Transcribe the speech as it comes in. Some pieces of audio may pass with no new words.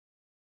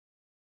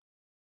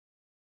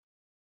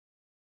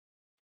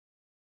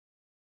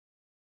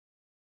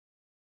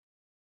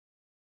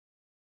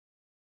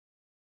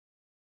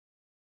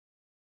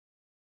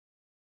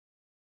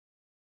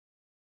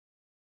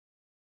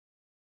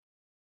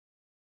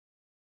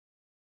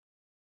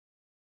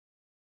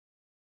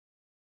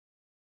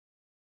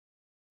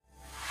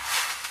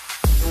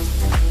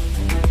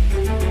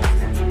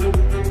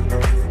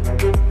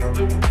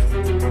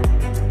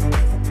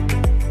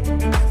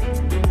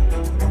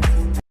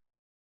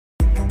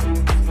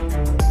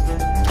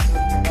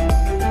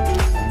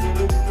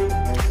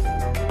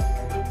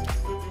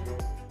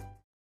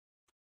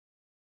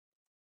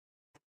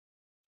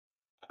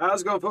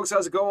How's it going, folks?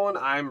 How's it going?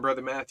 I'm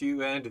Brother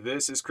Matthew, and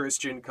this is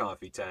Christian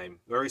Coffee Time,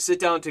 where we sit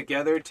down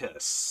together to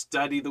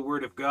study the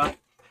Word of God.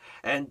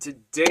 And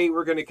today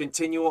we're going to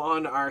continue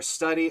on our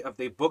study of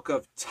the book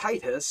of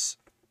Titus.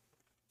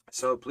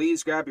 So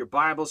please grab your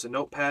Bibles and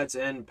notepads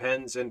and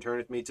pens and turn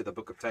with me to the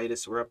book of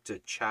Titus. We're up to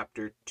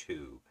chapter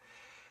 2.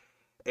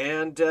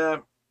 And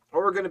what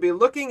we're going to be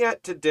looking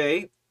at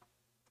today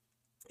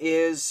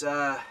is,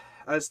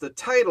 as the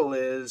title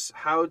is,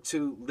 How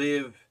to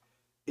Live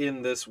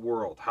in this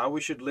world, how we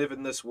should live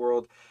in this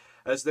world,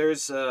 as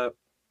there's a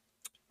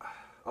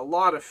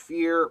lot of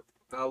fear,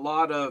 a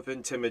lot of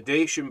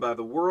intimidation by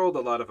the world,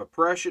 a lot of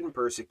oppression,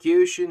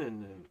 persecution,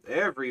 and in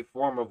every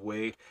form of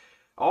way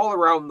all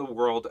around the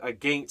world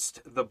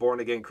against the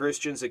born-again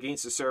Christians,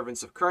 against the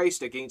servants of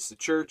Christ, against the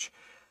church.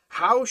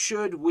 How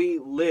should we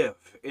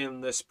live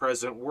in this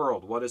present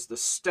world? What is the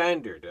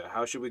standard?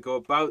 How should we go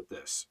about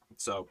this?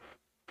 So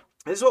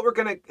this is what we're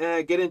going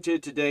to get into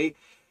today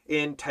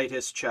in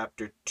Titus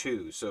chapter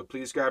 2. So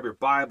please grab your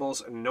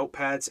Bibles,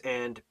 notepads,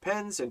 and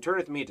pens and turn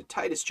with me to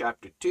Titus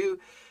chapter 2.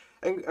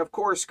 And of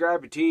course,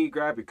 grab your tea,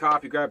 grab your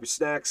coffee, grab your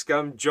snacks.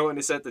 Come join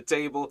us at the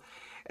table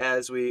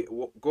as we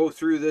go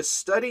through this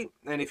study.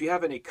 And if you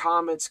have any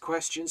comments,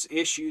 questions,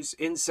 issues,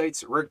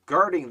 insights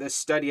regarding this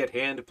study at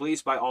hand,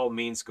 please by all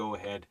means go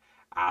ahead,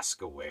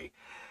 ask away.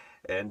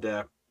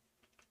 And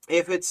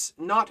if it's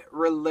not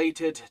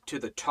related to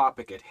the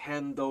topic at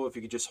hand, though, if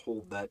you could just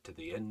hold that to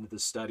the end of the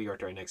study or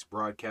to our next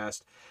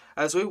broadcast,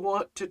 as we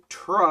want to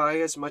try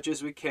as much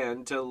as we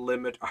can to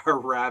limit our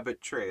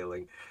rabbit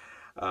trailing.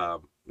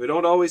 We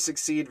don't always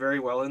succeed very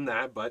well in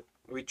that, but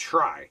we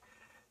try.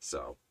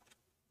 So,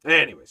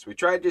 anyways, we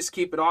try to just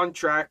keep it on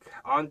track,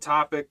 on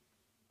topic,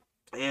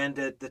 and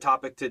the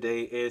topic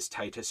today is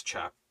Titus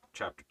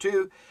chapter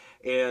 2,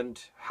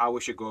 and how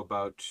we should go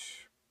about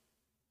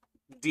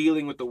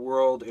dealing with the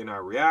world in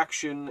our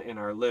reaction, in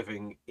our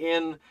living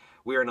in.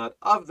 We are not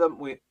of them,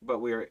 but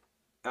we are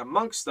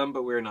amongst them,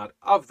 but we are not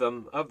of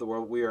them, of the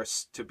world. We are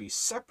to be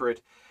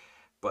separate.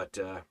 But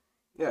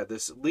yeah,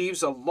 this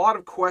leaves a lot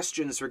of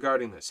questions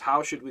regarding this.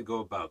 How should we go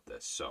about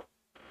this? So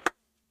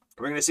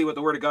we're going to see what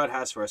the Word of God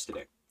has for us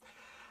today.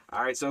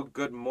 All right, so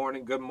good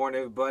morning,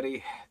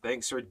 everybody.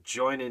 Thanks for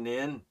joining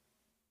in.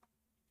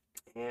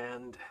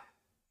 And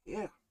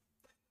yeah.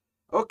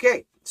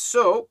 Okay,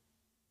 so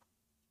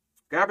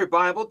grab your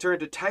Bible, turn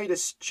to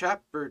Titus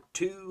chapter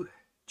 2,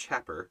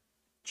 chapter.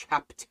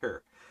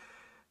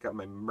 Got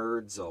my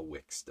merds all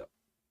mixed up.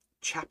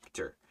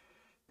 Chapter.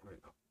 There we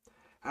go.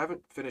 I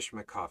haven't finished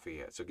my coffee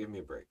yet, so give me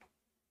a break.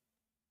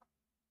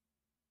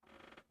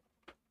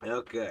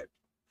 Okay.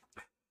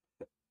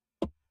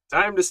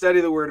 Time to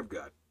study the Word of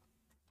God.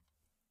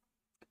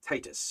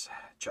 Titus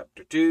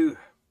chapter 2,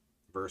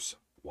 verse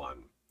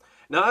 1.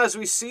 Now, as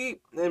we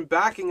see, and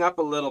backing up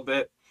a little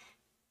bit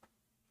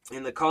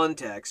in the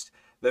context,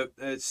 that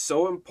it's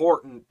so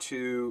important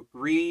to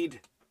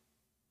read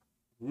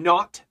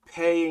not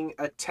paying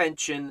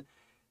attention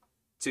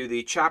to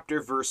the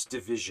chapter verse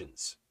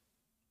divisions.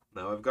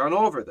 Now I've gone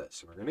over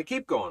this. We're going to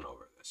keep going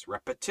over this.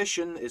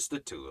 Repetition is the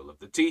tool of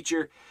the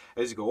teacher.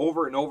 As you go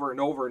over and over and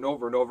over and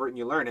over and over and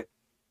you learn it.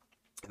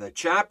 The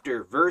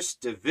chapter verse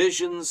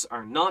divisions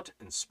are not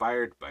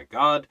inspired by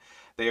God.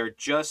 They are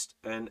just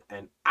an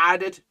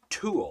added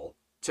tool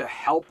to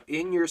help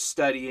in your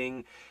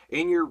studying,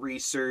 in your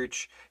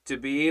research, to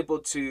be able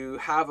to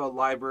have a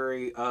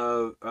library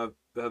of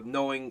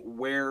knowing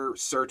where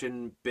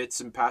certain bits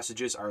and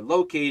passages are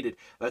located.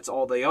 That's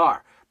all they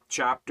are.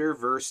 Chapter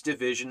verse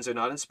divisions are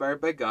not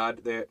inspired by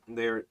God.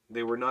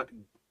 They were not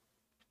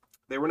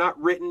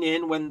written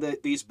in when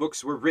these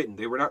books were written.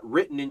 They were not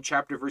written in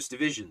chapter verse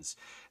divisions.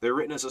 They're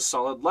written as a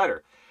solid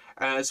letter.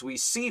 As we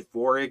see,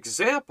 for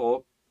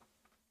example,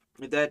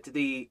 that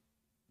the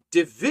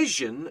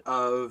division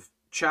of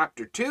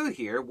chapter 2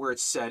 here, where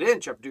it's set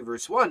in, chapter 2,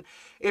 verse 1,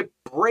 it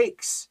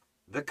breaks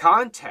the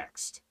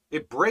context.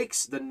 It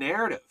breaks the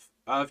narrative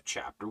of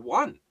chapter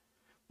 1. And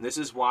this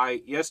is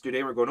why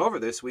yesterday we're going over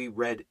this, we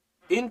read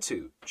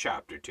into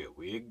chapter 2.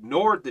 We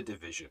ignored the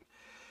division.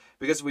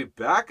 Because we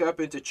back up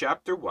into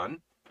chapter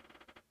 1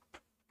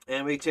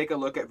 and we take a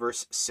look at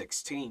verse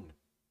 16.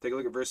 Take a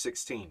look at verse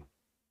 16.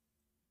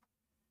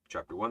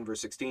 Chapter 1,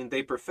 verse 16,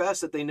 they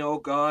profess that they know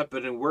God,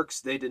 but in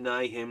works they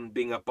deny him,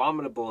 being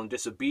abominable and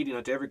disobedient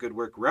unto every good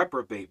work,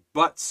 reprobate.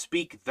 But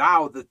speak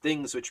thou the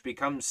things which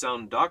become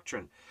sound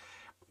doctrine.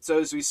 So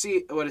as we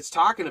see what it's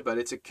talking about,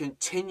 it's a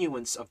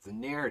continuance of the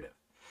narrative.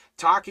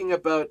 Talking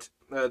about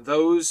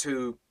those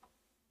who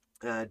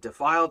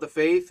defile the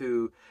faith,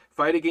 who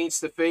fight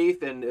against the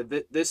faith, and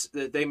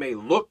they may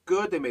look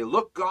good, they may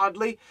look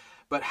godly,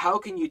 but how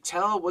can you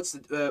tell what's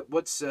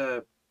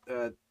the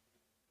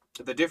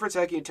difference?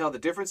 How can you tell the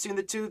difference in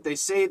the two? They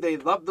say they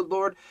love the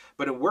Lord,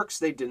 but in works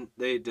they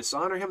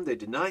dishonor him, they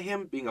deny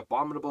him, being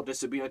abominable,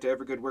 disobedient to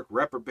every good work,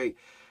 reprobate.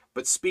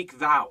 But speak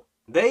thou.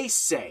 They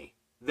say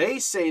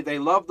they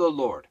love the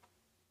Lord,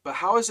 but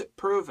how is it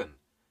proven?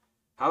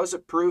 How is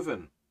it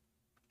proven?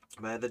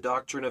 By the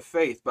doctrine of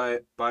faith, by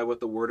what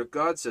the Word of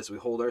God says. We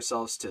hold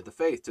ourselves to the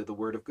faith, to the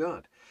Word of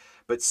God.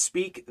 but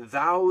speak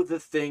thou the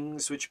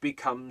things which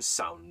become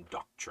sound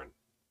doctrine.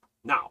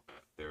 Now,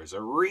 there's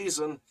a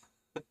reason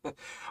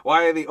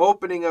why at the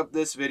opening of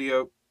this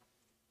video,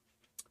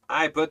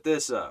 I put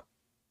this up.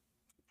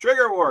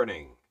 Trigger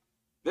warning.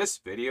 This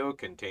video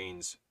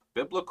contains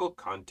biblical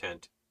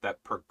content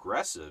that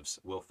progressives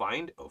will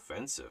find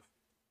offensive.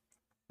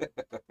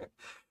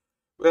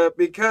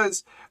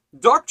 Because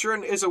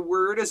doctrine is a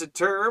word, is a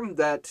term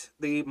that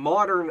the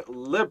modern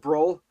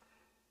liberal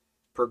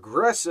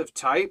progressive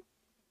type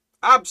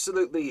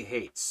absolutely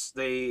hates.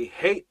 They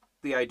hate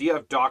the idea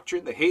of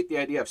doctrine. They hate the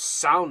idea of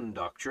sound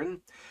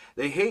doctrine.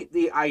 They hate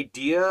the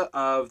idea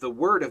of the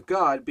Word of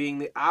God being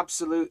the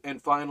absolute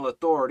and final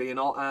authority in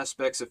all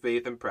aspects of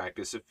faith and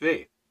practice of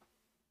faith.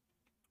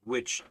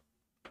 Which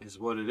is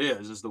what it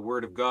is the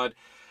Word of God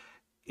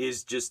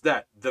is just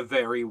that, the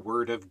very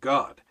Word of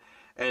God.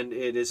 And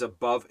it is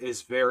above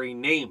His very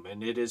name,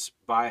 and it is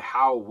by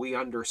how we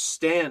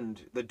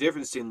understand the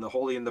difference in the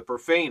holy and the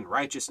profane,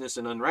 righteousness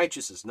and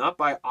unrighteousness, not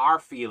by our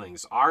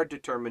feelings, our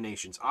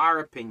determinations, our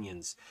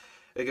opinions,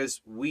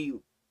 because we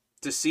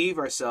deceive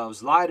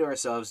ourselves, lie to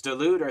ourselves,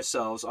 delude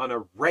ourselves on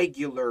a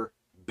regular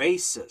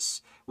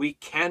basis. We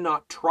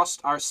cannot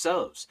trust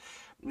ourselves.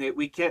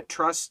 We can't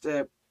trust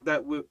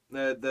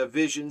the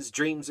visions,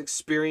 dreams,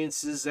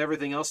 experiences,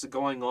 everything else that's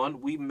going on.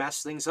 We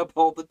mess things up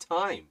all the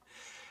time.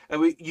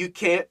 And you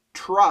can't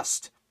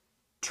trust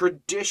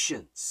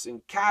traditions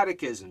and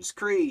catechisms,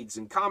 creeds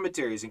and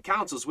commentaries and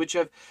councils, which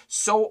have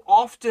so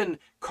often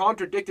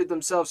contradicted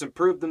themselves and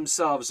proved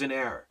themselves in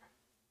error.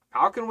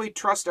 How can we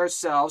trust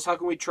ourselves? How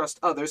can we trust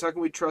others? How can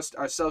we trust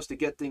ourselves to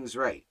get things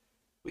right?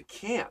 We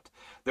can't.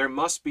 There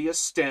must be a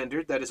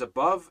standard that is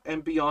above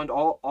and beyond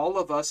all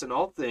of us and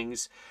all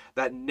things,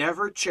 that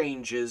never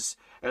changes,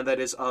 and that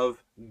is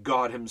of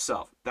God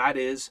Himself. That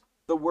is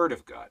the Word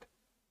of God.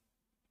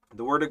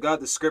 The Word of God,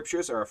 the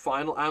Scriptures, are a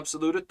final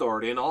absolute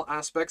authority in all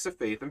aspects of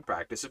faith and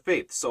practice of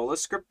faith. Sola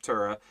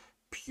Scriptura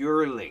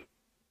purely.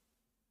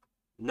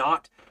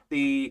 Not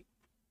the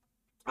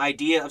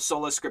idea of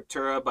Sola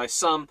Scriptura by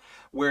some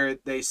where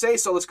they say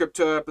Sola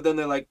Scriptura, but then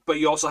they're like, but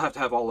you also have to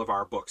have all of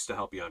our books to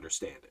help you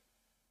understand it.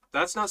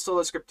 That's not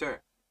Sola Scriptura.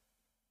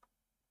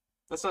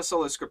 That's not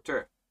Sola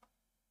Scriptura.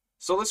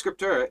 Sola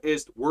Scriptura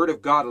is the Word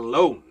of God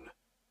alone.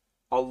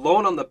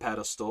 Alone on the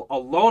pedestal,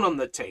 alone on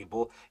the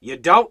table. You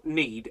don't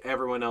need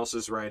everyone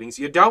else's writings.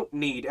 You don't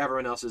need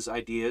everyone else's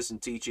ideas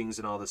and teachings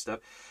and all this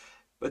stuff.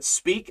 But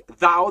speak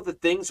thou the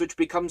things which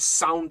become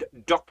sound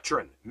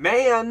doctrine.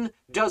 Man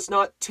does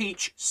not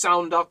teach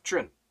sound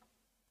doctrine.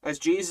 As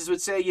Jesus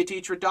would say, you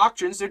teach for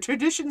doctrines, they're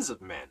traditions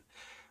of men.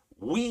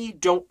 We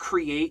don't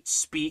create,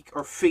 speak,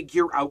 or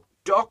figure out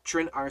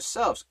doctrine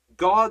ourselves.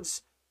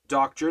 God's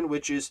doctrine,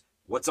 which is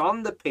what's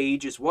on the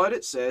page, is what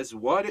it says,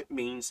 what it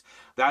means.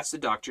 That's the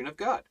doctrine of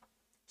God.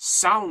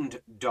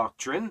 Sound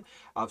doctrine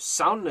of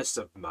soundness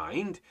of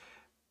mind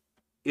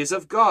is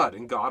of God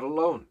and God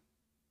alone.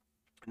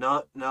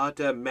 Not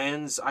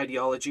man's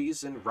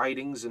ideologies and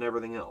writings and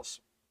everything else.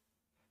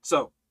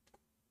 So,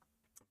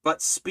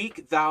 but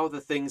speak thou the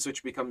things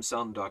which become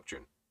sound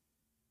doctrine.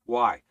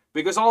 Why?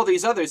 Because all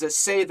these others that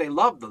say they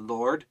love the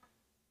Lord,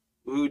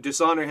 who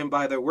dishonor Him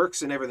by their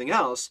works and everything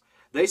else,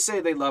 they say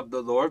they love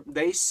the Lord.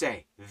 They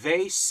say.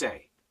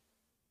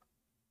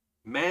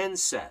 Man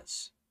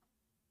says.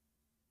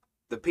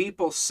 The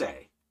people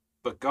say,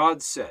 but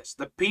God says.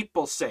 The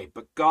people say,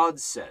 but God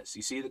says.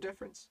 You see the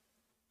difference?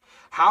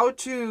 How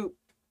to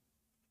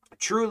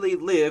truly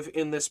live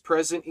in this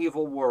present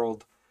evil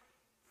world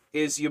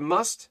is you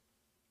must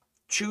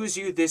choose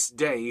you this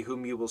day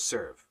whom you will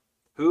serve.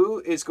 Who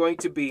is going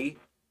to be...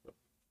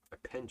 My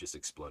pen just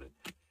exploded.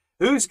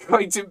 Who's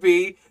going to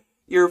be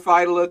your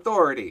final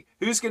authority?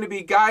 Who's going to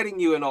be guiding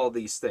you in all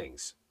these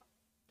things?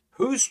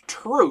 Whose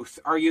truth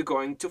are you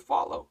going to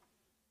follow?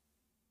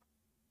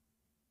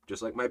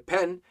 Just like my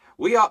pen,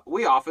 we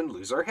often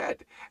lose our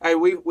head.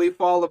 And we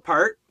fall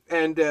apart,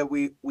 and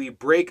we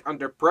break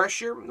under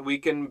pressure. We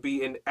can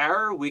be in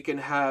error. We can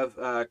have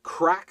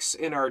cracks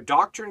in our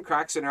doctrine,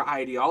 cracks in our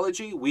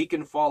ideology. We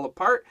can fall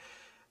apart.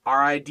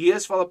 Our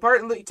ideas fall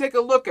apart. And take a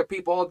look at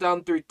people all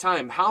down through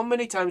time. How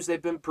many times they've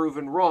been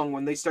proven wrong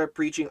when they start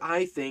preaching,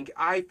 I think,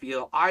 I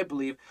feel, I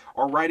believe,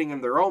 or writing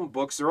in their own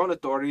books, their own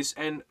authorities,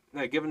 and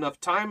given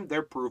enough time,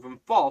 they're proven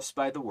false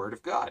by the Word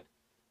of God.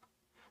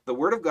 The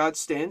Word of God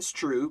stands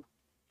true.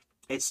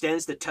 It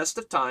stands the test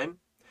of time.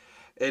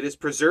 It is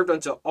preserved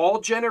unto all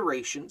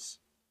generations.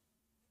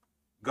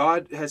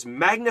 God has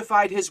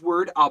magnified His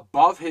Word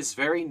above His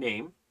very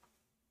name.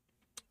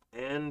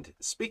 And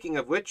speaking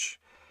of which,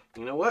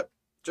 you know what?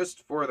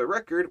 Just for the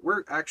record,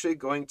 we're actually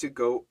going to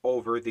go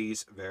over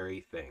these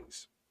very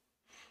things.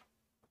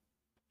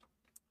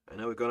 I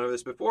know we've gone over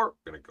this before.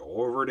 We're going to go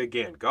over it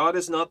again. God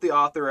is not the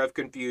author of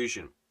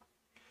confusion.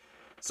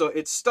 So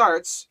it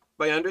starts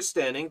by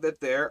understanding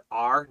that there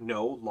are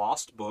no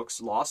lost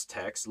books, lost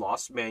texts,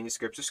 lost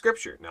manuscripts of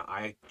Scripture. Now,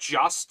 I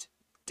just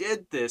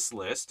did this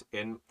list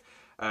in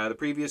the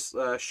previous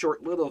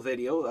short little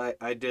video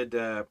I did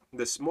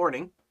this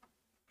morning.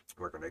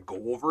 We're going to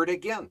go over it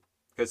again,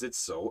 because it's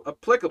so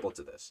applicable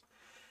to this.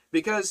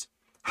 Because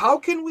How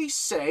can we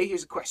say,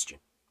 here's a question,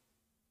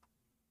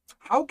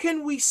 how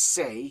can we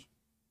say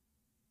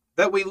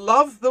that we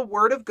love the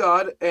Word of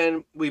God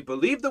and we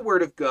believe the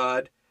Word of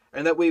God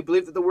and that we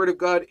believe that the Word of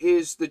God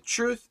is the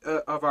truth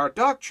of our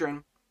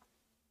doctrine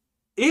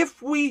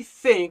if we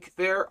think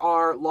there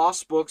are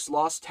lost books,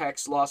 lost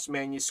texts, lost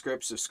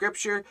manuscripts of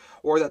Scripture,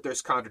 or that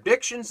there's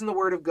contradictions in the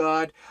Word of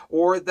God,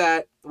 or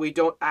that we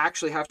don't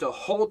actually have to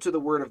hold to the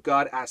Word of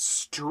God as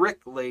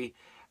strictly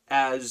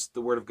as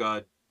the Word of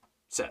God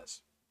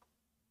says?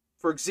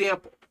 For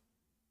example,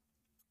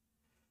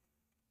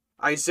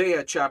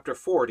 Isaiah chapter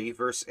 40,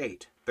 verse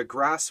 8. The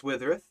grass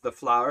withereth, the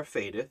flower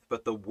fadeth,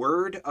 but the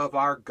word of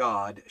our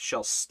God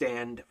shall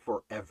stand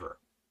forever.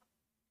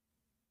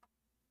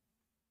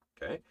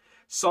 Okay.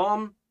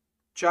 Psalm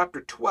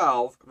chapter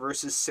 12,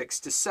 verses 6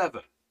 to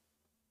 7.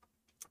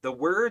 The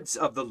words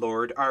of the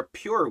Lord are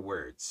pure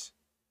words,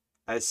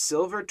 as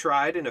silver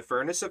tried in a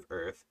furnace of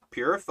earth,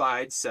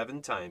 purified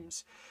 7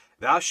 times.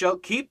 Thou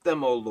shalt keep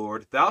them, O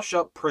Lord, thou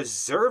shalt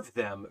preserve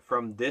them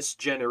from this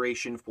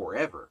generation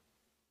forever.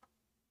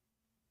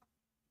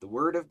 The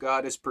word of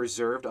God is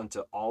preserved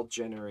unto all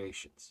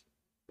generations.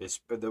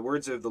 The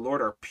words of the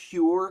Lord are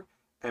pure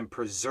and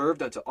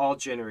preserved unto all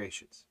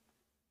generations.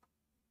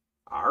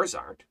 Ours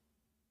aren't.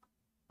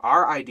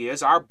 Our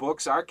ideas, our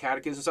books, our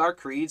catechisms, our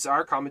creeds,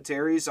 our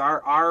commentaries,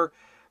 our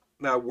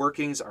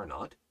workings are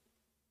not.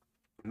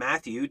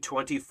 Matthew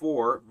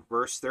 24,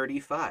 verse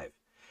 35.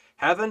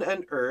 Heaven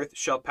and earth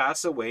shall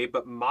pass away,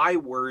 but my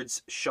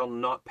words shall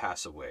not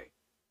pass away.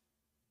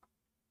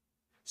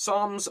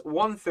 Psalms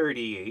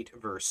 138,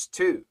 verse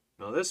 2.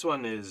 Now this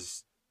one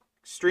is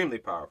extremely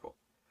powerful.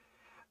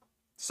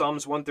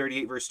 Psalms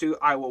 138, verse 2.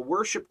 I will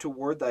worship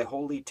toward thy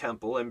holy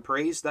temple and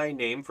praise thy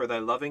name for thy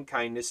loving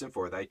kindness and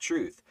for thy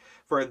truth.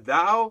 For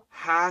thou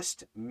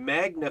hast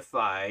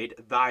magnified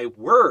thy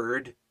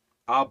word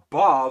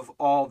above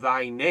all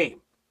thy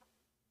name.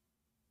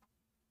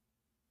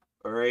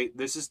 All right,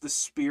 this is the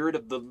Spirit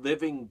of the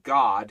living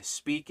God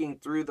speaking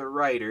through the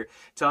writer,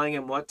 telling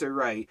him what to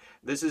write.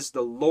 This is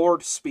the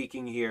Lord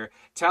speaking here,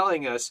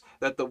 telling us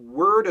that the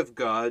Word of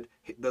God,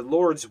 the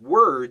Lord's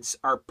words,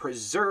 are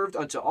preserved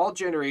unto all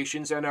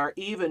generations and are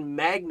even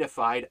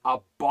magnified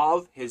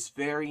above his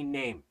very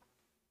name.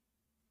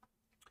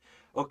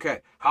 Okay,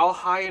 how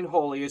high and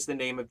holy is the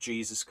name of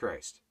Jesus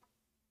Christ?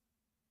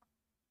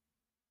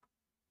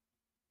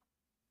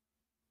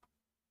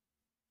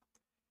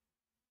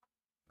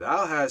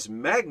 Thou hast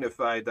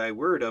magnified thy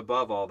word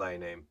above all thy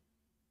name.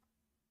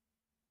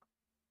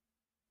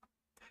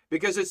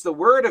 Because it's the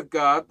word of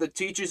God that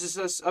teaches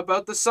us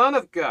about the Son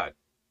of God.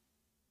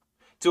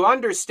 To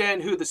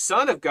understand who the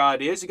Son of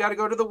God is, you got to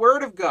go to the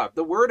Word of God.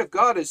 The Word of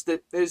God is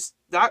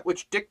that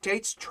which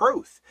dictates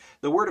truth.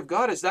 The Word of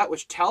God is that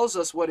which tells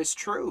us what is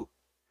true.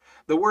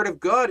 The Word of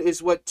God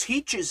is what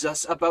teaches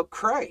us about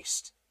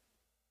Christ.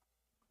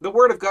 The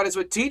Word of God is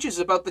what teaches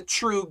about the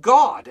true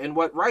God and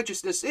what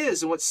righteousness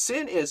is and what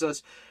sin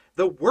is.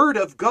 The Word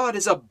of God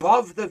is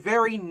above the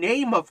very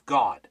name of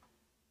God.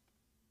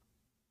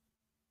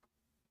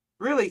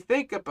 Really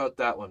think about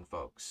that one,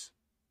 folks.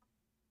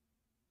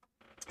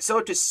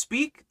 So to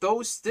speak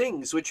those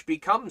things which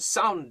become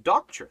sound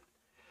doctrine,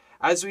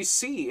 as we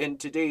see in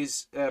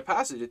today's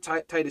passage,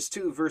 Titus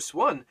 2, verse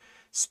 1,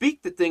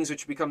 speak the things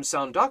which become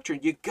sound doctrine,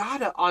 you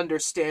gotta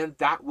understand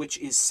that which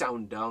is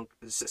sound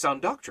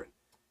doctrine.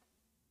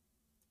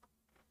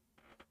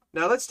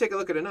 Now let's take a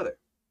look at another.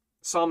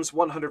 Psalms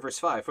 100, verse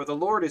 5. For the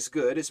Lord is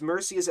good, his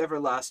mercy is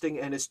everlasting,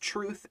 and his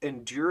truth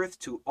endureth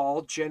to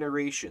all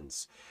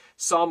generations.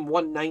 Psalm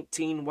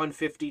 119,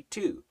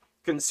 152.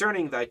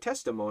 Concerning thy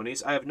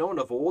testimonies, I have known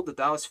of old that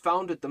thou hast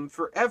founded them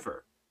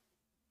forever.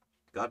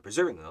 God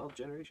preserving them all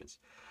generations.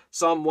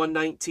 Psalm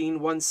 119,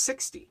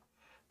 160.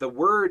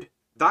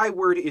 Thy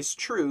word is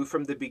true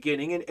from the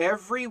beginning, and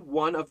every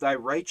one of thy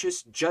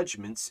righteous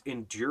judgments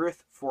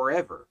endureth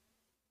forever.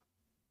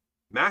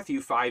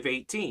 Matthew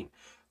 5:18.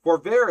 For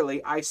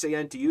verily I say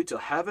unto you, till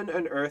heaven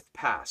and earth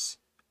pass,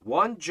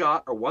 one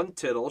jot or one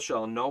tittle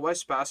shall no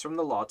wise pass from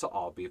the law till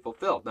all be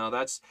fulfilled. Now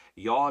that's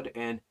yod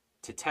and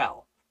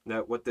tittel.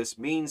 Now what this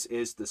means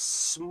is the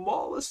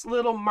smallest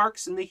little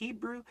marks in the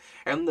Hebrew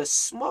and the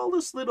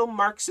smallest little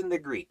marks in the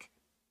Greek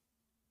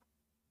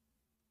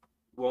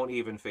won't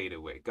even fade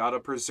away. God will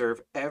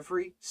preserve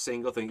every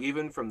single thing,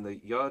 even from the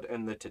yod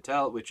and the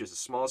tittel, which is the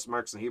smallest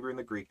marks in the Hebrew and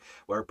the Greek,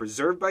 are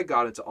preserved by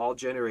God into all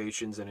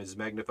generations and is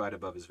magnified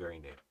above his very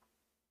name.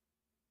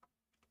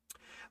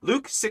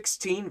 Luke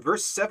 16,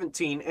 verse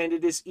 17, and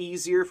it is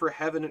easier for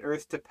heaven and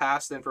earth to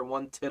pass than for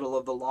one tittle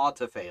of the law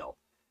to fail.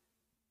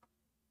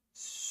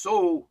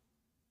 So,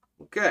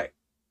 okay.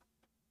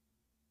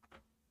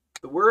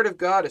 The word of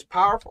God is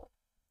powerful.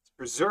 It's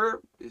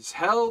preserved, is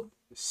held,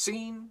 is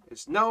seen,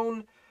 is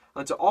known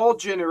unto all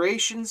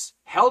generations,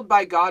 held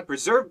by God,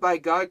 preserved by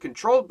God,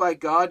 controlled by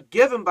God,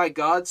 given by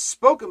God,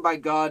 spoken by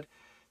God,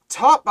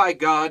 taught by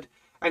God,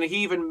 and he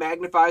even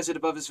magnifies it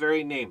above his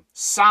very name.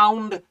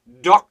 Sound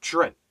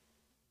doctrine.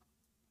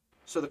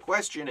 So the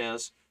question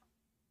is,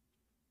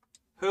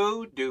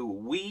 who do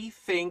we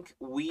think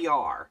we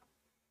are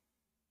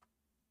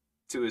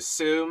to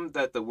assume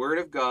that the Word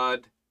of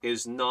God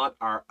is not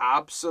our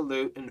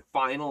absolute and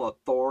final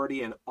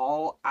authority in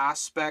all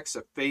aspects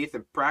of faith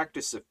and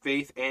practice of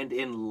faith and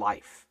in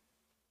life.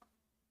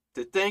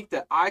 To think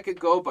that I could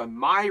go by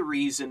my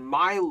reason,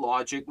 my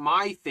logic,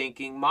 my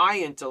thinking, my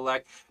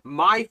intellect,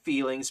 my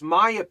feelings,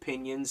 my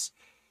opinions,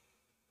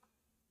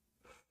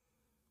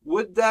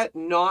 would that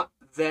not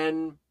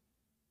then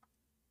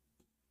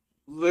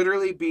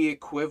literally be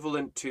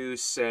equivalent to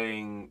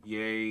saying,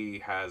 yea,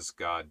 has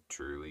God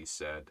truly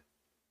said?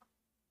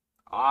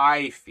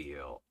 I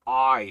feel,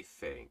 I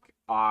think,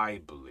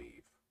 I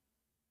believe.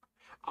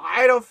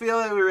 I don't feel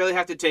that we really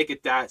have to take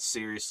it that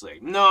seriously.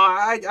 No,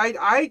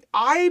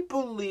 I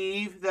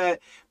believe that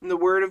in the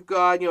Word of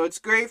God, it's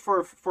great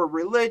for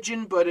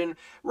religion, but in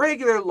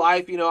regular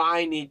life,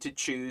 I need to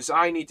choose,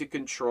 I need to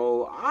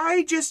control.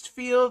 I just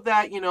feel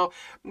that,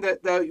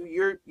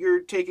 that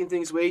you're taking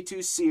things way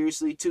too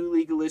seriously, too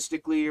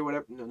legalistically, or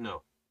whatever.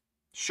 No.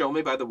 Show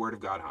me by the Word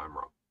of God how I'm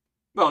wrong.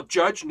 Well,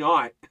 judge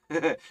not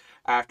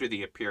after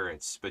the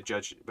appearance, but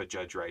judge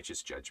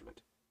righteous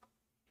judgment.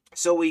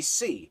 So we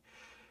see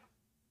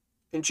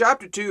in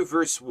chapter 2,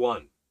 verse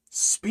 1,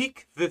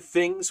 speak the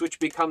things which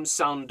become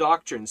sound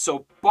doctrine.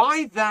 So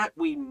by that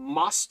we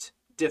must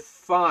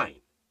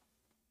define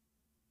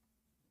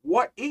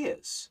what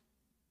is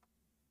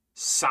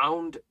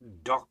sound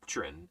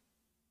doctrine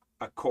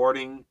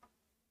according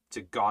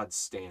to God's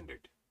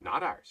standard,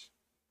 not ours.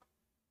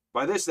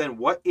 By this then,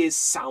 what is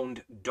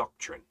sound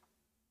doctrine?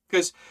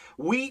 Because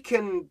we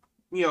can,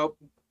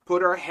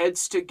 put our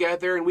heads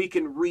together and we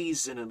can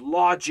reason and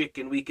logic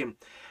and we can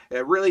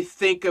really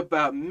think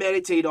about,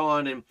 meditate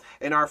on,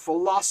 and our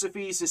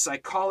philosophies and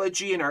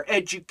psychology and our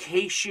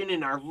education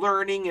and our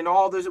learning and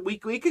all this. We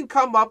can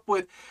come up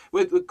with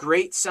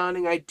great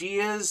sounding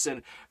ideas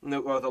and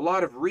with a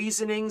lot of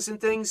reasonings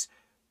and things.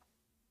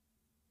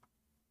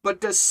 But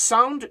does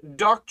sound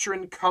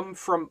doctrine come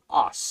from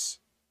us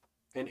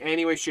in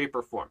any way, shape,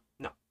 or form?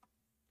 No.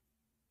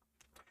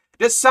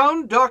 Does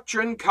sound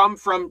doctrine come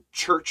from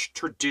church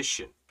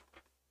tradition?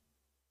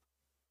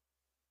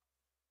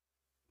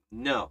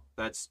 No,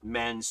 that's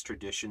man's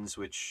traditions,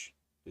 which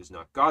is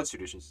not God's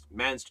traditions, it's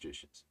man's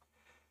traditions.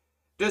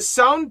 Does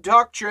sound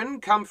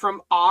doctrine come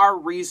from our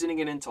reasoning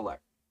and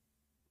intellect?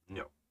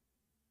 No.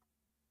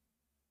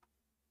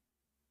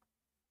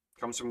 It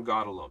comes from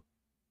God alone.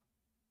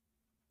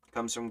 It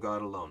comes from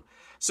God alone.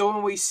 So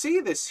when we see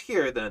this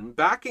here, then,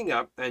 backing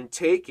up and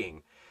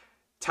taking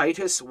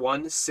Titus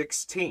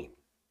 1:16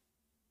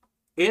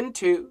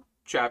 into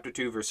chapter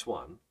 2, verse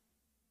 1,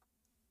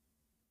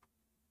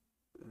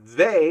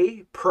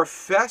 they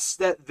profess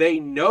that they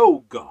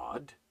know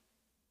God,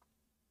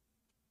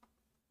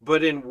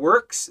 but in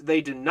works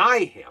they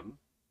deny him.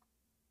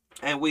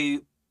 And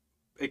we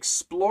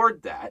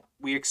explored that.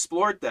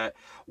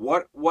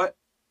 What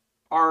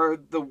are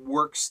the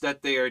works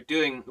that they are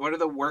doing? What are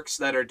the works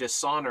that are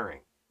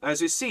dishonoring?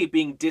 As you see,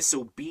 being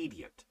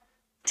disobedient.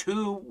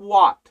 To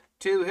what?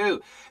 To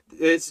who?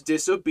 It's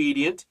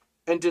disobedient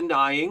and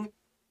denying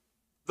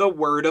the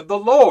word of the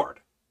Lord.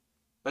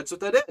 That's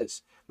what that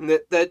is.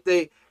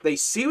 That they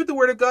see what the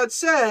Word of God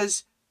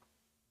says,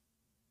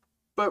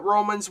 but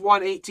Romans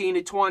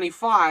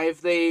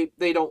 1:18-25,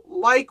 they don't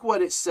like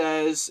what it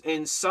says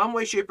in some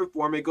way, shape, or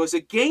form. It goes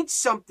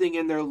against something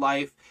in their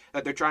life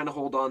that they're trying to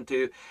hold on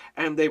to,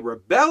 and they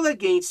rebel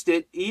against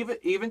it,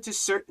 even to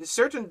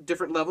certain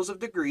different levels of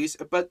degrees.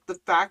 But the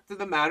fact of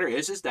the matter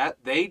is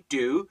that they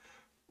do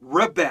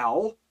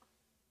rebel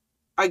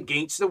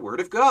against the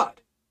Word of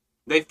God.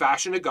 They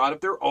fashion a God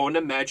of their own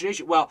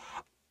imagination. Well,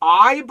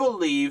 I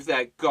believe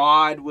that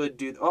God would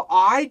do.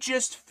 I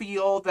just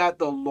feel that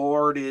the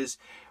Lord is.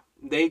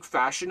 They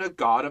fashion a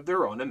God of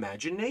their own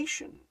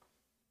imagination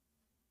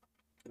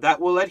that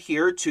will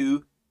adhere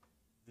to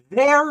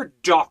their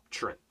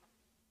doctrine.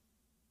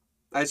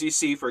 As you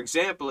see, for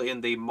example,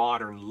 in the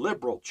modern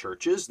liberal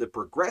churches, the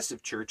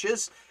progressive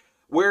churches,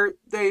 where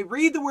they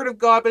read the Word of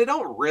God, but they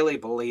don't really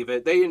believe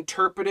it. They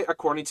interpret it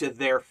according to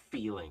their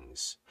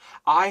feelings.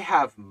 I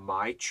have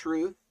my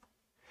truth.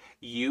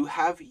 You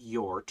have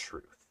your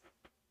truth.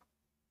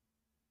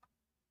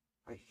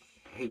 I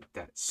hate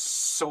that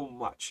so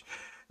much.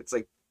 It's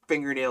like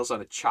fingernails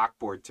on a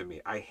chalkboard to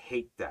me. I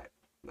hate that.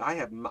 I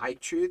have my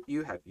truth.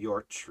 You have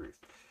your truth.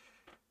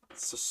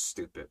 It's so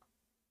stupid.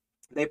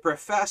 They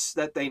profess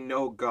that they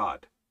know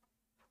God.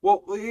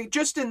 Well,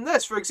 just in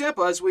this, for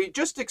example, as we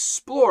just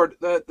explored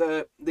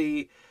the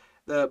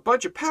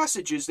bunch of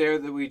passages there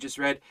that we just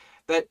read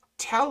that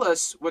tell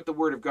us what the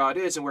Word of God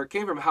is and where it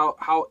came from,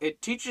 how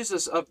it teaches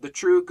us of the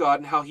true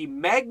God and how he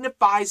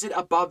magnifies it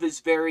above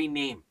his very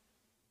name.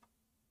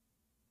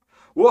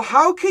 Well,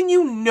 how can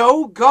you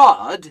know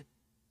God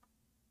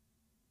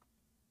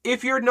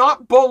if you're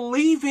not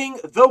believing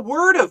the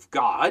Word of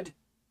God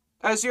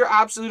as your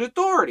absolute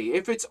authority?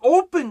 If it's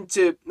open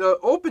to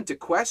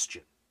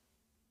question,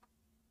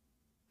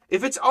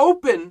 if it's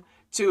open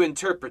to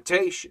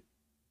interpretation,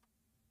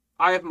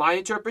 I have my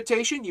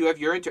interpretation, you have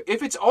your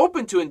if it's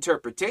open to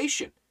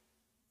interpretation,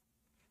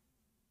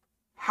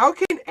 how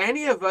can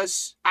any of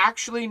us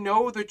actually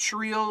know the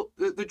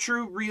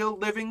true, real,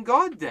 living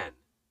God then?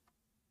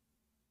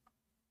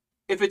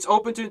 If it's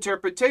open to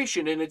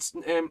interpretation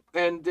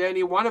and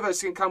any one of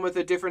us can come with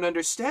a different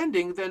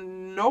understanding,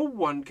 then no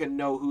one can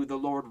know who the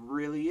Lord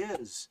really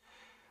is.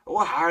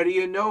 Well, how do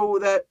you know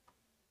that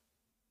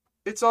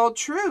it's all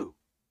true?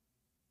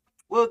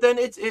 Well, then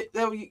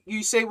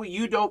you say, well,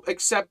 you don't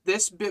accept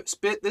this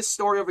this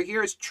story over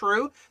here is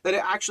true, that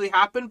it actually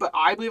happened, but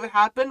I believe it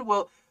happened.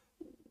 Well,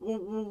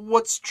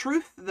 what's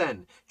truth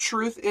then?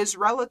 Truth is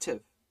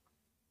relative.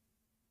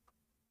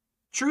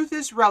 Truth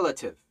is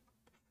relative.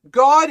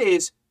 God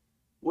is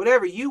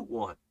whatever you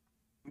want.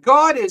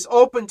 God is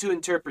open to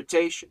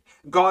interpretation.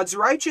 God's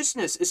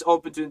righteousness is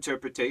open to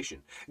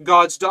interpretation.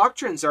 God's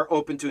doctrines are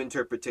open to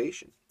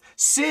interpretation.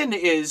 Sin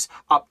is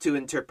up to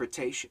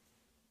interpretation.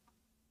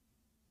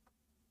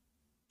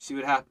 See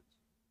what happens?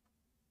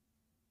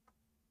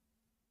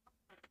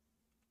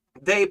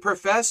 They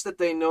profess that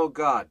they know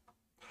God.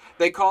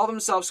 They call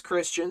themselves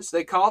Christians.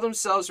 They call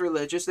themselves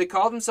religious. They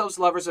call themselves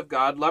lovers of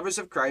God, lovers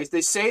of Christ.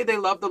 They say they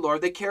love the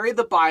Lord. They carry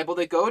the Bible.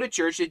 They go to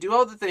church. They do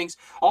all the things,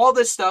 all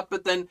this stuff,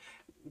 but then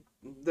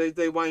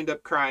they wind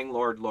up crying,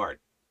 Lord, Lord.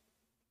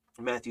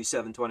 Matthew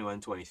 7, 21,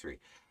 23.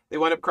 They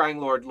wind up crying,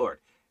 Lord, Lord.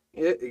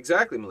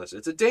 Exactly, Melissa.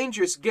 It's a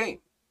dangerous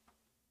game.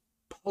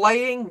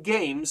 Playing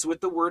games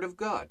with the Word of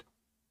God.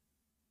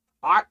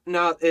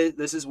 Now,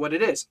 this is what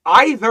it is.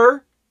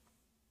 Either.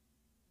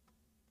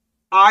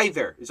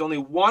 There's only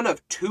one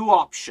of two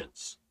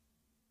options.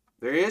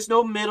 There is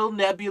no middle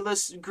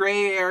nebulous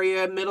gray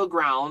area, middle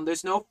ground.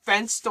 There's no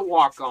fence to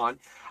walk on.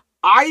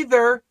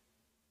 Either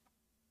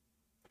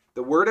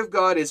the Word of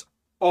God is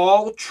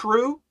all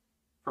true,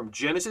 from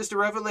Genesis to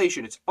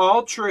Revelation, it's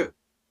all true,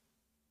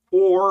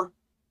 or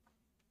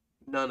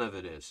none of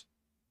it is.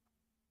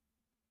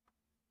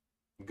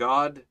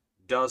 God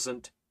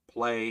doesn't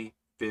play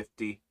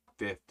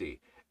 50-50.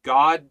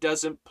 God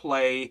doesn't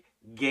play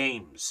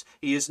games.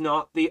 He is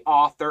not the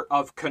author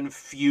of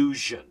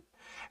confusion.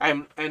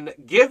 And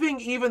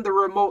giving even the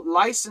remote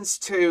license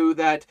to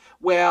that,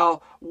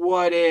 well,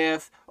 what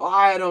if,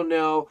 I don't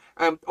know,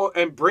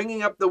 and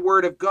bringing up the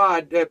Word of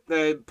God,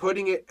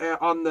 putting it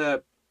on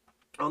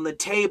the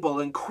table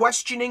and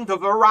questioning the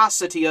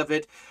veracity of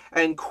it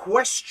and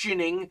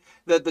questioning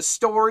the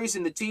stories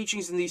and the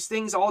teachings and these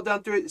things all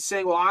down through it,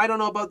 saying, well, I don't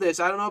know about this,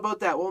 I don't know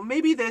about that, well,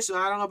 maybe this, and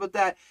I don't know about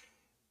that.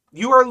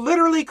 You are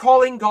literally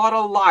calling God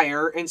a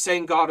liar and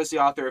saying God is the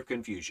author of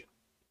confusion.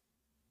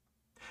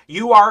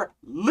 You are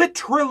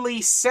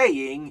literally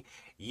saying,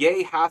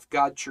 yea, hath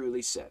God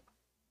truly said.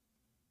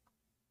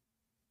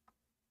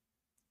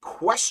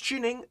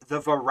 Questioning the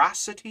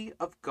veracity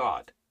of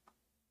God.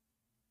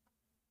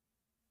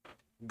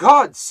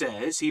 God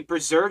says he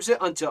preserves it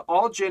unto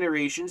all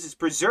generations. It's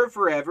preserved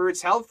forever.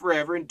 It's held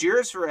forever.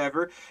 Endures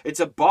forever.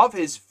 It's above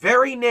his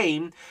very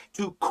name.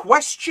 To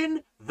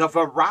question the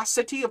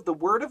veracity of the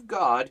Word of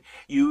God,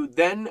 you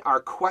then are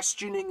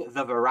questioning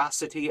the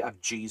veracity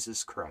of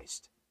Jesus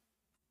Christ.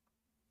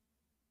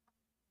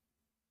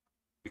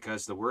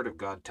 Because the Word of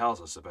God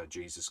tells us about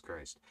Jesus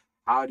Christ.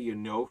 How do you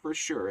know for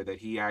sure that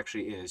he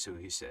actually is who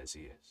he says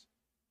he is?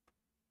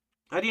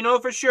 How do you know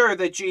for sure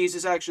that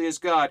Jesus actually is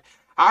God?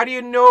 How do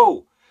you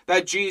know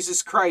that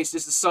Jesus Christ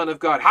is the Son of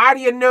God? How do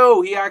you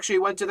know he actually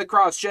went to the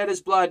cross, shed his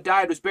blood,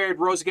 died, was buried,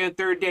 rose again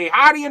third day?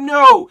 How do you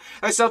know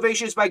that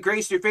salvation is by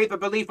grace through faith and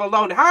belief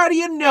alone? How do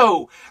you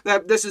know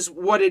that this is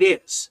what it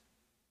is?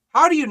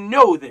 How do you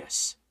know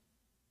this?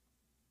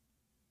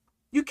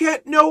 You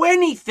can't know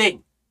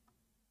anything.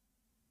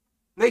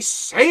 They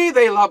say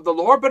they love the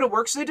Lord, but in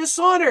works they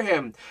dishonor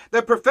him.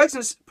 They're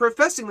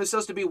professing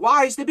themselves to be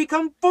wise, they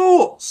become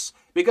fools,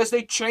 because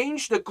they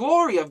change the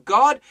glory of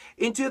God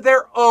into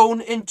their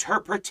own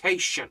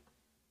interpretation.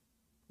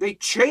 They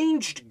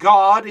changed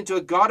God into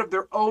a God of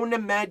their own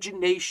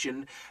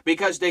imagination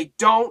because they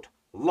don't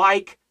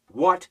like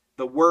what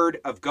the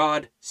Word of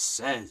God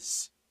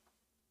says.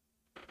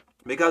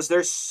 Because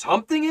there's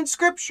something in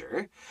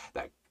Scripture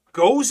that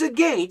goes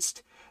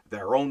against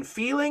their own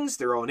feelings,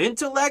 their own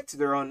intellect,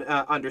 their own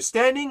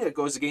understanding. It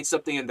goes against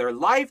something in their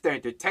life, their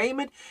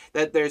entertainment,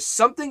 that there's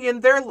something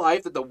in their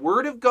life that the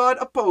Word of God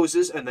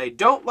opposes, and they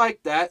don't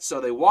like that, so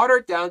they water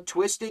it down,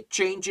 twist it,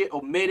 change it,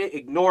 omit it,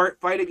 ignore it,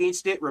 fight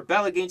against it,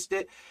 rebel against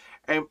it,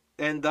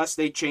 and thus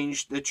they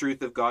change the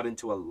truth of God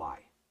into a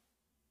lie.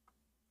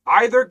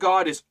 Either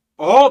God is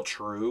all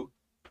true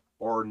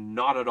or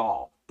not at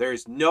all.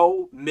 There's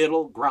no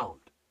middle ground.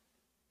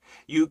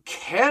 You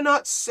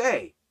cannot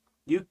say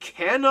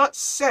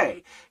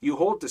you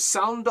hold to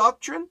sound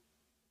doctrine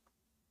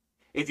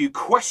if you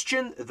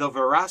question the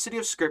veracity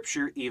of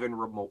Scripture even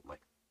remotely.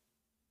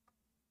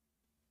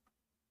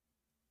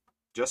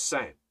 Just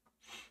saying.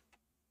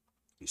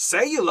 You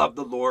say you love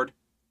the Lord,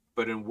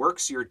 but in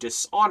works you're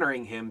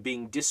dishonoring him,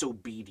 being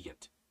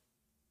disobedient.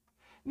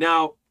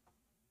 Now,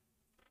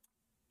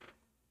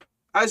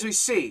 as we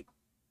see,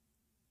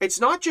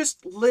 it's not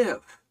just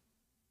live.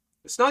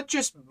 It's not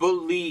just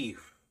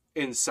believe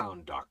in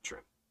sound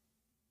doctrine.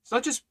 It's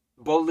not just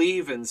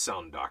believe in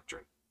sound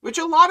doctrine. which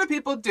a lot of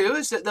people do,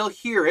 is that they'll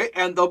hear it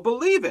and they'll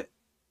believe it.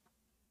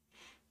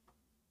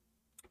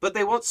 But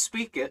they won't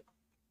speak it.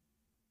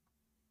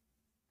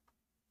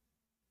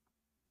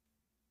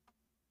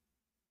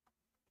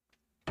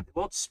 They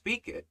won't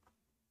speak it.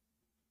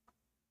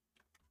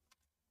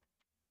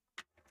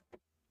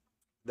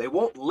 They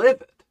won't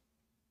live it.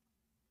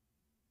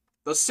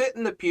 They'll sit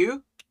in the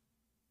pew.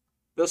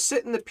 They'll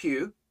sit in the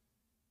pew.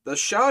 They'll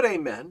shout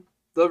amen.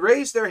 They'll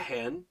raise their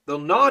hand. They'll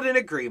nod in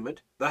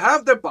agreement. They'll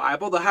have their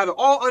Bible. They'll have it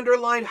all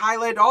underlined,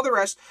 highlighted, all the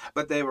rest,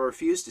 but they will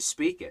refuse to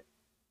speak it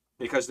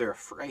because they're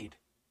afraid.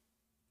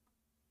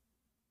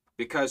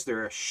 Because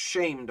they're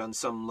ashamed on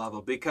some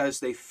level, because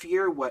they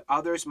fear what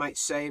others might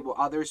say, what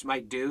others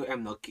might do,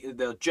 and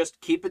they'll just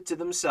keep it to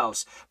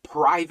themselves.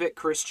 Private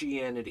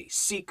Christianity,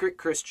 secret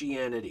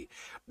Christianity,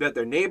 that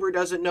their neighbor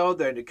doesn't know,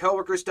 their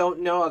coworkers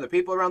don't know, other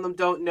people around them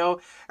don't know,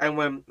 and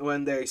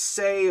when they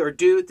say or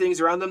do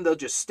things around them, they'll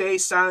just stay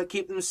silent,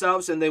 keep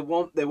themselves, and they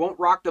won't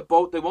rock the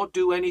boat, they won't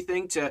do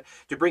anything to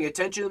bring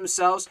attention to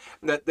themselves,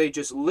 that they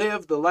just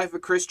live the life of a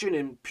Christian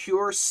in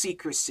pure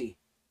secrecy.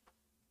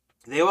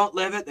 They won't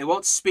live it, they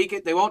won't speak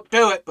it, they won't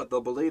do it, but they'll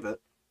believe it.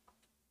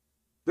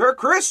 They're a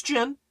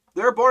Christian.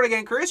 They're a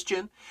born-again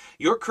Christian.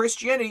 Your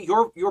Christianity,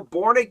 your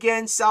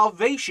born-again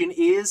salvation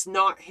is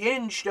not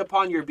hinged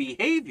upon your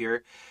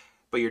behavior,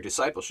 but your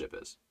discipleship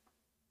is.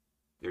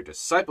 Your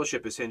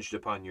discipleship is hinged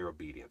upon your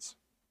obedience,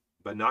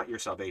 but not your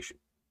salvation.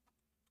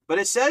 But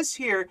it says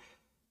here,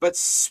 but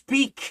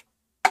speak.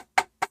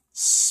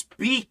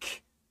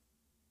 Speak.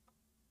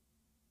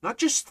 Not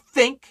just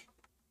think,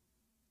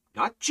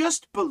 not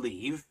just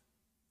believe,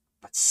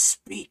 but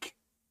speak.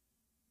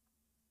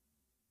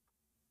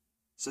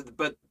 So,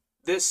 but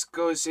this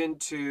goes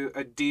into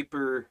a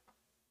deeper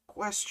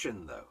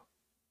question, though.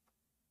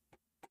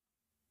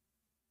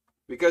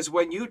 Because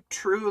when you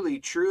truly,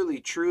 truly,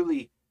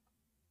 truly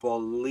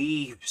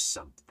believe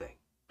something,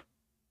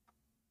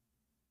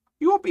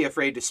 you won't be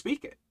afraid to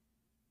speak it.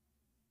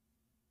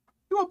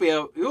 You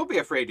won't be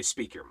afraid to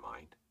speak your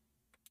mind.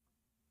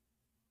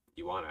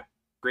 You want a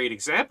great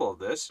example of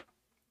this?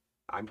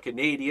 I'm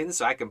Canadian,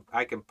 so I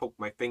can poke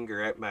my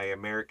finger at my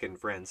American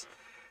friends.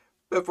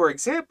 But for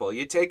example,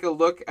 you take a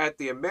look at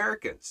the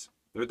Americans.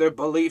 Their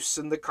beliefs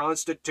in the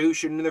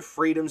Constitution and their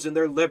freedoms and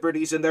their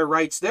liberties and their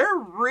rights. They're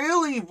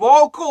really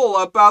vocal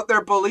about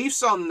their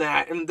beliefs on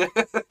that. And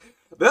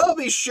they'll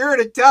be sure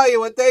to tell you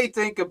what they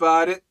think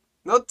about it.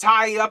 They'll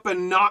tie you up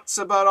in knots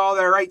about all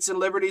their rights and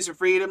liberties and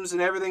freedoms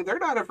and everything. They're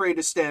not afraid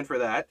to stand for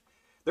that.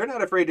 They're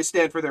not afraid to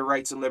stand for their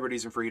rights and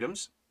liberties and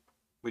freedoms,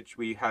 which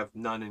we have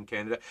none in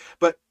Canada.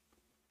 But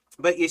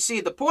you see,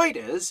 the point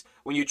is,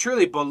 when you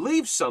truly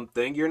believe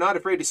something, you're not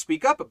afraid to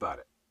speak up about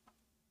it.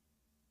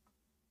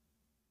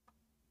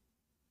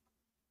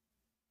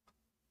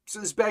 So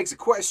this begs a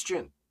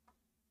question.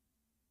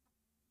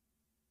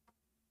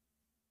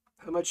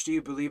 How much do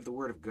you believe the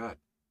Word of God?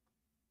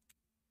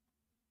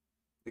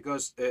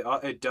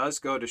 It does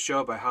go to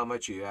show by how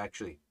much you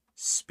actually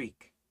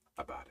speak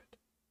about it.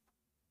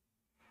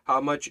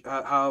 How much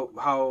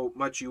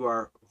you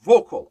are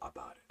vocal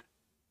about it.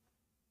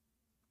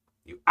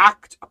 You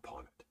act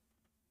upon it.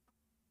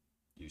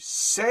 You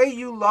say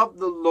you love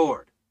the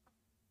Lord.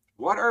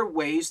 What are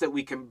ways that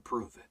we can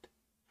prove it?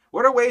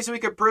 What are ways that we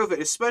can prove it,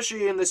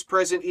 especially in this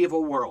present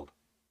evil world?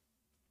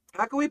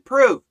 How can we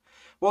prove?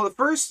 Well,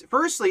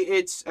 firstly,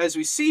 it's, as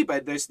we see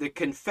by this, the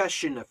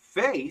confession of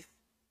faith.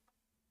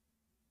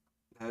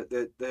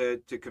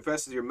 To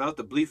confess with your mouth,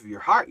 the belief of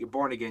your heart, you're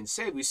born again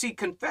saved. We see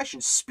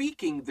confession,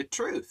 speaking the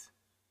truth.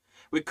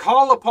 We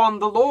call upon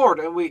the Lord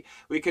and we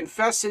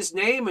confess his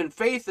name in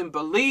faith and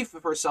belief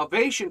for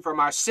salvation from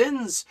our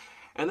sins,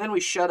 and then we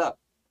shut up.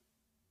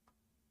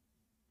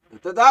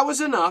 That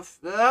was enough.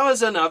 That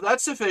was enough.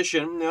 That's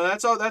sufficient.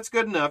 That's all. That's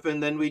good enough.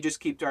 And then we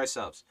just keep to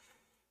ourselves.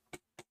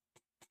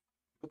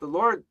 But the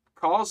Lord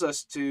calls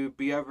us to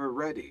be ever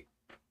ready.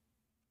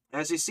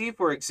 As you see,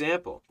 for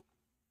example,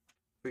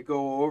 we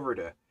go over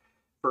to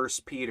 1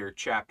 Peter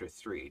chapter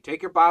 3.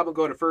 Take your Bible,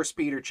 go to 1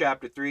 Peter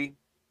chapter 3.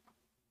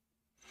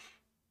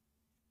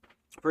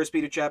 1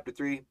 Peter chapter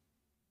 3,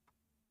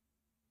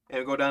 and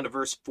we'll go down to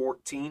verse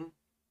 14.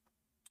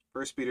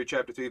 1 Peter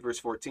chapter 3, verse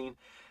 14.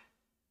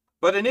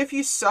 But and if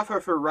ye suffer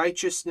for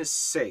righteousness'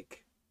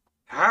 sake,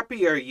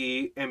 happy are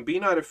ye, and be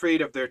not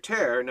afraid of their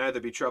terror,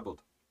 neither be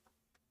troubled.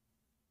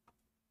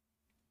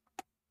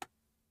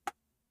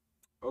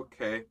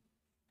 Okay.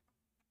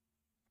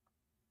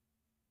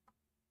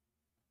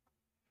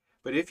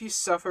 But if ye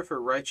suffer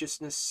for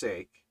righteousness'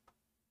 sake,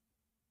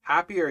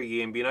 happy are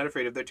ye, and be not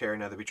afraid of their terror,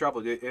 neither be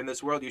troubled. In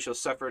this world you shall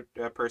suffer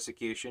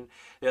persecution.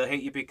 They'll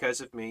hate you because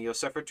of me. You'll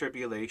suffer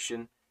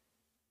tribulation.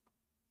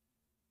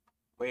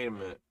 Wait a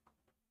minute.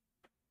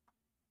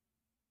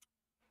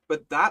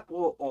 But that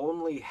will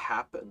only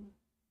happen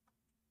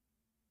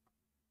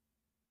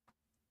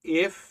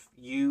if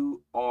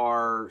you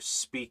are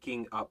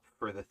speaking up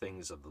for the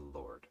things of the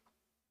Lord.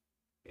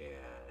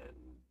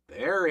 And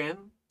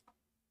therein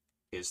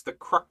is the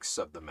crux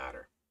of the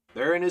matter.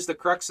 Therein is the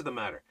crux of the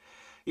matter.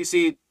 You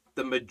see,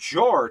 the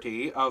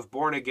majority of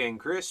born-again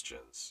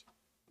Christians,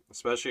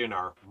 especially in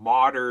our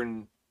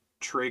modern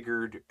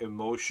triggered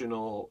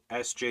emotional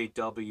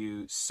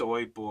SJW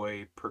soy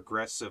boy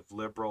progressive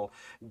liberal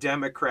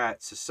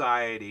Democrat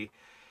society.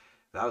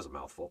 That was a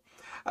mouthful.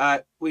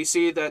 We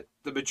see that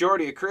the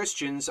majority of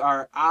Christians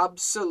are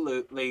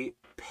absolutely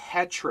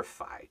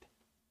petrified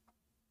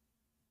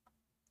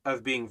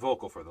of being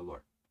vocal for the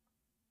Lord.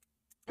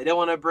 They don't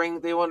want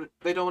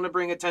to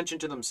bring attention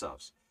to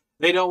themselves.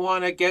 They don't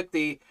want to get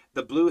the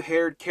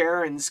blue-haired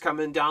Karens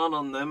coming down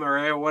on them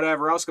or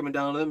whatever else coming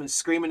down on them and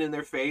screaming in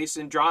their face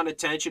and drawing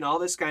attention, all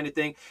this kind of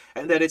thing.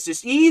 And that it's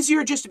just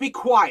easier just to be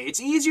quiet. It's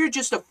easier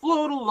just to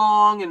float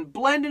along and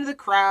blend into the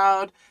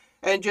crowd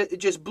and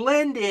just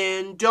blend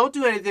in. Don't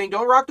do anything.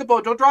 Don't rock the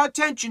boat. Don't draw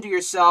attention to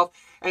yourself.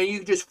 And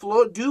you just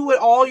float, do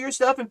all your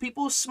stuff, and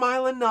people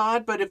smile and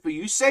nod. But if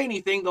you say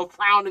anything, they'll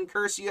frown and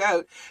curse you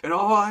out. And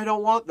oh, I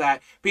don't want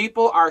that.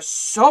 People are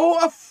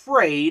so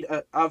afraid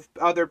of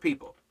other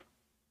people.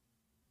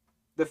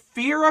 The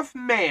fear of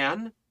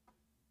man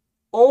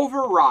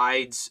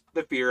overrides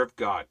the fear of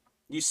God.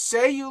 You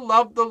say you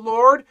love the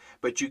Lord,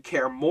 but you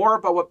care more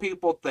about what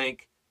people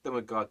think than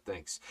what God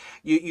thinks.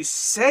 You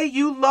say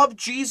you love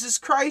Jesus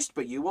Christ,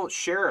 but you won't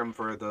share him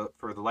for the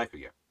life of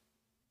you.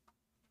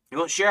 You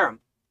won't share him.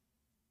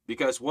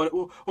 Because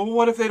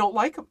what if they don't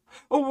like him?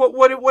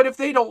 What if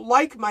they don't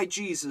like my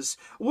Jesus?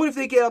 What if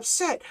they get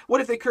upset? What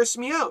if they curse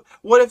me out?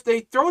 What if they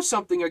throw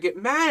something or get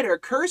mad or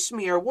curse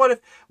me? Or what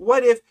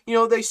if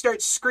they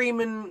start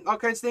screaming all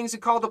kinds of things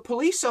and call the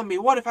police on me?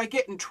 What if I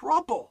get in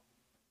trouble?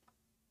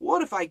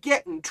 What if I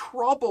get in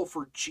trouble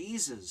for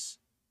Jesus?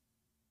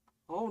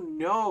 Oh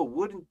no,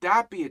 wouldn't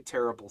that be a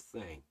terrible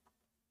thing?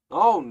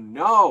 Oh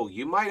no,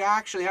 you might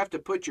actually have to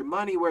put your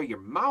money where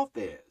your mouth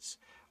is.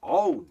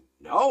 Oh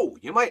no,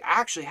 you might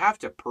actually have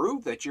to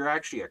prove that you're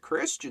actually a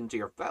Christian to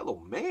your fellow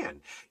man.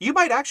 You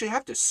might actually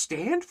have to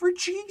stand for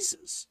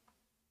Jesus.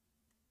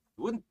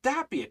 Wouldn't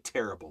that be a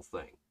terrible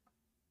thing?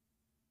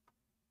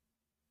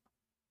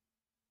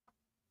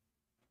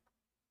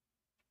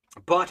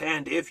 But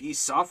and if ye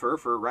suffer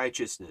for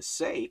righteousness'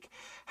 sake,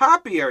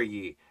 happy are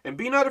ye, and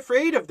be not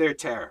afraid of their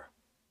terror.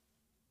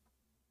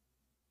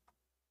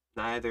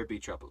 Neither be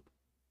troubled.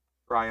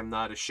 For I am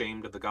not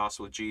ashamed of the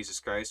gospel of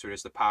Jesus Christ, for it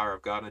is the power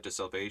of God unto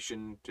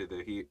salvation to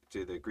the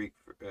Greek,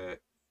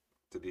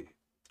 to the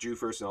Jew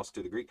first, and also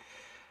to the Greek.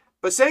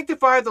 But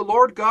sanctify the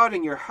Lord God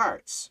in your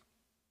hearts.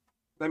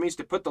 That means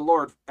to put the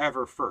Lord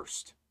ever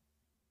first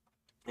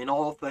in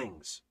all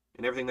things,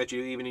 in everything that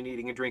you, even in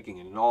eating and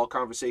drinking, and in all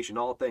conversation,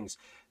 all things,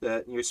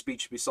 that your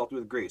speech be salted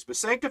with grace. But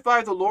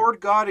sanctify the Lord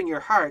God in your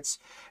hearts,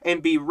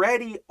 and be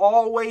ready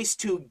always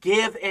to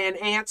give an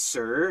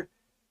answer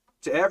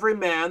to every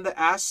man that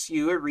asks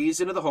you a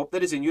reason of the hope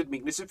that is in you with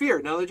meekness and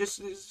fear. Now,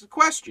 there's a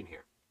question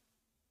here.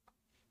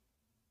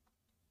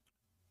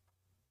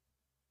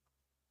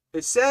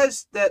 It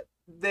says that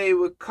they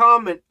would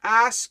come and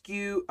ask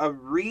you a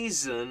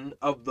reason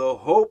of the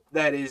hope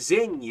that is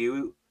in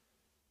you.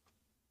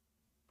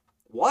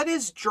 What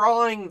is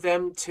drawing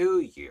them to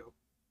you?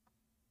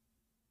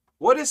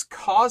 What is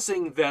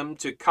causing them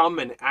to come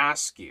and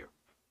ask you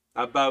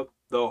about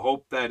the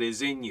hope that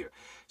is in you?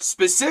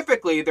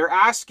 Specifically, they're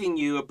asking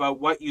you about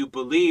what you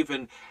believe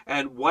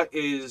and what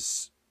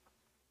is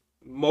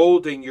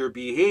molding your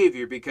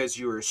behavior because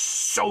you are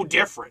so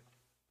different.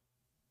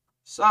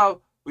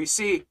 So we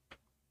see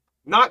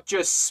not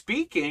just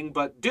speaking,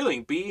 but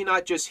doing. Be ye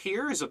not just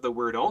hearers of the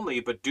word only,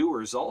 but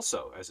doers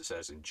also, as it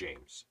says in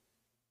James.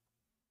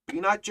 Be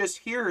not just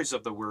hearers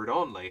of the word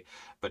only,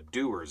 but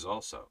doers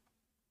also.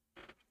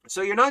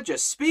 So you're not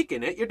just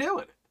speaking it, you're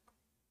doing it.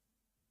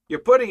 You're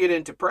putting it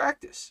into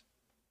practice.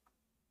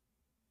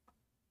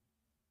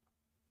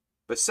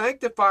 But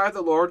sanctify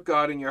the Lord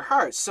God in your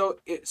hearts. So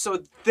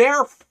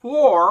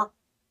therefore,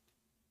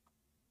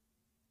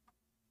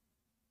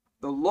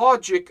 the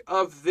logic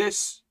of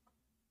this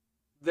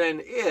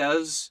then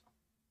is,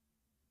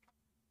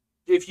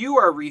 if you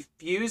are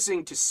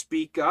refusing to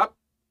speak up,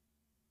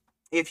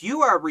 if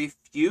you are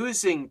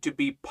refusing to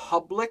be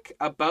public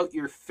about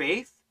your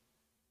faith,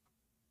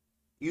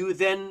 you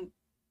then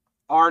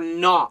are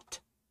not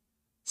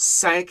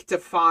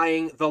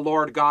sanctifying the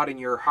Lord God in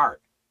your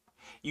heart.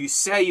 You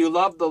say you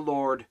love the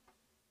Lord,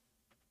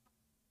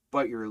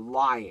 but you're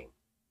lying.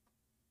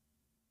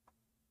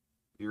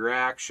 You're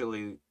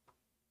actually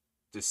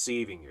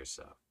deceiving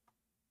yourself.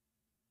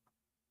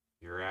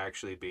 You're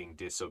actually being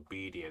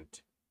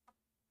disobedient.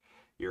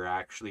 You're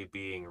actually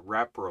being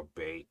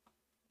reprobate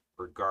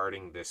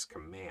regarding this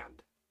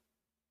command.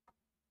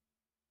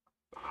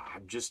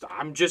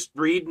 I'm just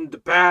reading the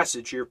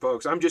passage here,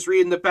 folks. I'm just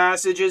reading the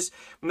passages,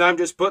 and I'm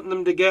just putting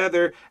them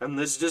together, and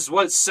this is just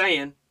what it's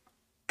saying.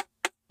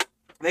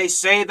 They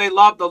say they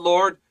love the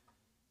Lord,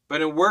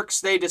 but in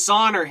works they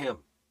dishonor him.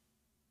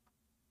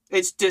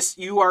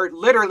 You are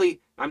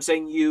literally, I'm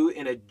saying you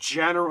in a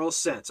general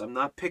sense. I'm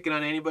not picking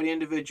on any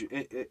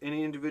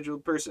individual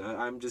person.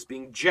 I'm just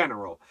being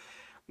general.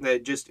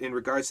 that just in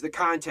regards to the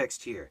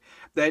context here,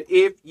 that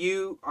if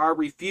you are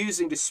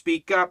refusing to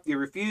speak up, you're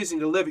refusing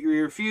to live it,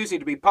 you're refusing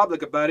to be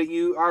public about it,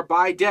 you are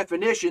by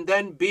definition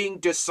then being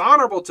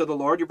dishonorable to the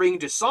Lord. You're bringing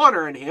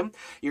dishonor in him.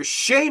 You're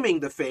shaming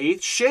the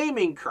faith,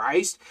 shaming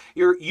Christ.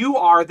 You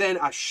are then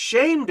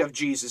ashamed of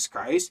Jesus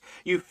Christ.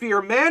 You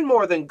fear man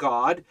more than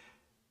God,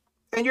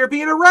 and you're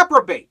being a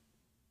reprobate.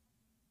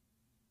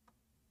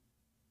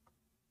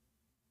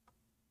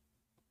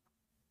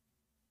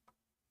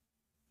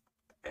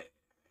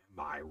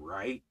 Am I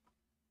right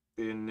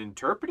in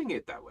interpreting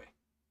it that way?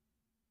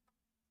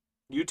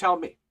 You tell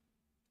me.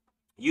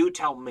 You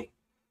tell me.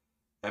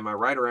 Am I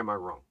right or am I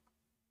wrong?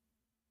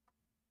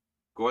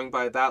 Going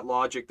by that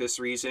logic, this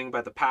reasoning,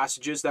 by the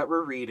passages that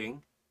we're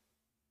reading,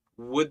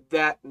 would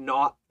that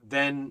not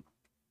then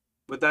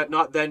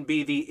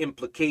be the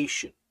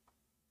implication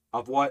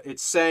of what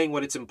it's saying,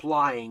 what it's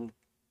implying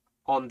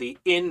on the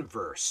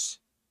inverse?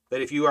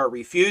 That if you are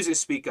refusing to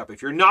speak up,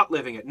 if you're not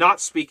living it, not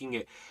speaking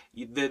it,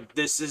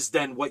 this is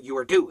then what you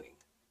are doing.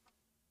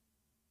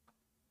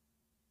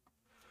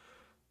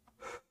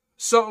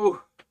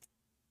 So,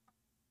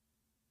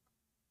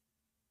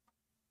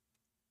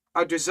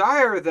 a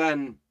desire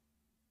then,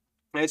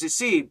 as you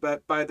see,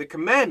 but by the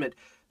commandment,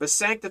 but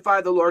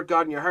sanctify the Lord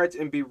God in your hearts,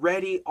 and be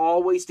ready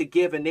always to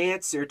give an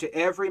answer to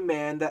every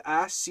man that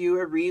asks you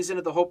a reason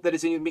of the hope that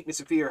is in your meekness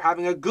and fear,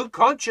 having a good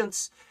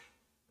conscience.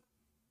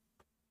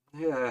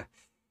 Yeah,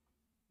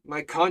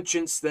 my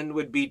conscience then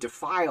would be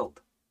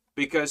defiled,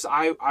 because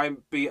I'd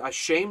be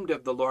ashamed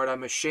of the Lord.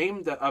 I'm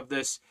ashamed of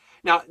this.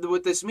 Now,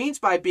 what this means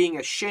by being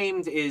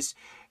ashamed is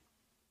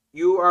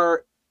you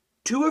are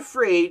too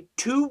afraid,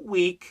 too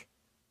weak,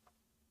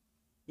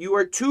 you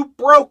are too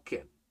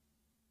broken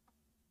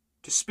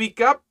to speak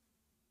up.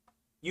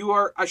 You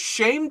are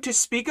ashamed to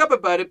speak up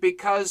about it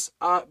because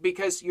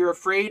you're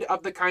afraid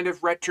of the kind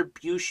of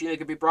retribution that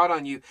could be brought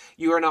on you.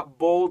 You are not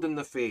bold in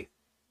the faith.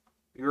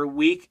 You're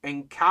weak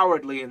and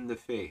cowardly in the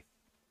faith.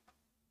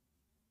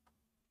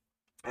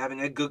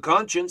 Having a good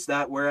conscience,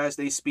 that whereas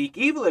they speak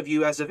evil of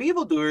you as of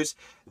evildoers,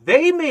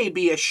 they may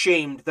be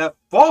ashamed that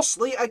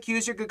falsely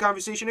accuse your good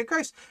conversation in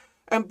Christ.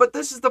 But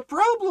this is the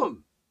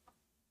problem.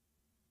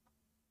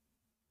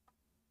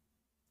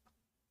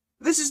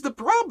 This is the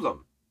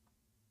problem.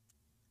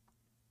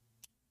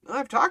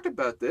 I've talked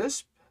about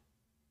this.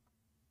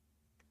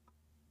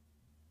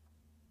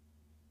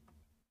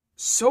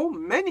 So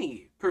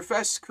many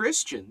professed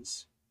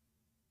Christians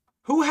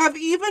who have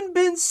even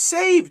been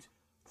saved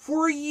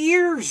for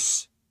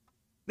years.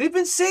 They've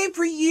been saved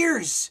for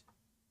years.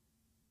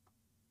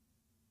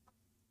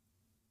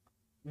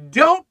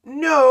 Don't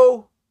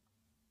know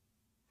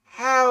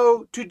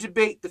how to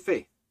debate the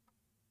faith.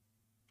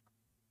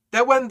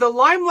 That when the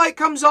limelight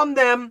comes on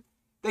them,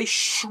 they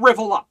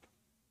shrivel up.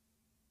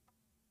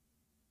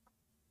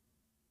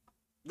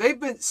 They've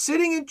been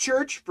sitting in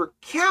church for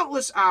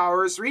countless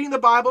hours, reading the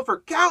Bible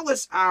for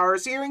countless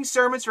hours, hearing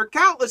sermons for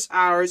countless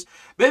hours,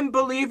 been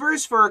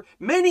believers for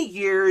many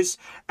years,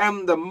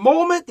 and the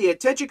moment the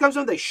attention comes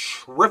on, they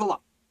shrivel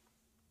up.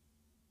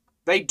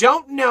 They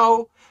don't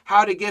know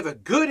how to give a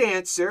good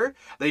answer.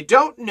 They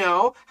don't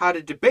know how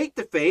to debate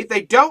the faith.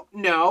 They don't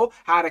know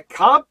how to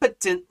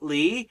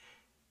competently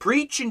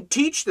preach and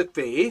teach the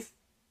faith.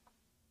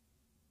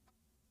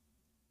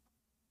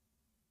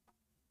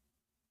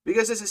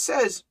 Because as it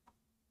says,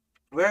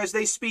 whereas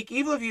they speak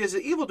evil of you as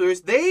the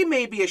evildoers, they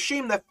may be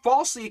ashamed that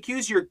falsely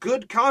accuse your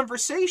good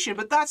conversation.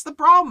 But that's the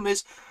problem,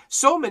 is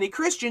so many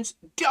Christians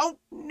don't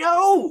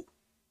know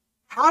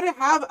how to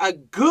have a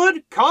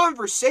good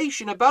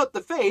conversation about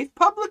the faith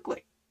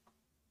publicly.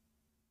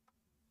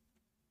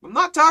 I'm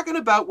not talking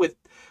about with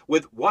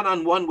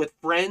one-on-one with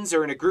friends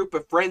or in a group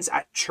of friends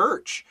at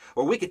church,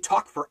 or we could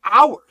talk for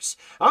hours.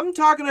 I'm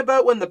talking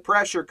about when the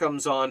pressure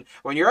comes on,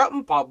 when you're out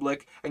in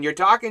public and you're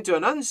talking to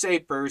an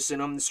unsaved person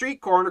on the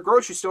street corner,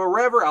 grocery store,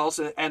 wherever else,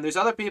 and there's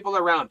other people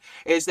around,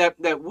 is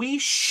that we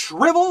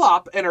shrivel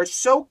up and are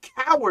so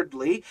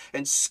cowardly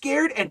and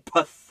scared and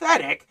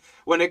pathetic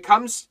when it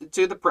comes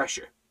to the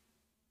pressure.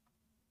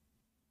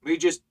 We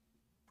just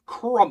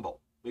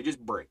crumble. We just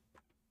break.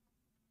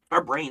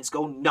 Our brains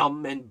go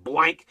numb and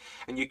blank,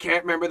 and you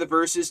can't remember the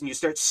verses, and you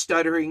start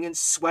stuttering and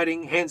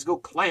sweating, hands go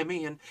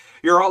clammy, and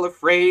you're all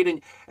afraid,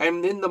 and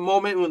in the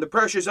moment when the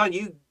pressure's on,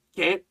 you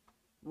can't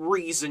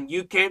reason,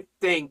 you can't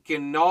think,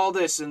 and all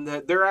this, and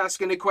they're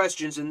asking the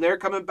questions, and they're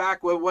coming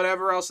back with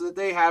whatever else that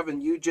they have,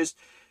 and you just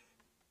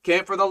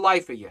can't for the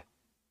life of you.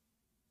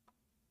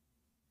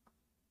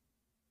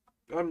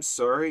 I'm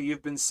sorry,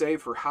 you've been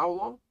saved for how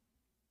long?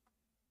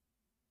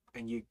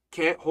 And you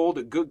can't hold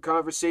a good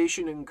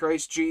conversation in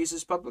Christ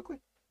Jesus publicly?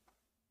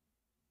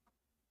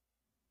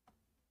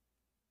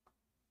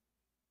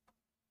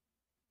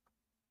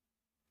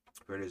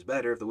 For it is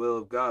better if the will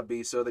of God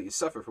be so that you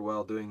suffer for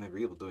well doing than for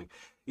evil doing.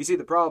 You see,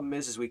 the problem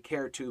is we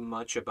care too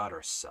much about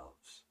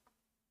ourselves.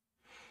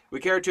 We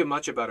care too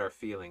much about our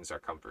feelings, our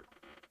comfort.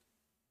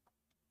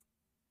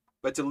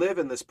 But to live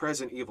in this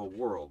present evil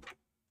world,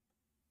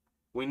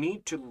 we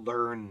need to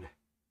learn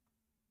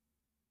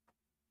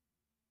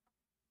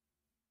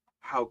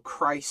how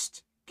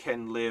Christ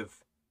can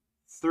live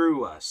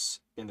through us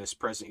in this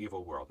present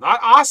evil world. Not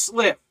us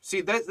live.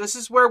 See, this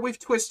is where we've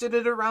twisted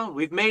it around.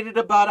 We've made it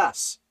about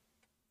us.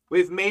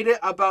 We've made it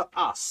about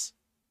us.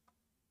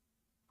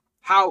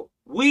 How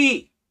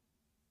we,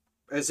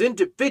 as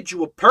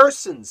individual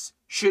persons,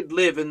 should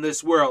live in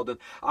this world. And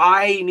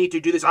I need to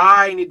do this,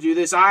 I need to do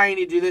this, I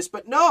need to do this.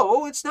 But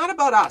no, it's not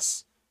about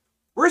us.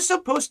 We're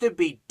supposed to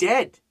be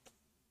dead.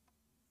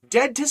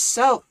 Dead to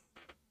self.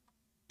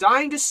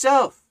 Dying to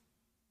self.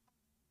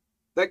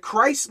 That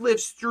Christ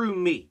lives through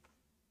me.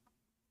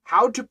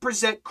 How to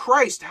present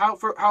Christ.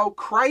 How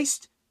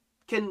Christ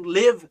can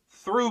live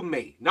through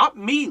me. Not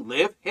me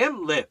live,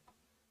 him live.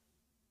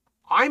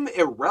 I'm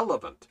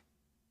irrelevant.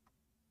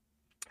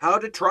 How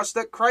to trust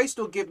that Christ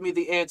will give me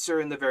the answer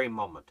in the very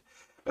moment.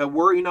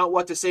 Worry not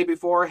what to say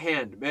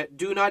beforehand.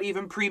 Do not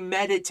even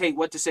premeditate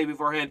what to say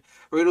beforehand,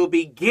 for it will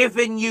be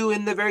given you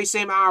in the very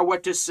same hour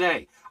what to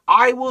say.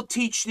 I will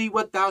teach thee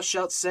what thou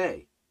shalt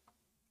say.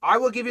 I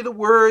will give you the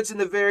words in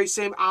the very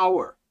same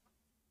hour.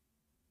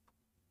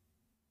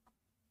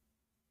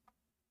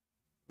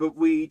 But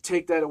we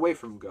take that away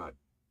from God.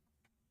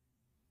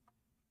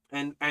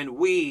 And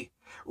we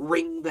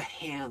wring the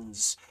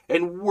hands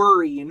and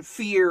worry and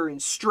fear and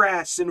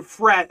stress and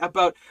fret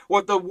about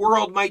what the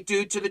world might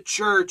do to the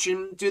church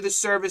and to the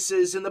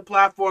services and the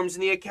platforms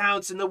and the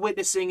accounts and the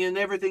witnessing and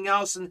everything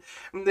else. And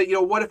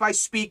what if I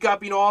speak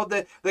up, all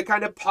the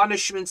kind of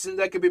punishments and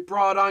that could be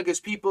brought on because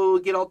people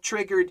get all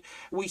triggered.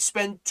 We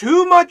spend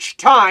too much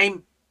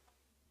time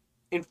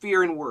in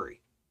fear and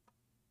worry.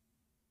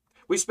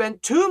 We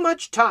spend too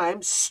much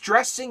time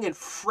stressing and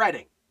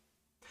fretting.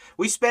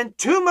 We spend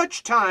too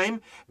much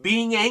time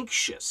being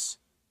anxious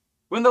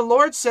when the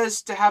Lord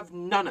says to have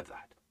none of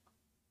that.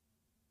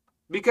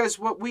 Because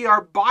what we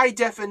are by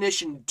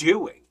definition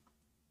doing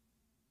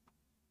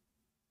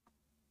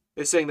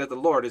is saying that the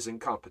Lord is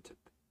incompetent.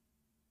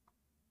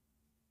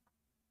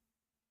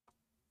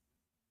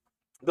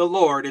 The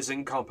Lord is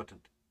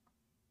incompetent.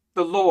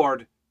 The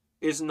Lord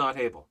is not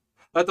able.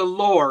 That the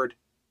Lord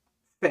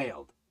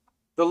failed.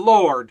 The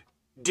Lord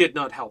did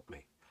not help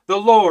me. The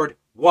Lord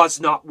was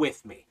not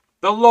with me.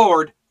 The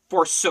Lord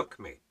forsook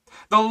me.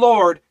 The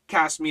Lord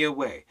cast me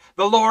away.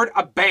 The Lord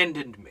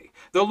abandoned me.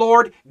 The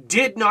Lord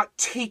did not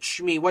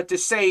teach me what to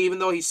say, even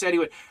though he said he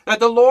would.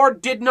 That the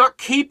Lord did not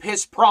keep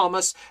his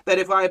promise that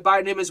if I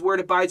abide in him, his word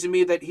abides in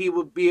me, that he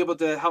will be able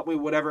to help me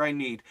with whatever I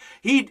need.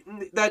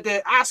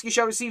 That ask you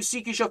shall receive,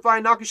 seek you shall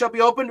find, knock you shall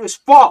be opened is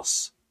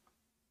false.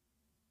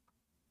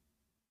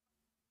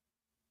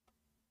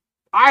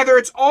 Either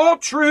it's all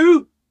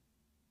true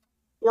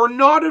or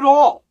not at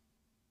all.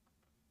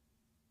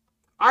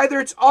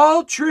 Either it's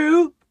all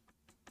true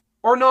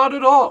or not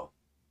at all.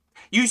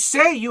 You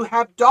say you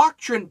have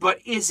doctrine, but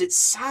is it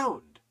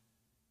sound?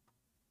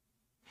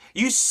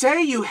 You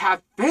say you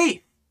have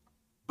faith,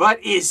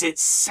 but is it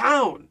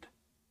sound?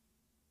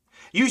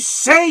 You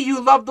say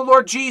you love the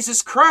Lord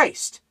Jesus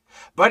Christ,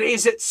 but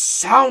is it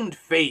sound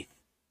faith?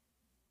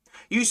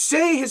 You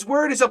say his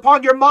word is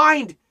upon your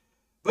mind,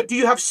 but do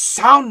you have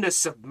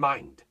soundness of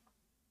mind?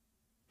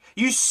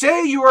 You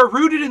say you are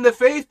rooted in the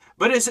faith,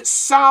 but is it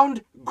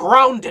sound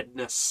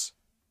groundedness?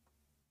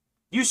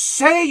 You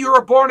say you're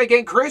a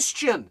born-again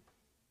Christian,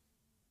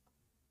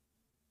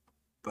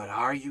 but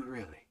are you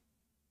really?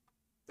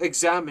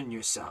 Examine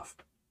yourself.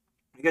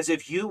 Because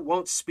if you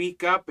won't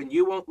speak up and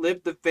you won't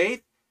live the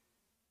faith,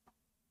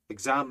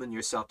 examine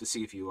yourself to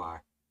see if you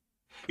are.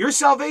 Your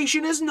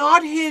salvation is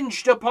not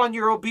hinged upon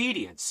your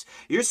obedience.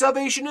 Your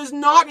salvation is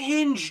not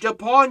hinged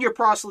upon your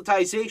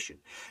proselytization.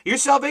 Your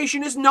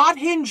salvation is not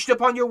hinged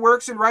upon your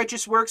works and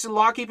righteous works and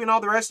law-keeping and all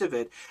the rest of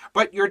it.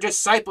 But your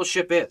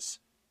discipleship is.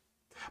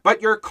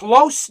 But your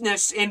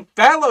closeness in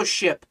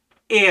fellowship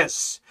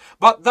is.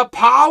 But the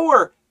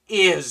power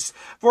is.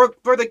 For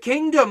the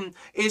kingdom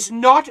is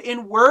not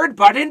in word,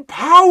 but in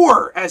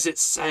power, as it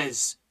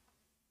says.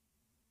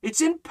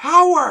 It's in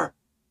power.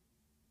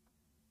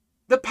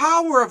 The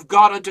power of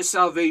God unto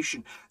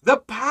salvation. The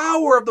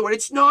power of the word.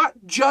 It's not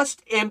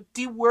just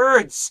empty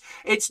words.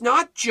 It's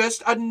not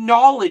just a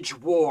knowledge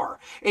war.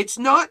 It's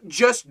not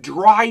just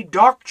dry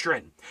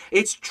doctrine.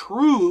 It's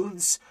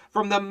truths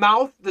from the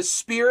mouth, the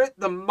spirit,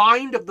 the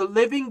mind of the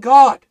living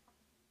God.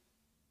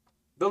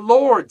 The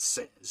Lord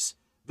says,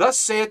 thus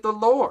saith the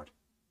Lord.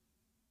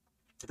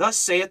 Thus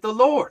saith the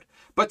Lord.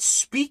 But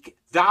speak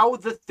thou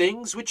the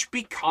things which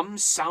become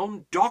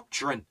sound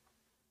doctrine.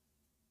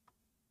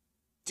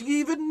 Do you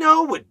even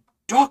know what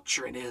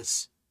doctrine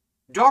is?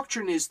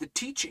 Doctrine is the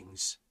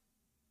teachings,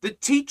 the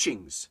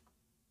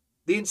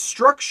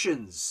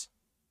instructions,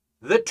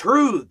 the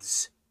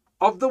truths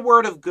of the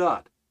Word of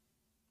God.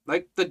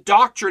 Like the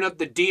doctrine of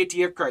the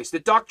deity of Christ, the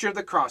doctrine of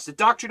the cross, the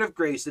doctrine of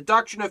grace, the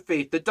doctrine of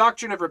faith, the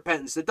doctrine of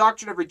repentance, the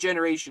doctrine of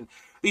regeneration.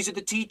 These are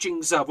the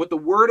teachings of what the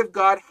Word of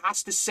God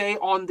has to say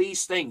on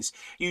these things.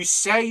 You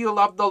say you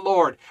love the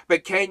Lord,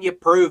 but can you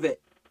prove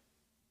it?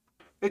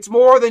 It's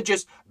more than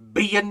just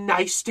being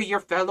nice to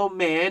your fellow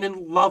man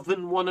and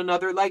loving one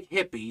another like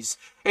hippies.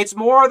 It's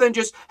more than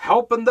just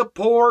helping the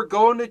poor,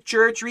 going to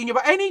church, reading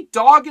about. Any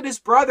dog and his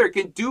brother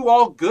can do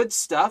all good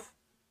stuff.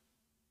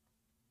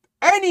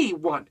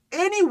 Anyone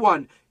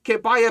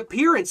can, by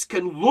appearance,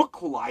 can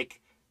look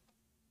like,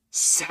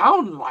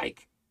 sound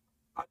like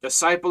a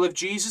disciple of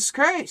Jesus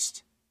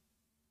Christ.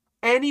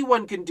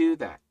 Anyone can do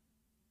that.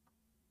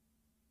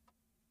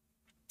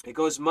 It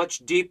goes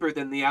much deeper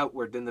than the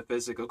outward, than the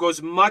physical. It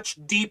goes much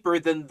deeper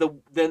than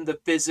the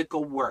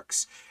physical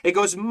works. It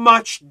goes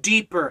much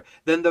deeper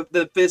than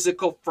the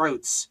physical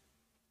fruits.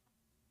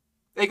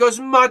 It goes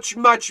much,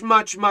 much,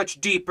 much,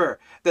 much deeper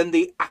than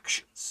the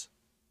actions.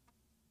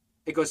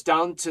 It goes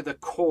down to the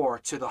core,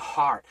 to the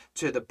heart,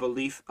 to the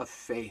belief of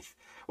faith.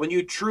 When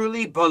you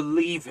truly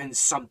believe in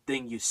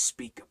something, you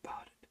speak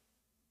about it.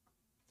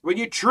 When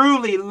you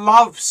truly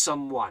love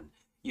someone,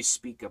 you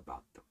speak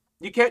about them.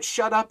 You can't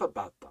shut up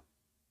about them.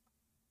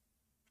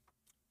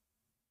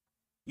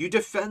 You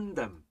defend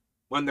them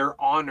when their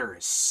honor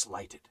is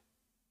slighted.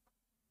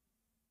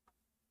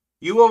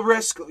 You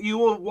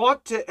will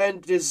want to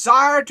and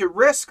desire to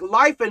risk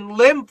life and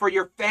limb for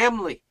your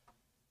family.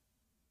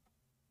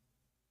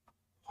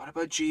 What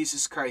about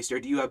Jesus Christ? Or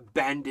do you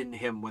abandon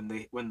him when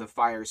the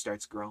fire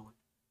starts growing?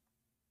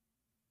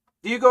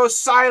 Do you go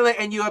silent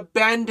and you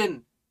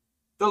abandon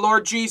the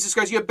Lord Jesus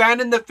Christ? You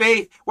abandon the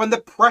faith when the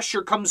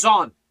pressure comes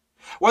on,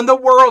 when the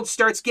world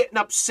starts getting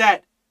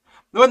upset,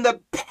 when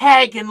the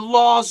pagan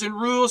laws and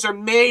rules are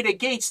made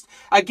against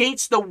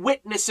the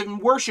witness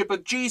and worship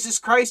of Jesus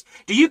Christ.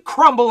 Do you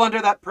crumble under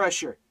that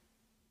pressure?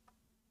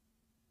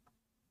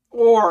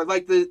 Or,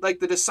 like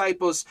the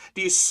disciples,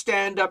 do you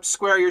stand up,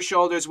 square your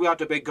shoulders, we ought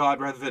to obey God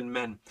rather than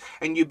men,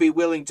 and you be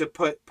willing to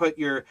put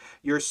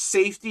your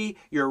safety,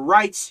 your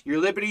rights,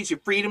 your liberties, your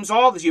freedoms,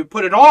 all this, you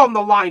put it all on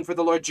the line for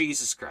the Lord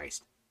Jesus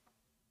Christ?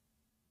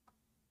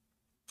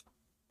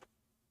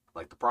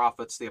 Like the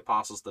prophets, the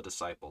apostles, the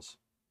disciples.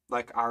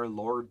 Like our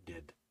Lord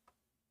did.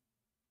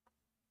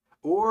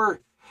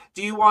 Or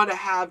do you want to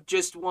have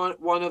just one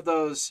of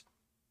those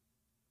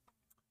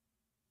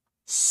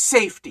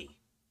safety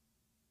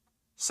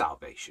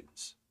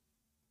salvations,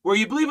 where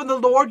you believe in the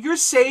Lord, you're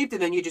saved,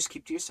 and then you just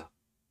keep to yourself?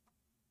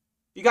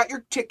 You got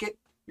your ticket,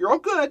 you're all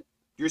good,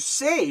 you're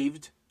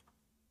saved,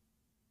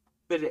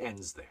 but it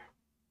ends there.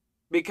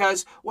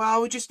 Because,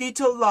 well, we just need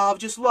to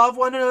just love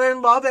one another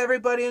and love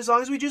everybody. As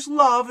long as we just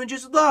love,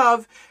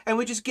 and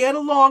we just get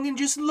along and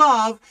just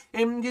love,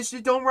 and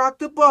just don't rock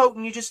the boat,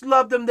 and you just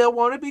love them, they'll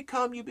want to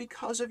become you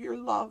because of your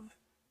love.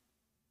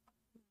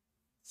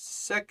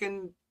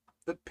 2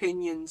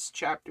 Opinions,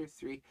 chapter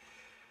 3.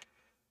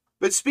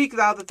 But speak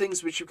thou the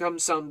things which become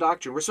sound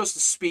doctrine. We're supposed to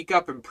speak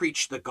up and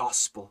preach the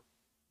gospel.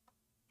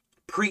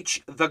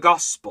 Preach the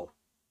gospel.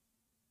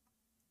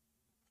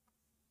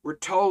 We're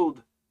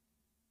told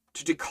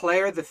to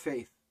declare the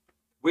faith.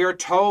 We are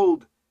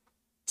told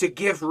to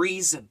give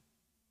reason.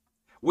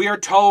 We are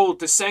told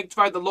to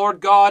sanctify the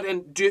Lord God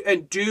and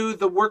do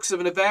the works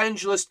of an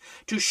evangelist,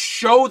 to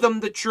show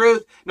them the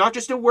truth, not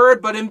just in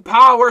word, but in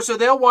power, so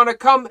they'll want to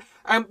come,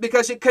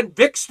 because it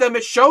convicts them.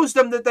 It shows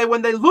them that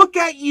when they look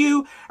at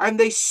you and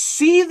they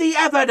see the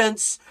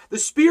evidence, the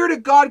Spirit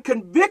of God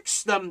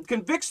convicts them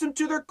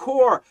to their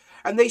core.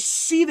 And they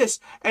see this,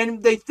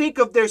 and they think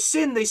of their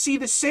sin. They see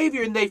the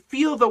Savior, and they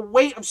feel the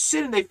weight of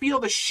sin, and they feel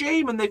the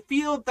shame, and they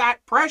feel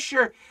that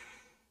pressure.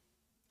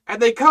 And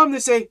they come, they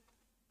say,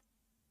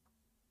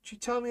 "Could you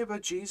tell me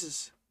about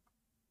Jesus?"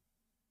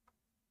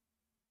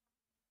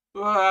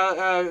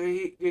 Well,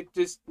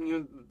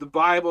 the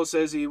Bible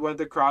says he went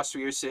to the cross for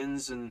your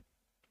sins, and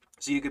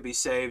so you could be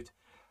saved.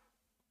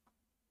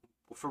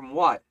 From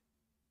what?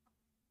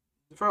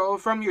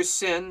 From your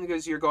sin,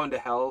 because you're going to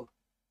hell.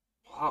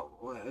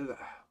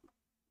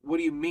 What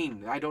do you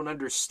mean? I don't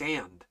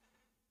understand.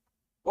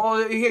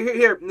 Well,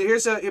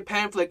 here's a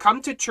pamphlet.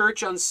 Come to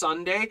church on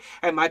Sunday,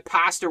 and my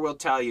pastor will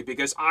tell you,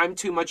 because I'm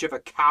too much of a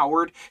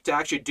coward to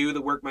actually do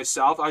the work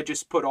myself. I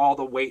just put all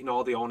the weight and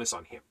all the onus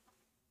on him.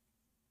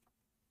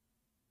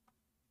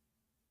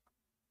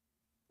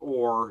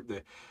 Or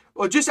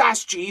just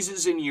ask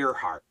Jesus in your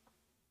heart.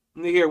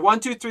 Here, 1,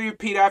 2, 3,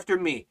 repeat after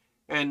me,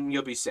 and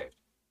you'll be saved.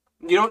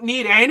 You don't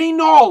need any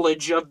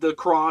knowledge of the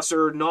cross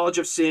or knowledge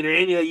of sin or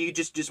any of that. You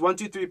just 1,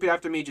 2, 3, repeat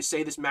after me. Just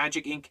say this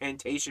magic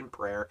incantation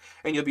prayer,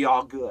 and you'll be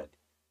all good.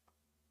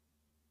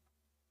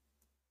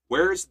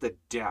 Where's the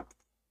depth?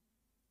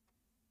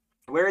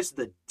 Where's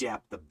the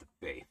depth of the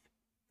faith?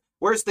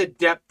 Where's the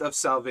depth of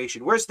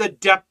salvation? Where's the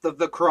depth of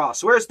the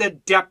cross? Where's the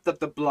depth of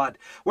the blood?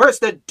 Where's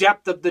the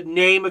depth of the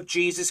name of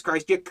Jesus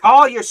Christ? You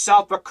call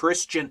yourself a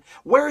Christian.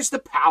 Where's the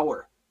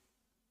power?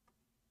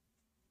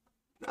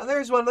 Now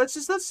there's one. Let's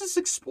just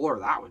explore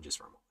that one just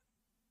for a moment.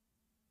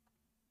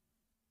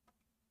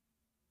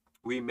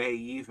 We may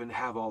even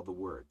have all the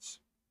words.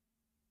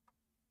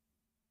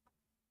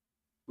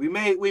 We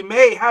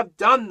may have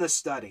done the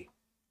study.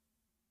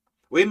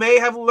 We may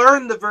have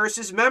learned the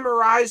verses,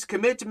 memorized,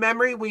 commit to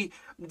memory. We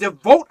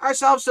devote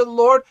ourselves to the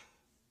Lord,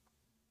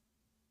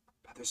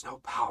 but there's no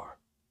power.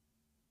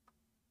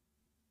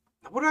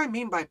 Now, what do I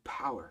mean by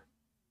power?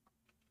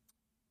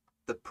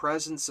 The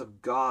presence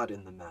of God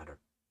in the matter.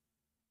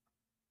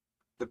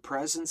 The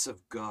presence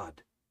of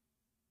God.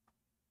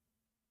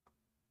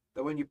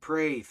 That when you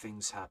pray,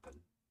 things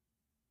happen.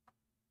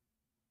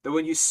 that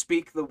when you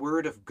speak the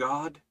word of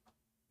God,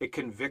 it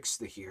convicts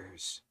the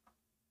hearers.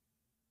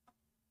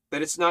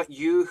 That it's not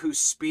you who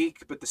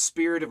speak, but the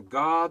Spirit of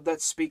God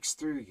that speaks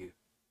through you.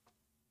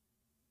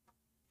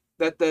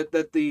 That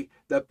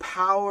the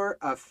power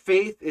of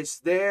faith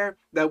is there,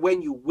 that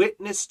when you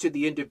witness to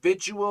the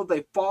individual,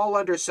 they fall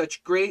under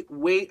such great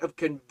weight of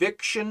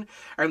conviction,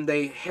 and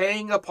they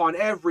hang upon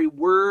every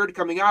word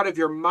coming out of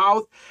your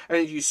mouth, and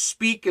as you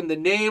speak in the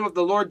name of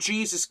the Lord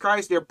Jesus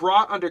Christ, they're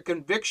brought under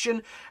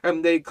conviction,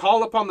 and they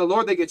call upon the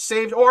Lord, they get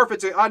saved. Or if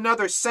it's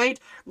another saint,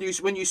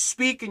 when you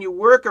speak and you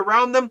work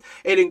around them,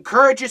 it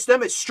encourages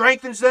them, it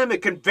strengthens them,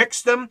 it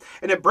convicts them,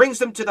 and it brings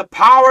them to the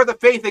power of the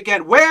faith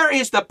again. Where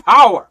is the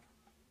power?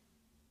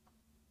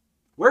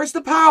 Where's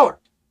the power?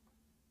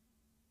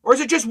 Or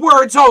is it just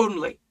words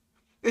only?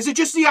 Is it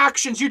just the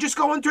actions? You're just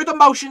going through the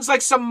motions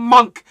like some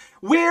monk.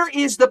 Where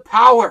is the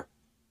power?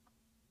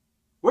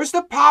 Where's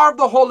the power of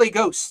the Holy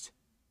Ghost?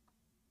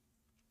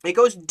 It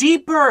goes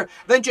deeper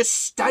than just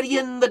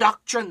studying the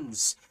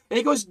doctrines. And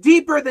it goes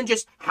deeper than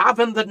just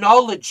having the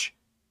knowledge.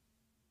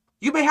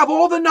 You may have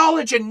all the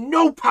knowledge and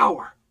no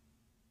power.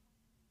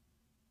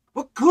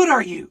 What good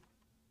are you?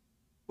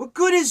 What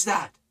good is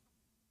that?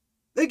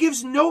 That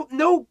gives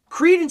no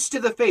credence to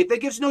the faith.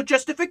 That gives no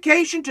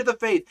justification to the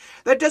faith.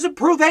 That doesn't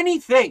prove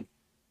anything.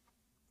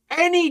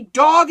 Any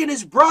dog and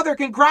his brother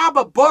can grab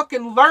a book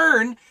and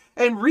learn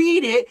and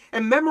read it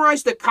and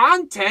memorize the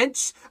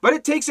contents, but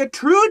it takes a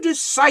true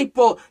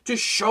disciple to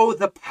show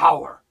the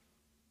power,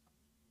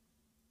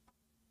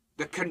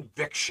 the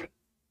conviction,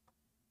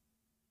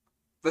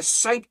 the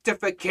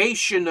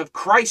sanctification of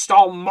Christ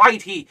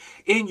Almighty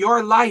in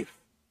your life.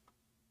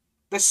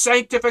 The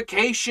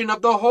sanctification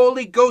of the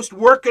Holy Ghost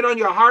working on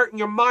your heart and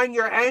your mind,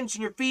 your hands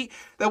and your feet,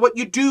 that what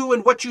you do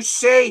and what you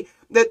say,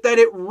 that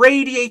it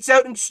radiates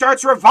out and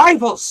starts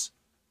revivals.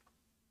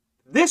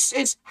 This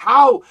is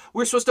how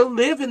we're supposed to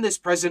live in this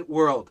present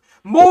world.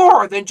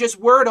 More than just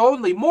word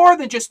only, more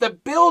than just the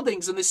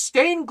buildings and the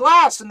stained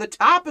glass and the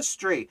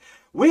tapestry.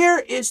 Where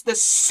is the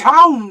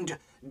sound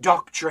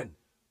doctrine?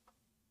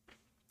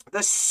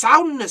 The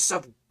soundness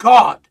of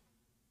God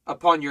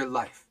upon your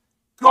life.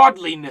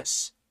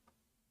 Godliness.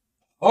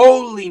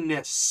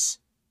 Holiness.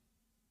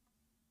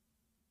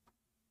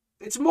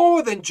 It's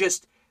more than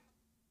just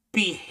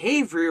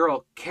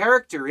behavioral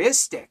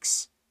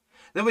characteristics.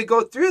 Then we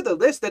go through the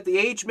list that the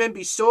aged men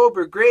be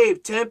sober,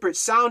 grave, temperate,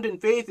 sound in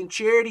faith and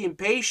charity and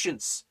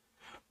patience.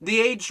 The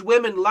aged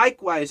women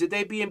likewise, that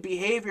they be in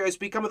behavior as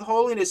becometh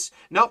holiness,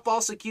 not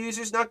false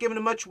accusers, not given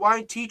to much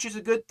wine, teachers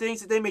of good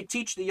things, that they may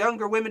teach the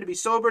younger women to be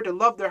sober, to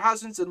love their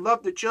husbands and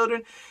love their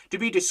children, to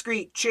be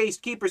discreet,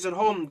 chaste, keepers at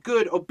home,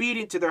 good,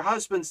 obedient to their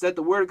husbands, that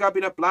the word of God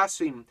be not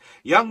blasphemed.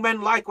 Young men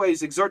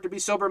likewise exhort to be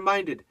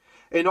sober-minded,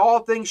 in all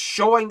things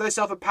showing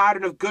thyself a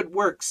pattern of good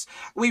works.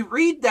 We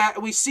read that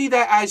and we see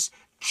that as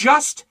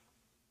just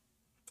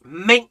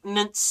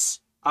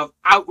maintenance of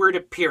outward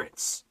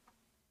appearance.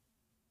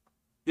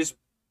 Just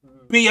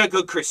be a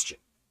good Christian.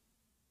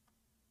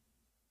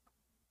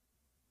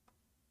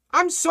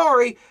 I'm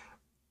sorry,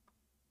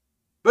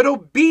 but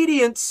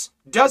obedience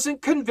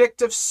doesn't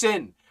convict of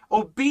sin.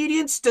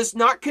 Obedience does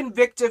not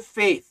convict of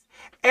faith.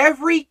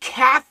 Every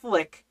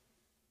Catholic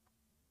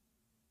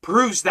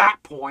proves that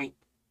point.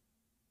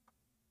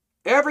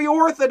 Every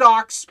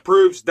Orthodox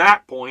proves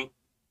that point.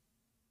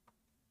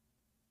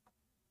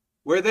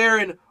 Where they're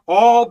in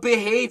all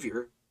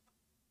behavior,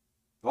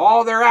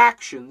 all their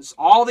actions,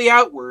 all the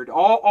outward,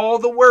 all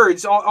the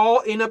words,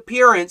 all in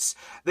appearance,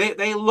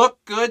 they look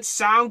good,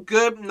 sound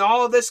good, and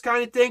all of this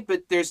kind of thing,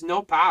 but there's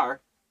no power.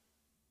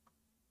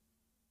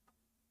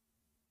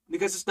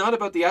 Because it's not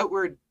about the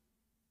outward.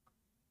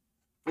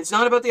 It's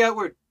not about the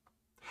outward.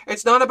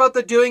 It's not about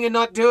the doing and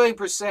not doing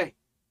per se.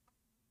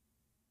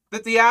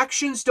 That the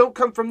actions don't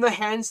come from the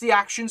hands, the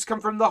actions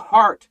come from the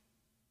heart.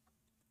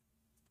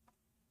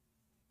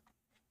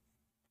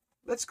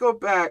 Let's go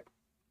back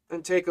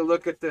and take a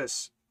look at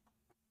this.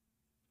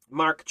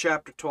 Mark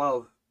chapter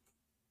 12.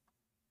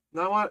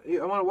 Now I want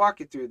to walk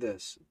you through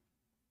this.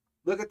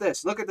 Look at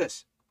this. Look at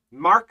this.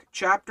 Mark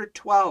chapter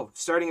 12,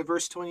 starting at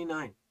verse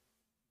 29.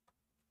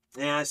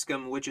 They ask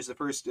him, which is the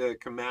first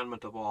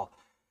commandment of all.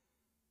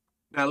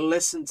 Now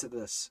listen to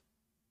this.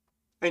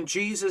 And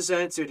Jesus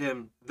answered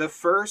him, the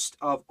first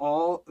of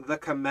all the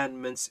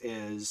commandments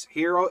is,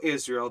 Hear, O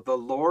Israel, the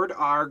Lord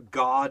our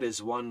God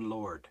is one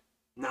Lord.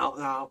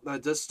 Now,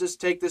 just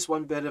take this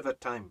one bit at a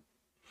time.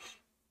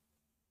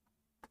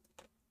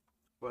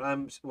 What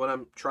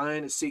I'm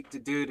trying to seek to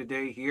do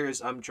today here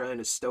is I'm trying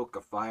to stoke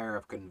a fire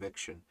of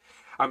conviction.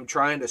 I'm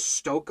trying to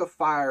stoke a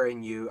fire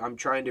in you. I'm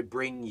trying to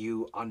bring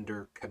you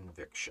under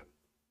conviction.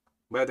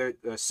 Whether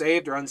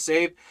saved or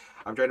unsaved,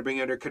 I'm trying to bring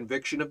you under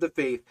conviction of the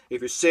faith.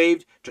 If you're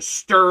saved, to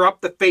stir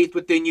up the faith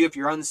within you. If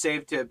you're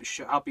unsaved, to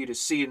help you to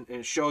see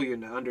and show you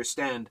and to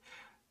understand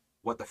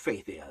what the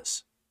faith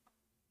is.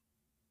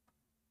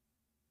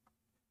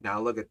 Now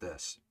look at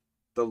this.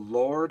 The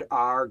Lord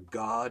our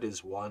God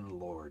is one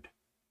Lord.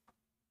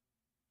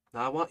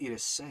 Now I want you to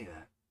say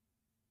that.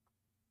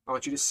 I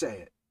want you to say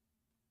it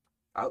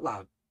out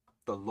loud.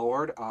 The The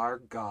Lord our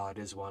God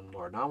is one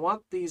Lord. Now I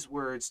want these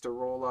words to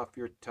roll off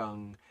your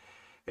tongue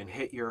and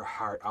hit your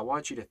heart. I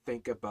want you to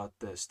think about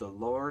this. The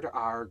Lord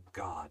our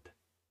God.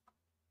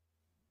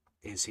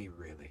 Is he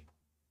really?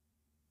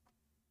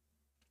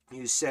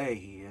 You say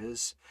he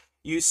is.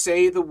 You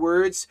say the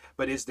words,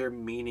 but is there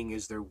meaning?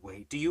 Is there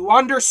weight? Do you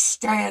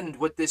understand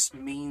what this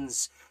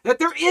means? That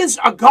there is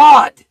a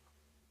God.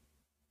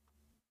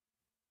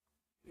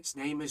 His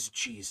name is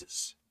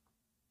Jesus.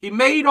 He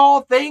made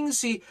all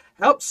things. He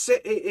helped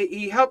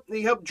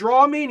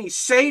draw me, and he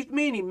saved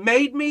me, and he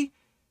made me.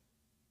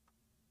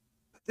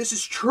 This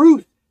is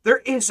truth. There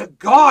is a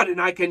God,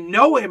 and I can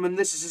know him, and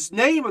this is his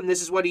name, and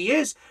this is what he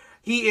is.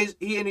 He is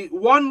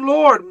one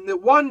Lord,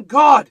 one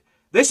God.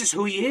 This is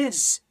who he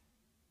is.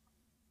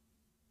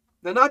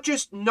 Now, not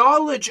just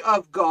knowledge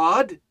of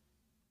God,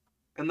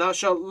 and thou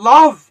shalt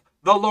love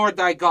the Lord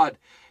thy God.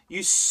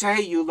 You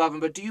say you love him,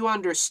 but do you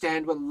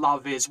understand what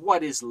love is?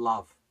 What is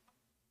love?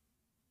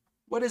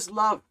 What is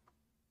love?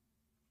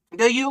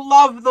 Do you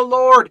love the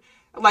Lord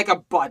like a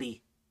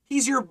buddy?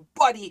 He's your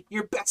buddy,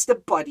 your best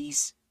of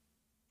buddies.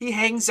 He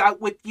hangs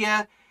out with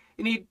you,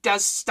 and he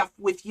does stuff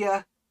with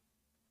you.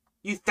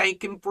 You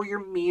thank him for your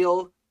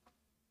meal.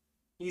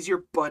 He's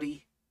your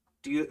buddy.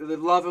 Do you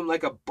love him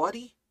like a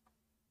buddy?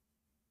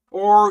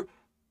 Or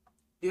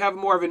you have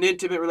more of an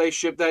intimate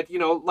relationship that,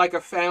 like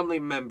a family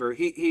member.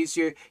 He's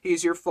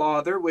your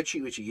father, which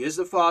he is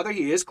the father.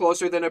 He is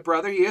closer than a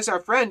brother. He is our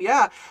friend,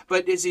 yeah.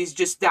 But is he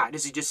just that?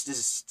 Does he just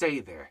stay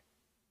there?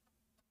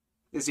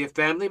 Is he a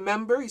family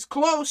member? He's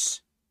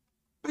close.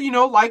 But,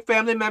 like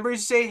family members,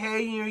 you say,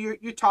 hey,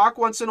 you talk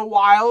once in a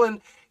while,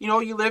 and,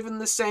 you live in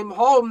the same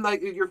home,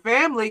 like your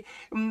family,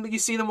 and you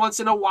see them once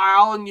in a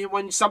while, and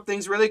when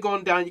something's really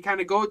going down, you kind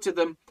of go to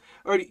them.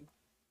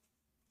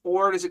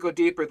 Or does it go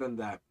deeper than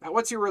that?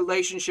 What's your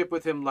relationship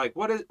with him like?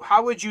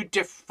 How would you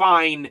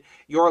define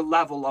your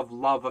level of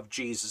love of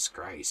Jesus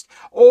Christ?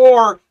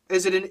 Or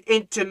is it an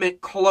intimate,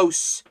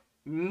 close,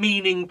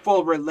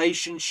 meaningful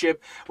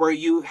relationship where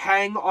you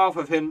hang off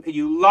of him,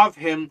 you love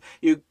him,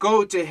 you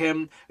go to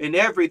him in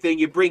everything,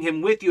 you bring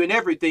him with you in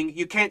everything.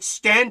 You can't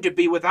stand to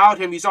be without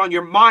him. He's on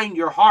your mind,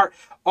 your heart,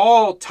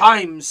 all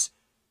times,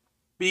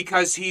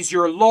 because he's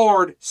your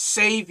Lord,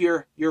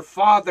 Savior, your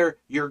Father,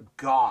 your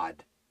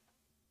God,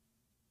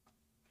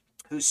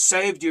 who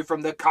saved you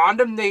from the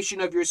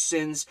condemnation of your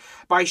sins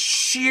by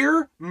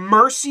sheer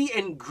mercy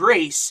and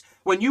grace.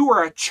 When you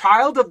were a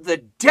child of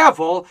the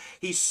devil,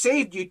 he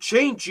saved you,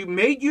 changed you,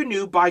 made you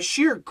new by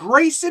sheer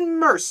grace and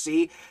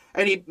mercy,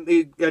 and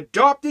he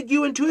adopted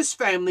you into his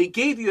family,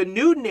 gave you a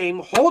new name,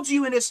 holds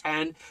you in his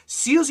hand,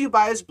 seals you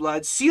by his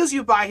blood, seals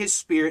you by his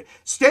spirit,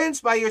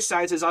 stands by your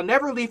side, says, I'll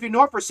never leave you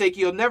nor forsake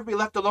you, you'll never be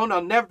left alone,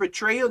 I'll never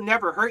betray you, I'll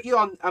never hurt you,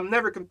 I'll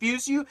never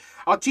confuse you,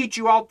 I'll teach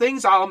you all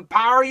things, I'll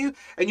empower you,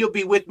 and you'll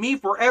be with me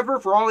forever,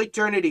 for all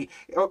eternity.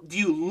 Do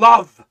you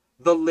love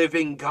the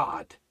living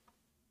God?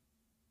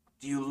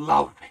 Do you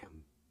love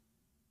him?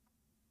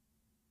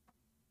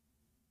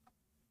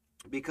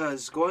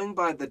 Because going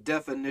by the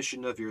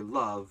definition of your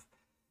love,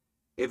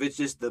 if it's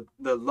just the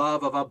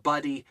love of a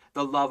buddy,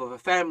 the love of a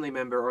family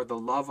member, or the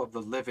love of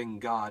the living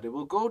God, it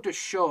will go to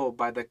show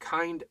by the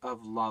kind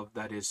of love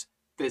that is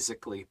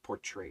physically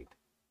portrayed.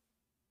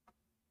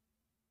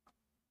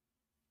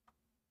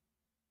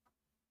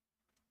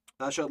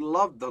 Thou shalt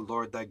love the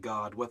Lord thy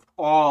God with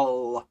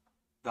all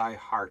thy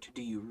heart.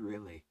 Do you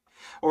really?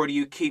 Or do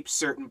you keep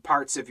certain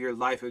parts of your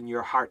life and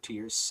your heart to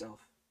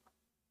yourself?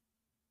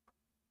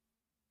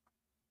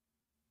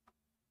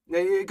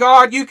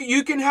 God, you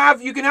can have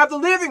the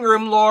living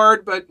room,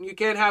 Lord, but you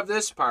can't have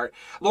this part.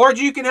 Lord,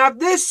 you can have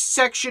this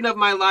section of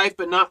my life,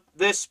 but not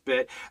this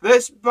bit.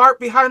 This part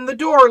behind the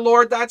door,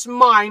 Lord, that's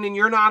mine, and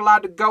you're not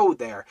allowed to go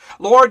there.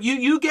 Lord,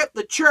 you get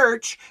the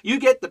church, you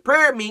get the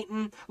prayer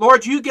meeting.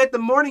 Lord, you get the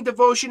morning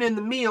devotion and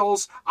the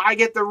meals. I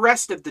get the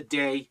rest of the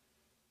day.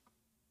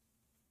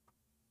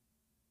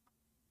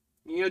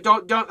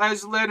 Don't,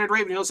 as Leonard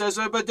Ravenhill says,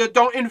 but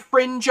don't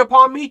infringe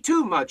upon me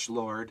too much,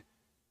 Lord.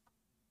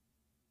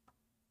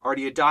 Or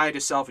do you die to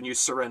self and you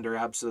surrender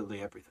absolutely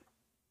everything?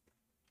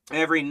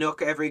 Every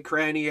nook, every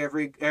cranny,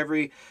 every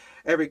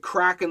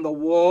crack in the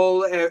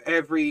wall,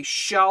 every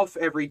shelf,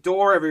 every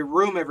door, every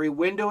room, every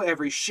window,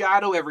 every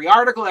shadow, every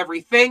article,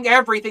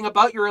 everything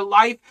about your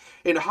life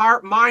in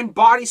heart, mind,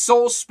 body,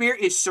 soul,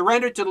 spirit is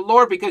surrendered to the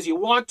Lord because you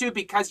want to,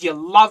 because you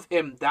love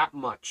him that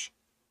much.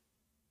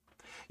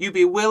 You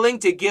be willing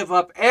to give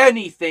up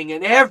anything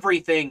and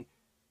everything,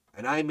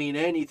 and I mean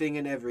anything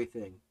and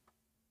everything.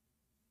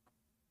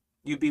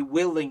 You'd be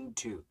willing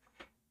to.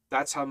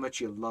 That's how much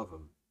you love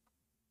him.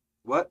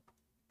 What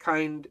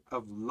kind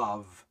of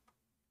love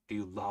do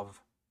you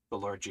love the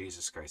Lord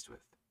Jesus Christ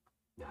with?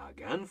 Now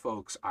again,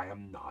 folks, I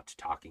am not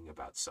talking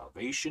about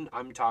salvation.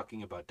 I'm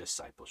talking about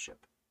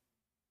discipleship.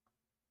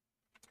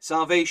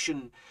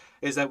 Salvation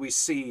is that we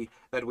see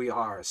that we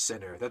are a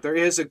sinner, that there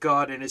is a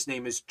God and his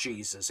name is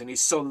Jesus, and he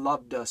so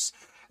loved us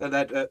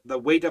that the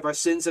weight of our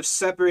sins have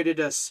separated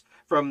us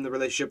from the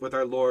relationship with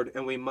our Lord,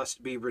 and we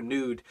must be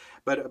renewed.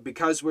 But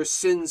because our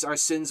sins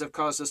have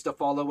caused us to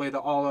fall away, that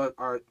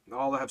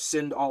all have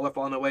sinned, all have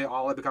fallen away,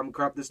 all have become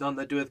corrupt. There's none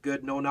that doeth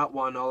good, no, not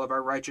one. All of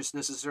our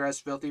righteousnesses are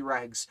as filthy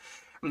rags.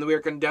 And we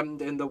are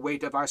condemned in the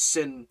weight of our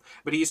sin.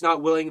 But he's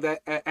not willing that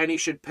any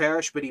should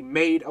perish, but he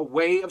made a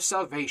way of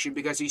salvation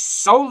because he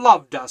so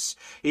loved us.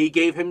 He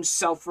gave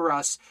himself for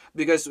us,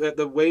 because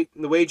the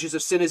wages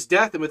of sin is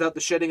death, and without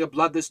the shedding of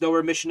blood there's no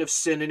remission of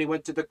sin. And he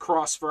went to the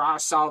cross for our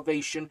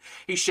salvation.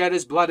 He shed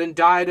his blood and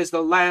died as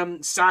the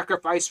lamb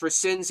sacrificed for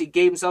sins. He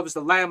gave himself as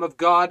the Lamb of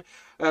God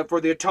for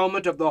the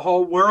atonement of the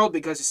whole world,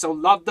 because he so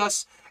loved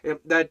us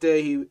that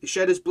he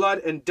shed his blood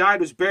and died,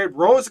 was buried,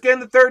 rose again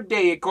the third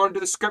day, according to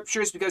the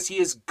scriptures, because he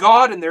is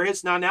God and there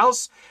is none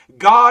else.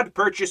 God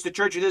purchased the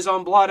church with his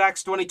own blood,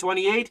 Acts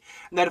 20:28,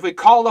 and that if we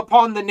call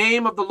upon the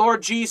name of the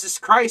Lord Jesus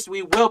Christ,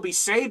 we will be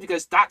saved,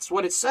 because that's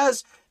what it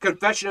says.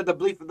 Confession of the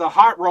belief of the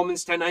heart,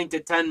 Romans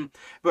 10:9-10.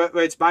 But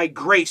it's by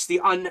grace,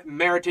 the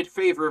unmerited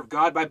favor of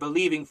God, by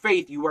believing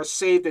faith, you are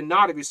saved, and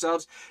not of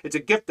yourselves. It's a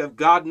gift of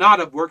God,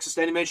 not of works, lest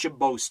any man should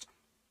boast.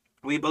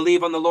 We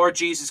believe on the Lord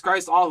Jesus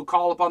Christ. All who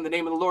call upon the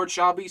name of the Lord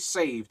shall be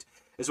saved,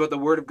 is what the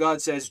Word of God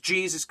says.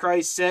 Jesus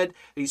Christ said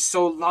he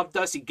so loved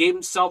us, he gave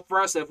himself for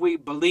us, that if we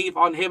believe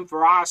on him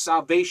for our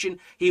salvation,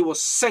 he will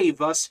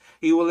save us.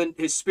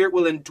 His Spirit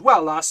will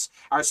indwell us.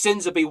 Our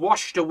sins will be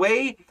washed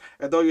away.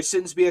 Though your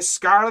sins be as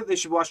scarlet, they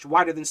should be washed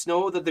whiter than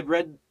snow.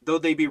 Though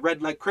they be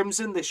red like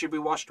crimson, they should be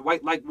washed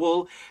white like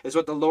wool, is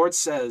what the Lord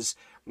says.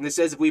 And it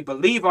says if we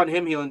believe on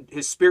him,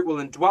 his Spirit will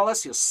indwell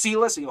us, he'll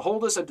seal us, he'll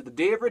hold us unto the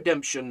day of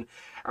redemption,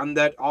 and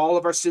that all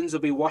of our sins will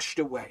be washed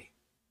away.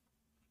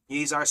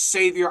 He's our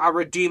Savior, our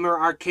Redeemer,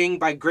 our King,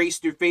 by grace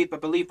through faith, by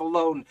belief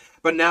alone.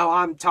 But now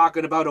I'm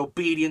talking about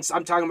obedience.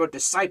 I'm talking about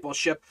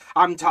discipleship.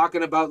 I'm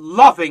talking about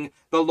loving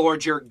the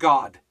Lord your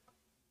God.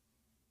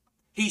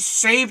 He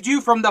saved you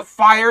from the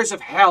fires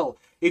of hell.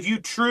 If you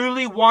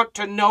truly want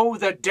to know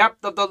the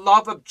depth of the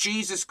love of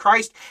Jesus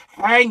Christ,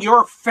 hang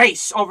your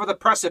face over the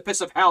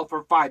precipice of hell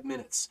for 5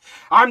 minutes.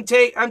 I'm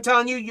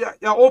telling you,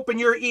 open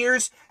your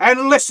ears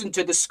and listen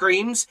to the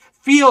screams.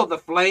 Feel the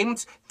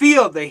flames,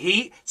 feel the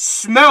heat,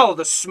 smell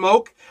the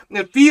smoke,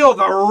 and feel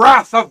the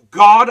wrath of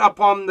God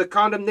upon the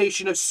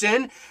condemnation of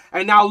sin.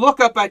 And now look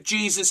up at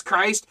Jesus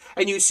Christ,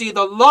 and you see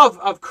the love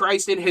of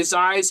Christ in his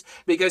eyes,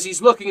 because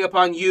he's looking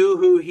upon you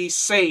who he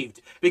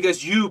saved,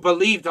 because you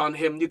believed on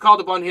him. You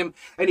called upon him,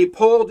 and he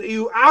pulled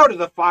you out of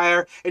the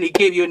fire, and he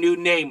gave you a new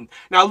name.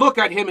 Now look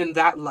at him in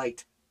that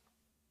light.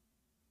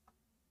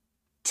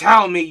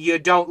 Tell me you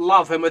don't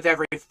love him with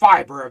every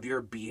fiber of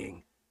your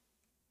being.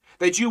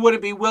 That you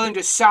wouldn't be willing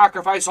to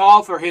sacrifice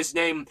all for his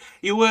name.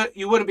 You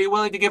wouldn't be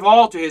willing to give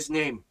all to his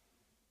name.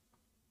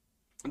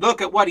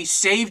 Look at what he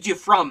saved you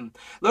from.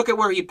 Look at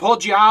where he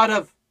pulled you out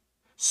of.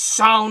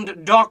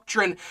 Sound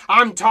doctrine.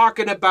 I'm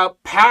talking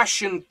about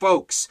passion,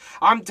 folks.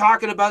 I'm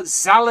talking about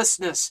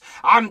zealousness.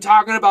 I'm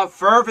talking about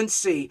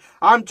fervency.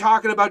 I'm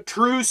talking about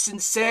true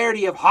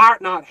sincerity of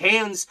heart, not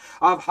hands,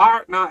 of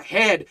heart, not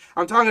head.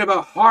 I'm talking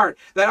about heart,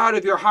 that out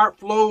of your heart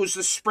flows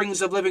the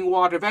springs of living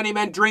water. If any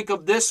man drink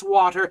of this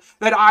water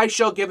that I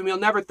shall give him, he'll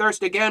never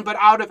thirst again, but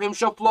out of him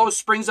shall flow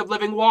springs of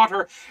living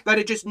water. That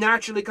it just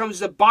naturally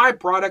comes as a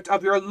byproduct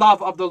of your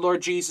love of the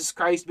Lord Jesus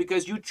Christ,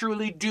 because you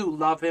truly do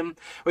love him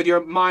with your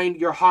mind,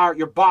 your heart,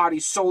 your body,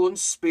 soul, and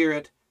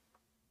spirit,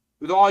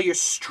 with all your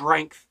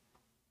strength.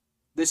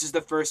 This is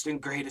the first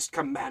and greatest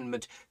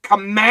commandment.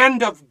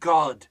 Command of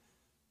God.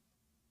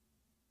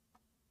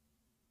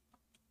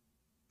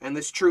 And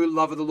this true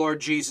love of the Lord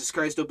Jesus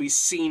Christ will be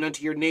seen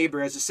unto your neighbor,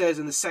 as it says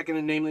in the second,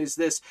 and namely is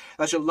this: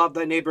 thou shalt love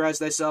thy neighbor as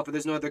thyself, and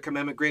there's no other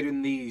commandment greater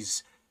than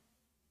these.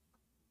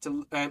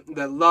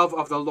 The love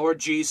of the Lord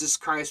Jesus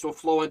Christ will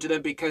flow into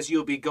them, because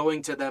you'll be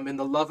going to them in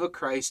the love of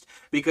Christ,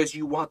 because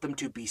you want them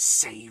to be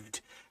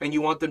saved. And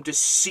you want them to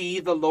see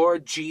the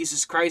Lord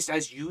Jesus Christ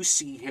as you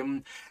see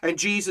him. And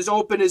Jesus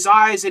opened his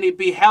eyes and he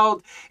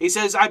beheld. He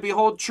says, I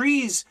behold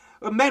trees,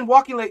 men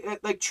walking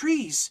like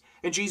trees.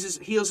 And Jesus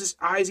heals his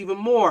eyes even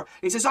more.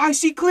 He says, I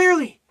see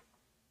clearly.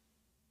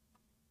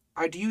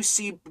 Or do you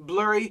see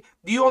blurry?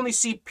 Do you only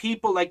see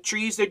people like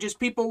trees? They're just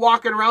people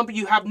walking around, but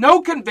you have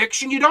no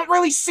conviction. You don't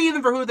really see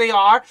them for who they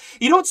are.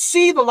 You don't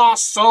see the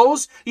lost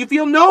souls. You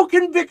feel no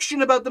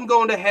conviction about them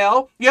going to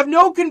hell. You have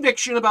no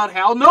conviction about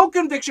hell, no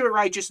conviction of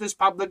righteousness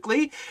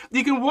publicly.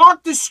 You can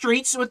walk the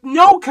streets with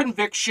no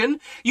conviction.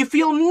 You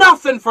feel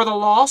nothing for the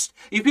lost.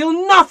 You feel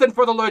nothing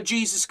for the Lord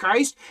Jesus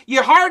Christ.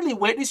 You hardly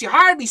witness. You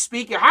hardly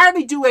speak. You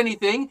hardly do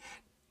anything.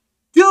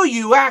 Do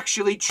you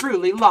actually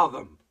truly love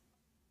him?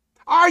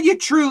 Are you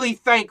truly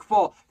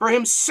thankful for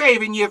him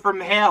saving you from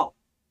hell?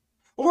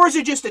 Or is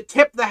it just a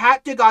tip the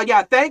hat to God?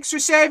 Yeah, thanks for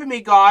saving me,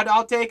 God.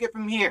 I'll take it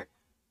from here.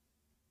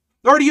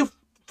 Or do you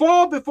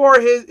fall before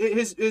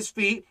his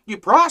feet, you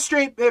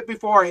prostrate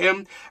before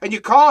him, and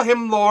you call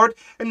him Lord,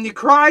 and you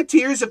cry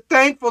tears of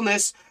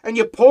thankfulness, and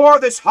you pour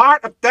this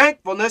heart of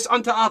thankfulness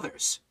unto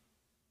others?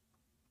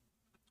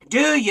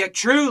 Do you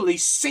truly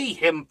see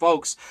him,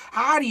 folks?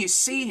 How do you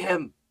see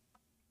him?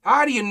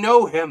 How do you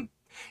know him?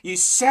 You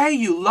say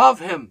you love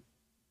him.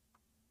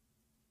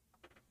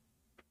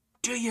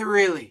 Do you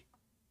really?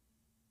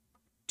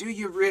 Do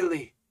you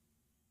really?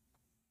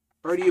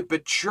 Or do you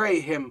betray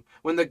him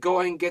when the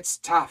going gets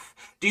tough?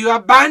 Do you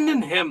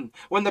abandon him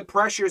when the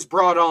pressure's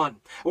brought on?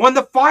 When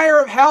the fire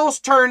of hell's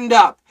turned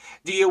up,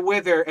 do you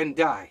wither and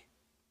die?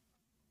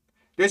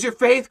 Does your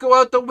faith go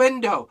out the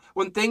window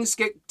when things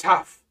get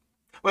tough?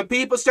 When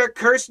people start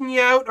cursing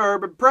you out or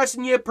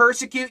oppressing you,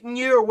 persecuting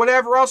you, or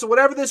whatever else, or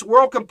whatever this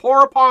world can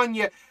pour upon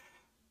you,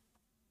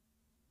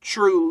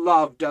 true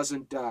love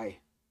doesn't die.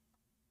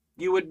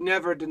 You would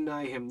never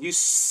deny him. You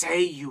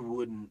say you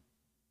wouldn't.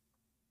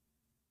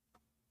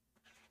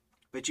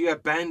 But you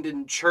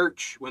abandon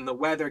church when the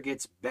weather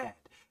gets bad.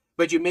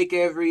 But you make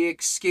every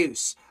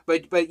excuse.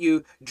 But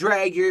you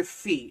drag your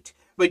feet.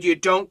 But you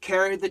don't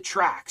carry the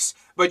tracts.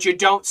 But you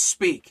don't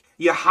speak.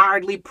 You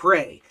hardly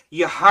pray.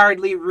 You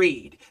hardly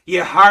read.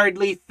 You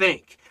hardly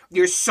think.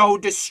 You're so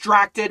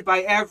distracted by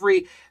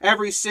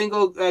every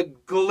single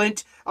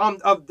glint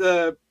of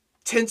the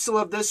tinsel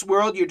of this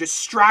world. You're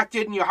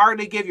distracted and you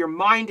hardly give your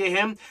mind to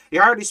him.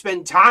 You hardly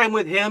spend time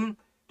with him.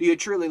 Do you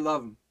truly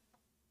love him?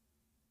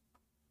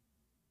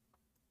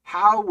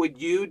 How would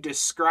you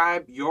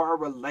describe your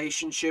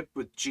relationship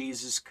with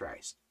Jesus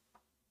Christ?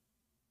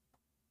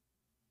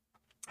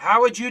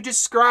 How would you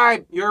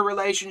describe your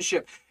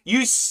relationship?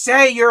 You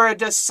say you're a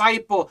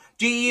disciple.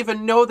 Do you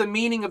even know the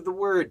meaning of the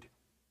word?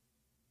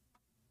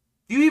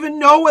 Do you even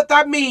know what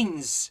that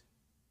means?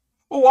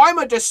 Oh, I'm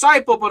a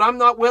disciple, but I'm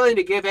not willing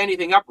to give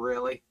anything up,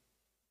 really.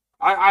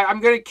 I'm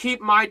going to keep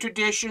my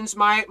traditions,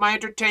 my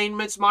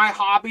entertainments, my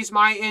hobbies,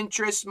 my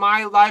interests,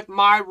 my life,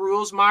 my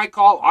rules, my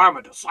call. I'm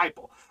a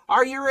disciple.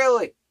 Are you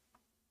really?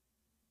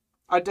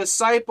 A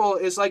disciple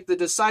is like the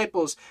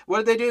disciples.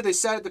 What did they do? They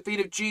sat at the feet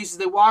of Jesus.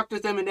 They walked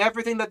with him, and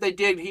everything that they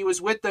did, he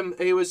was with them.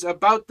 He was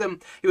about them.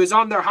 He was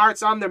on their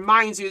hearts, on their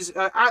minds. He was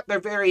at their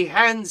very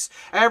hands.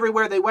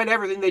 Everywhere they went,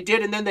 everything they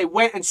did, and then they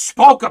went and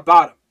spoke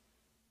about him.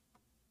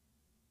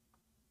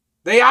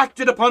 They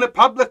acted upon it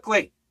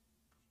publicly.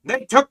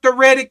 They took the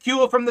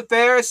ridicule from the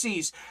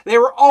Pharisees. They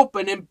were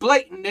open and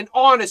blatant and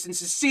honest and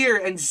sincere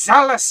and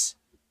zealous.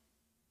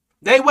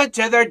 They went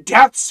to their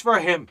deaths for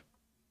him.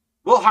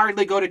 We'll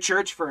hardly go to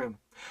church for him.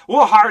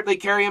 We'll hardly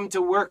carry him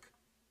to work.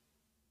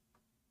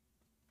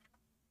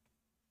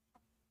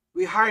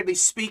 We hardly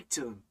speak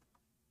to him.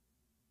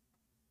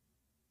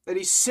 That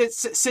he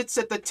sits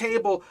at the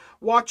table,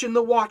 watching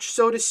the watch,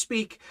 so to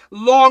speak,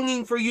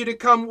 longing for you to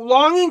come,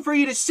 longing for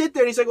you to sit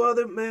there. And he's like, well,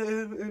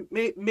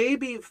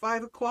 maybe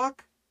 5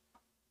 o'clock?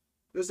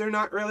 Because they're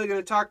not really going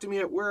to talk to me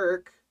at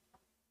work.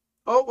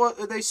 Oh, well,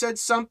 they said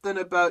something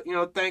about,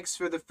 thanks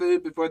for the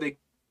food before they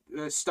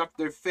stuffed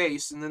their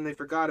face, and then they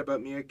forgot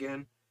about me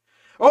again.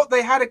 Oh,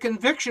 they had a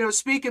conviction of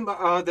speaking,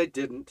 but they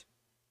didn't.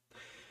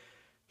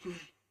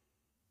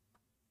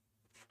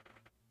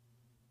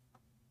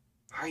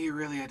 Are you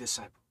really a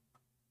disciple?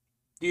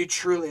 Do you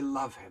truly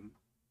love him?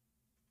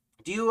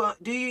 Do you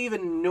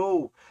even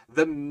know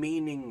the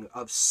meaning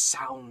of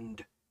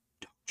sound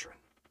doctrine?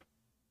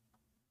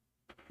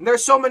 And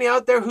there's so many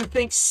out there who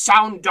think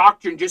sound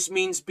doctrine just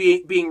means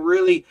being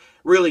really,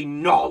 really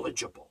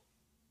knowledgeable.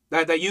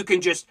 That you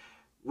can just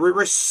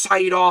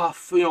recite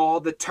off,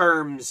 all the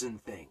terms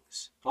and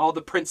things, all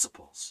the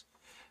principles.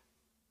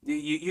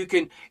 You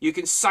can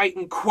cite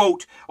and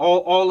quote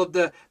all of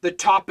the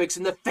topics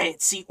and the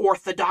fancy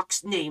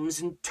orthodox names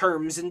and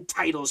terms and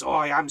titles. Oh,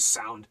 I'm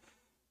sound.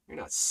 You're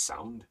not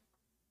sound.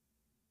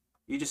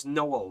 You just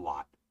know a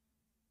lot.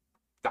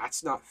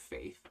 That's not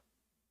faith.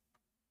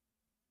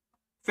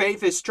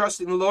 Faith is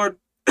trusting the Lord,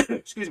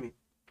 excuse me,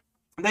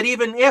 that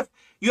even if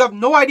you have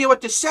no idea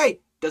what to say,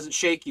 it doesn't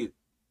shake you.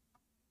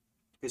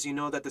 Because you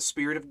know that the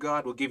Spirit of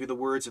God will give you the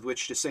words of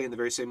which to say in the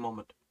very same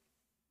moment.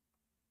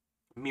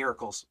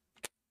 Miracles.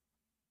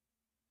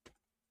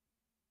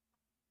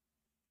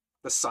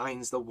 The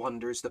signs, the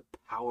wonders, the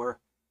power,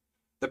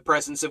 the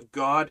presence of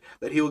God,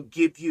 that he will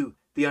give you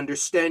the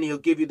understanding, he'll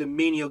give you the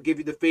meaning, he'll give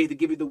you the faith, he'll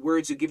give you the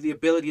words, he'll give you the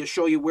ability to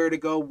show you where to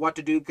go, what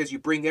to do, because you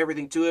bring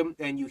everything to him,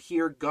 and you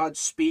hear God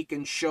speak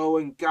and show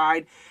and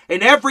guide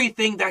in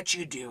everything that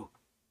you do.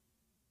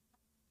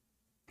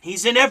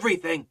 He's in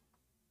everything,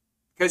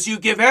 because you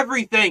give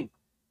everything,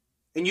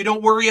 and you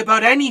don't worry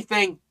about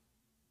anything,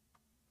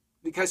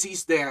 because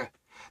he's there.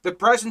 The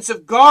presence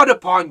of God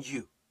upon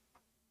you.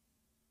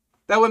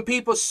 That when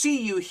people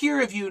see you, hear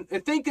of you,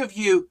 and think of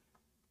you,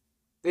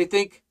 they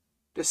think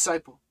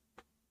disciple.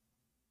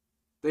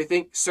 They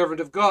think servant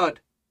of God.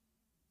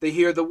 They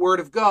hear the word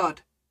of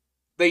God.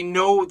 They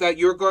know that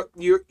you're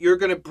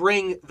going to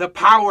bring the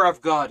power of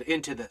God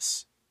into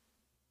this.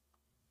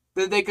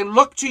 That they can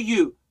look to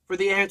you for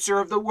the answer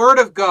of the word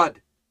of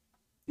God.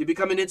 You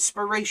become an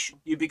inspiration.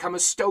 You become a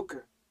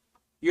stoker.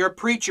 You're a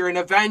preacher, an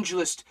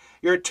evangelist.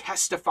 You're a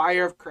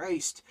testifier of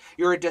Christ.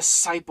 You're a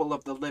disciple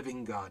of the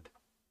living God.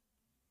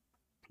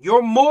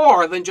 You're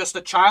more than just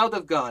a child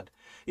of God.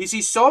 You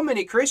see, so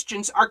many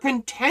Christians are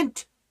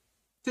content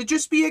to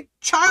just be a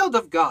child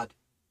of God,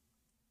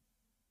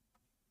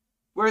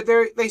 where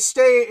they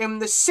stay in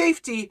the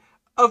safety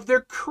of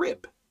their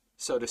crib,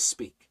 so to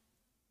speak.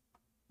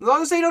 As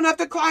long as they don't have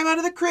to climb out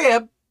of the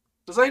crib,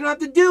 It's like, I don't have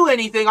to do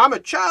anything. I'm a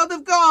child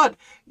of God.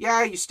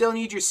 Yeah, you still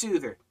need your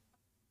soother.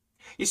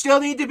 You still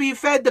need to be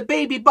fed the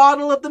baby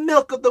bottle of the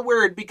milk of the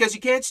word because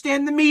you can't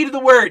stand the meat of the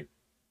word.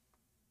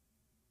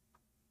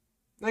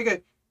 Like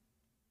a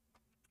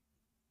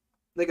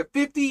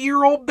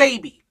 50-year-old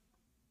baby.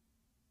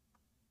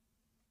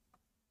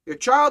 You're a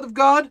child of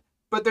God,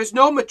 but there's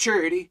no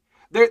maturity.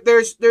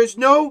 There's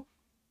no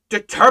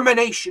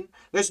determination.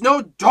 There's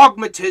no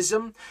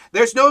dogmatism.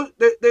 There's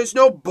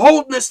no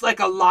boldness like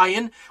a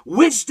lion,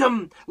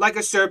 wisdom like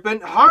a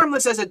serpent,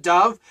 harmless as a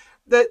dove.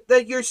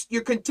 That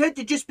you're content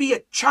to just be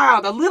a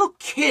child, a little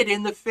kid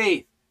in the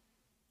faith.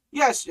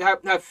 Yes,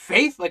 have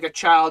faith like a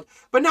child,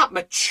 but not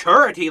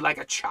maturity like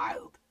a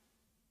child.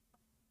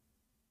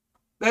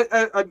 Faith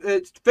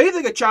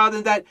like a child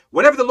in that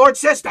whatever the Lord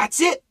says, that's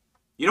it.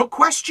 You don't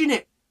question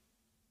it.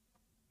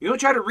 You don't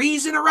try to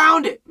reason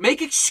around it,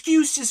 make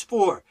excuses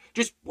for it.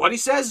 Just what he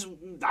says,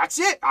 that's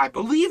it. I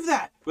believe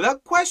that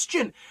without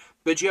question.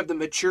 But you have the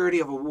maturity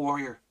of a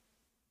warrior,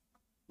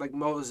 like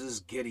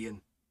Moses,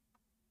 Gideon,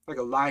 like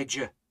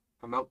Elijah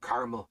on Mount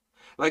Carmel,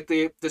 like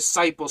the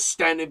disciples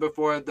standing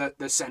before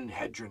the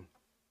Sanhedrin.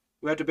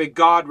 We have to be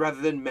God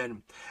rather than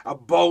men. A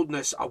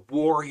boldness, a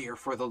warrior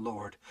for the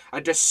Lord,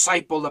 a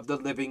disciple of the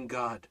living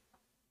God.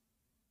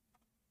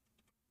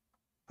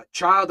 A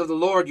child of the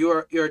Lord,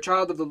 you're a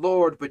child of the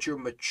Lord, but you're a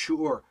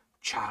mature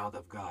child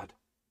of God.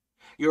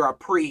 You're a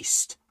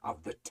priest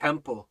of the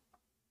temple.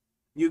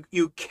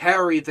 You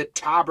carry the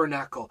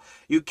tabernacle.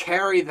 You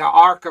carry the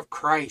ark of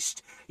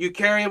Christ. You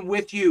carry him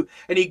with you,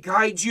 and he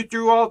guides you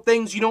through all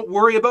things. You don't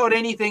worry about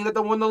anything.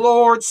 When the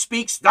Lord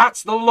speaks,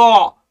 that's the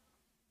law.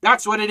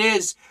 That's what it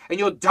is, and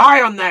you'll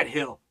die on that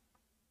hill.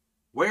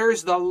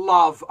 Where's the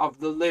love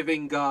of the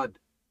living God?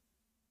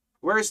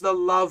 Where's the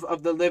love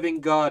of the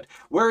living God?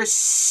 Where is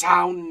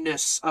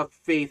soundness of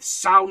faith,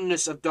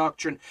 soundness of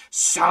doctrine,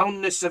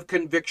 soundness of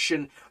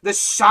conviction, the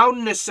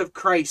soundness of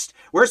Christ?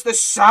 Where's the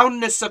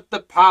soundness of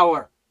the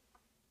power?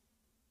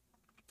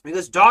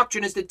 Because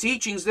doctrine is the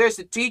teachings, there's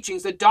the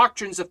teachings, the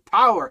doctrines of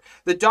power,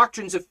 the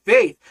doctrines of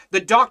faith, the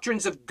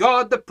doctrines of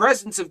God, the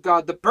presence of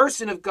God, the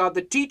person of God,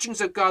 the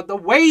teachings of God, the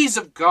ways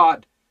of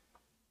God.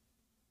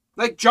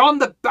 Like John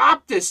the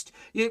Baptist,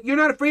 you're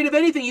not afraid of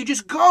anything, you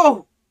just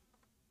go.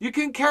 You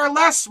can care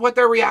less what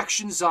their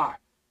reactions are.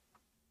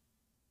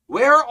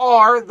 Where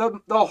are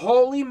the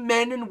holy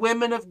men and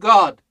women of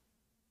God?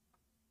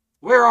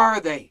 Where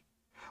are they?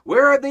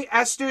 Where are the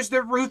Esthers,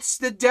 the Ruths,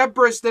 the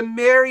Deborahs, the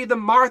Mary, the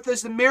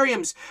Marthas, the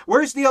Miriams?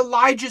 Where's the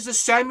Elijahs, the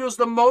Samuels,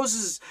 the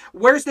Moses?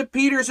 Where's the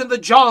Peters and the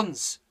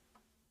Johns?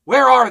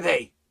 Where are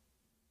they?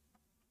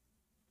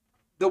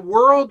 The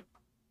world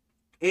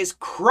is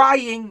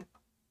crying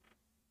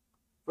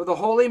for the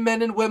holy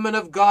men and women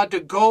of God to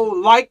go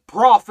like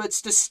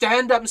prophets, to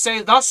stand up and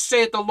say, thus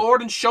saith the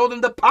Lord, and show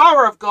them the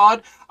power of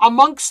God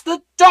amongst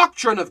the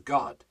doctrine of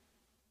God.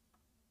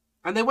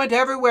 And they went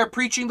everywhere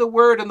preaching the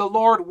word, and the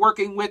Lord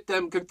working with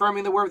them,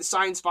 confirming the word with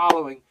signs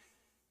following.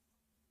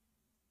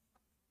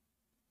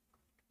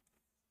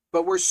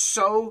 But we're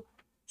so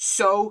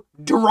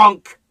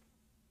drunk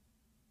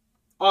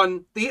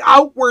on the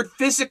outward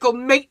physical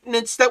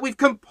maintenance that we've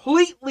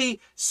completely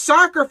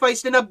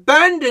sacrificed and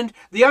abandoned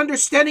the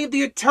understanding of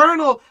the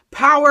eternal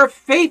power of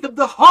faith of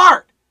the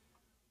heart.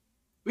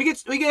 We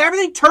get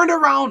everything turned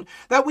around,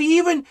 that we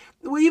even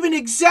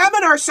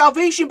examine our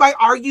salvation by,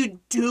 are you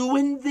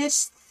doing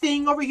this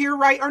thing over here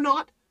right or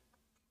not?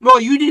 Well,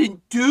 you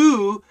didn't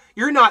do,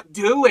 you're not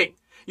doing.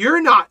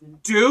 You're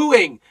not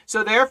doing.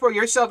 So therefore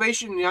your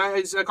salvation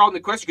is called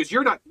into question because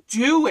you're not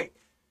doing.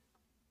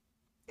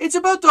 It's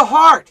about the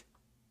heart.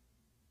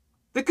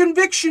 The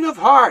conviction of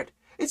heart.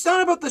 It's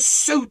not about the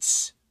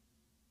suits.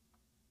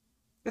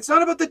 It's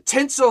not about the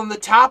tinsel and the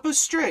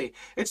tapestry.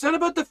 It's not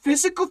about the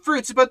physical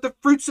fruits. It's about the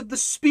fruits of the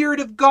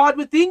Spirit of God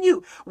within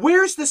you.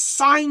 Where's the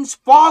signs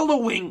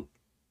following?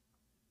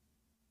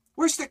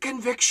 Where's the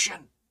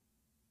conviction?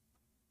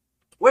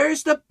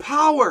 Where's the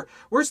power?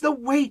 Where's the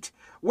weight?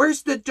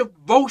 Where's the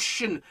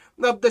devotion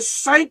of the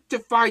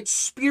sanctified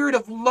Spirit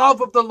of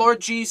love of the Lord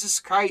Jesus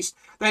Christ?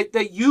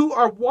 That you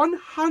are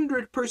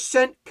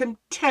 100%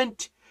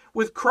 content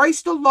with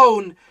Christ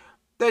alone,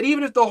 that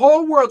even if the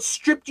whole world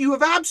stripped you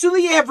of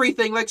absolutely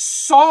everything, like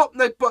Paul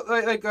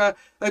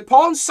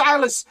and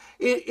Silas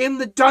in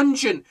the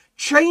dungeon,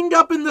 chained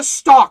up in the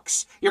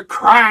stocks, you're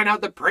crying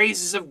out the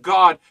praises of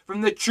God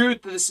from the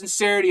truth of the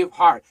sincerity of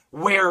heart.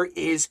 Where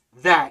is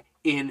that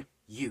in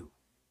you?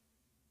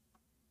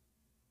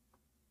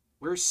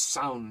 Where's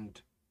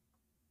sound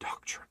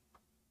doctrine,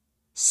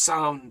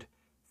 sound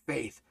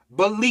faith,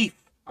 belief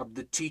of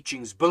the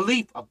teachings,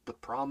 belief of the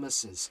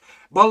promises,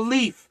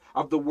 belief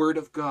of the word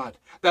of God,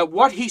 that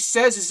what he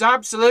says is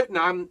absolute,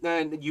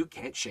 and you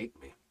can't shake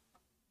me.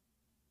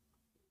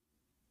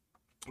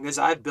 Because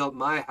I've built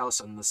my house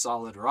on the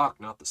solid rock,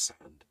 not the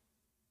sand.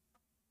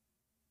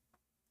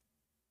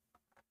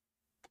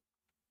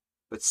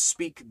 But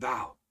speak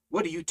thou.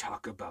 What do you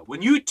talk about?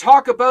 When you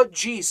talk about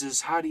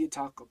Jesus, how do you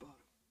talk about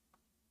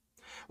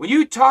it? When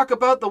you talk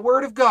about the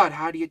word of God,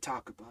 how do you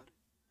talk about it?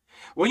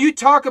 When you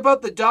talk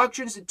about the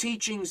doctrines, the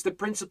teachings, the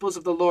principles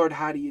of the Lord,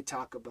 how do you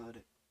talk about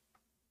it?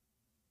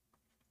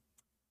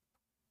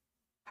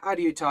 How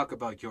do you talk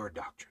about your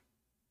doctrine?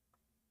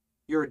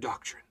 Your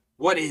doctrine.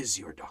 What is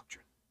your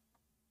doctrine?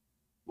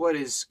 What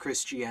is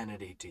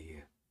Christianity to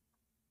you?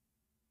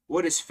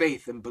 What is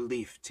faith and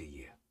belief to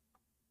you?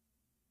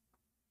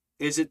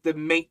 Is it the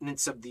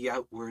maintenance of the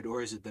outward,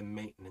 or is it the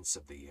maintenance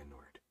of the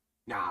inward?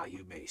 Now,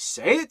 you may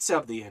say it's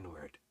of the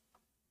inward.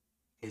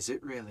 Is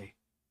it really?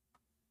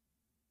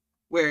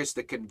 Where's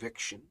the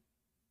conviction?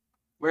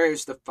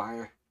 Where's the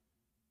fire?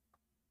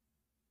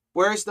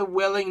 Where's the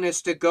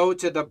willingness to go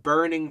to the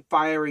burning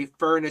fiery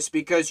furnace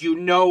because you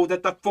know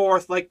that the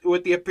fourth, like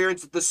with the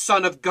appearance of the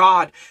Son of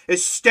God,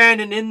 is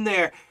standing in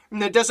there?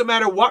 And it doesn't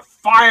matter what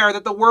fire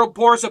that the world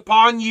pours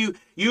upon you,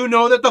 you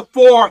know that the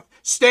fourth,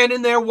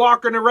 standing there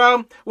walking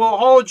around, will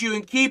hold you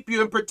and keep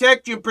you and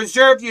protect you and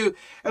preserve you,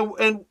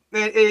 and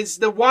is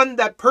the one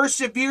that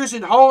perseveres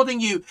in holding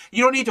you.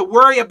 You don't need to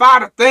worry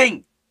about a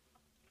thing.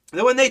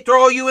 Then when they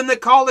throw you in the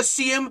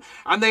Colosseum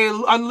and they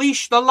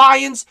unleash the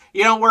lions,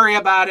 you don't worry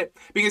about it,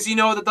 because you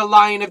know that the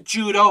Lion of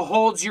Judah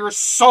holds your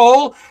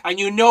soul, and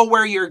you know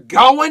where you're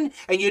going,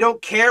 and you don't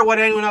care what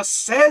anyone else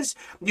says.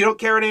 You don't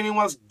care what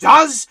anyone else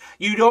does.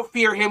 You don't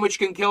fear him which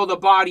can kill the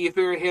body. You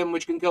fear him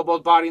which can kill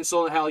both body and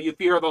soul in hell. You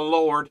fear the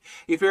Lord.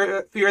 You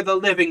fear the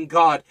living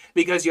God,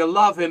 because you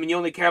love him and you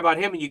only care about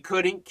him, and you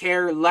couldn't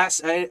care less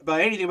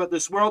about anything about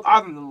this world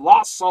other than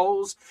lost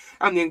souls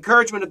and the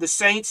encouragement of the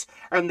saints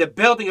and the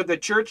building of the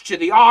church to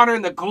the honor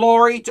and the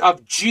glory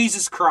of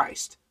Jesus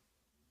Christ.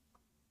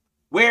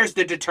 Where's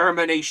the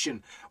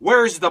determination?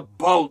 Where's the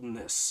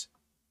boldness?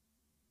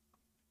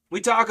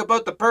 We talk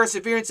about the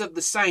perseverance of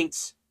the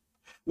saints.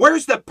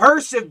 Where's the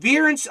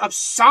perseverance of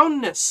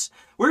soundness?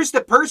 Where's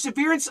the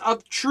perseverance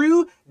of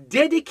true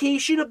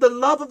dedication of the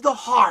love of the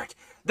heart?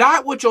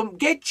 That which will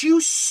get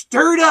you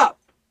stirred up.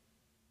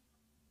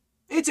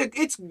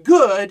 It's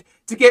good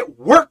to get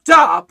worked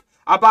up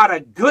about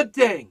a good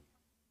thing.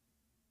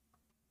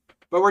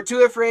 But we're too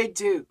afraid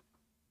to.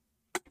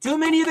 Too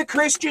many of the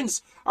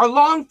Christians are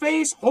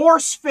long-faced,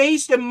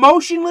 horse-faced,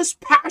 emotionless,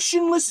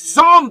 passionless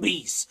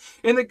zombies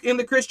in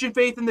the Christian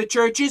faith in the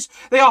churches.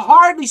 They'll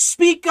hardly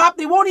speak up.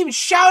 They won't even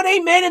shout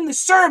amen in the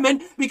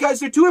sermon because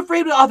they're too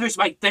afraid what others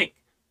might think.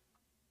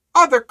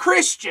 Other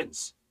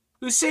Christians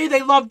who say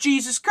they love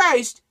Jesus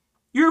Christ,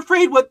 you're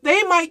afraid what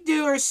they might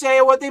do or say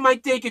or what they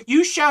might think if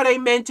you shout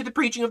amen to the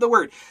preaching of the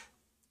word.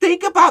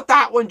 Think about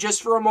that one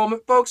just for a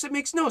moment, folks. It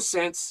makes no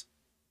sense.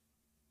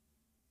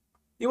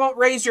 You won't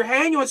raise your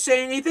hand, you won't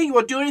say anything, you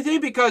won't do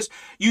anything because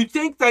you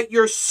think that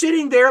you're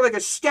sitting there like a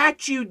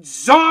statued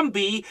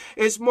zombie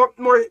is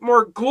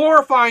more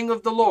glorifying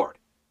of the Lord.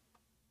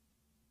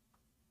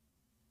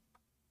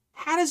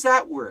 How does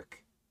that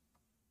work?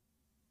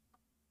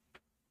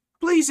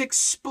 Please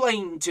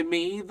explain to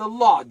me the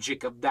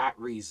logic of that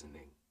reasoning.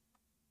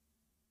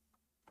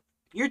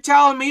 You're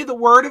telling me the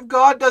Word of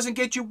God doesn't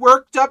get you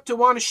worked up to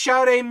want to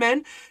shout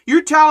amen?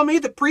 You're telling me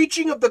the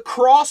preaching of the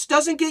cross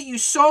doesn't get you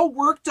so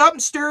worked up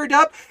and stirred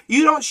up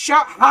you don't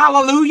shout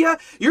hallelujah?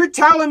 You're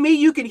telling me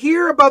you can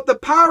hear about the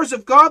powers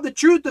of God, the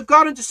truth of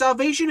God unto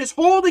salvation is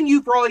holding you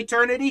for all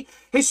eternity,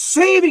 is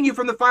saving you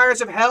from the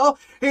fires of hell,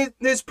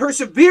 his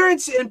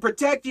perseverance in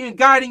protecting and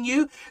guiding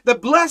you, the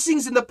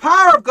blessings and the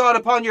power of God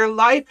upon your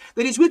life,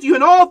 that he's with you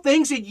in all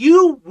things, and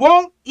you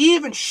won't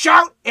even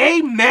shout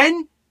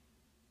amen?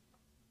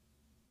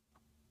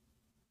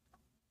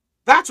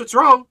 That's what's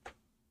wrong.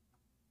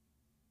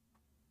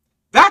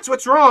 That's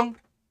what's wrong.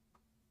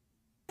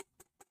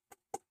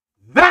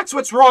 That's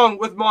what's wrong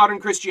with modern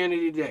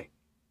Christianity today.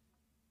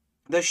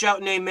 They're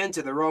shouting amen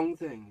to the wrong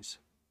things.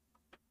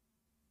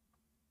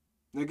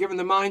 They're giving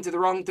their mind to the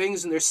wrong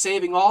things, and they're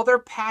saving all their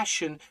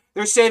passion.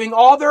 They're saving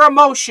all their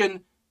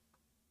emotion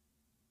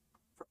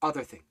for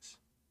other things,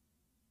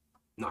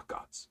 not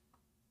God's.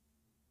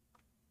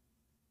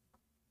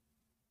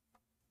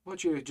 I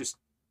want you to just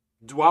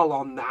dwell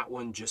on that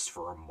one just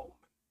for a moment.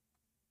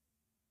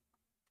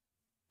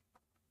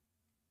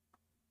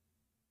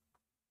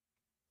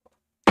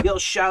 You'll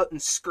shout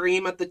and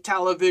scream at the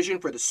television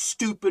for the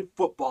stupid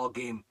football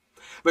game,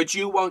 but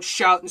you won't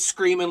shout and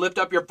scream and lift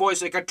up your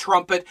voice like a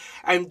trumpet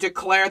and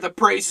declare the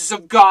praises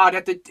of God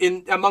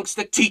amongst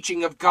the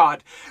teaching of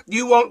God.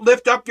 You won't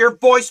lift up your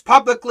voice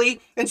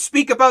publicly and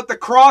speak about the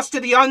cross to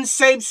the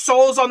unsaved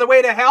souls on the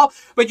way to hell,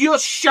 but you'll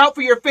shout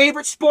for your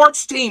favorite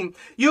sports team.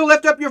 You'll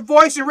lift up your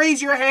voice and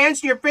raise your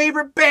hands to your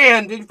favorite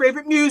band and your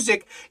favorite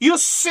music. You'll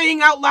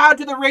sing out loud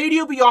to the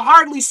radio, but you'll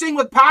hardly sing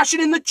with passion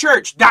in the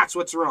church. That's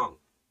what's wrong.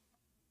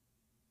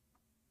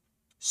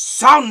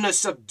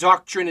 Soundness of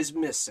doctrine is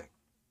missing.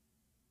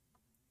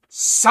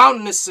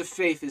 Soundness of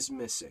faith is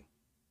missing.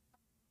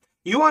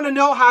 You want to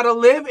know how to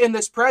live in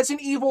this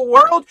present evil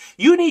world?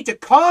 You need to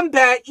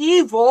combat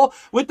evil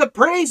with the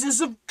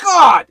praises of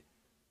God.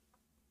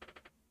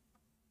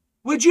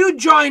 Would you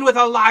join with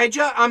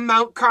Elijah on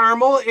Mount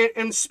Carmel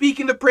and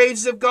speaking the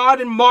praises of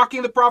God and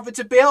mocking the prophets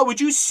of Baal? Would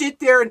you sit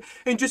there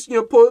and just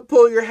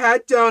pull your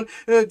hat down?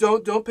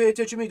 Don't pay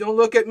attention to me. Don't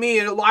look at me.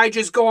 And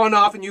Elijah's going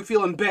off and you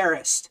feel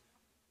embarrassed.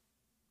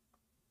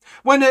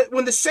 When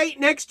the saint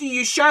next to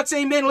you shouts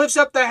amen, lifts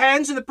up their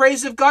hands in the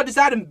praises of God, does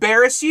that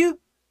embarrass you?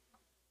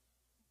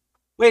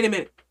 Wait a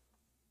minute.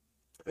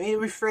 Let me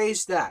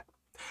rephrase that.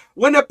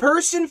 When a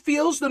person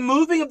feels the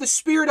moving of the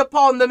Spirit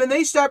upon them and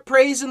they start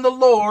praising the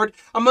Lord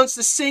amongst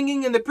the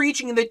singing and the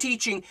preaching and the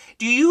teaching,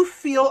 do you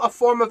feel a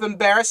form of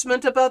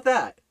embarrassment about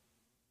that?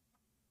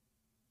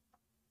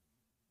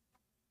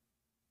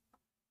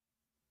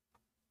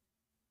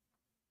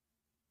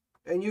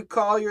 And you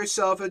call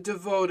yourself a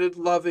devoted,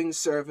 loving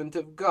servant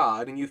of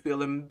God, and you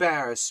feel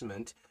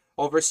embarrassment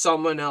over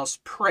someone else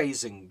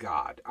praising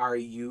God. Are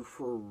you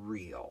for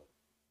real?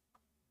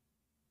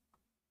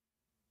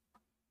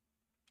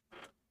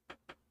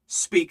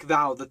 Speak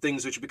thou the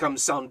things which become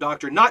sound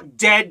doctrine, not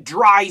dead,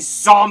 dry,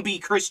 zombie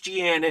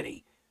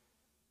Christianity.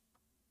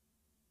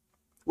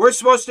 We're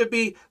supposed to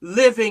be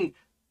living,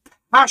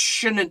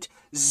 passionate,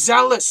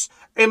 zealous,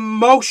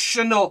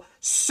 emotional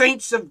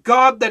saints of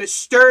God, that it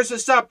stirs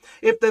us up.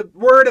 If the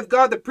word of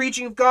God, the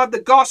preaching of God,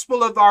 the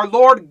gospel of our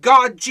Lord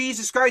God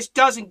Jesus Christ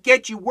doesn't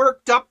get you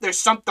worked up, there's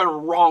something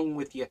wrong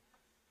with you.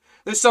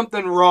 There's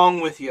something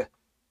wrong with you.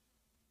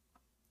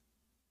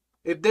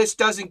 If this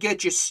doesn't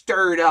get you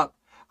stirred up,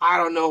 I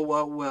don't know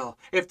what will.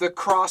 If the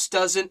cross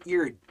doesn't,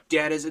 you're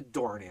dead as a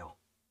doornail.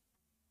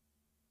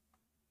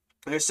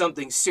 There's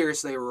something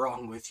seriously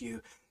wrong with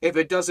you. If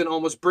it doesn't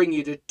almost bring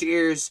you to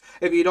tears,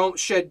 if you don't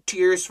shed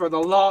tears for the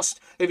lost,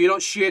 if you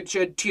don't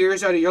shed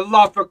tears out of your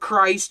love for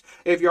Christ,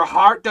 if your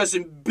heart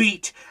doesn't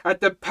beat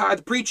at the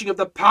preaching of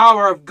the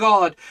power of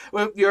God,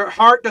 if your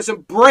heart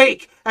doesn't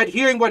break at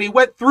hearing what he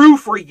went through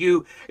for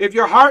you, if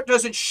your heart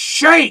doesn't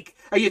shake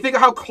and you think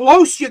of how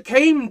close you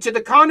came to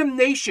the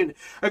condemnation,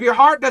 if your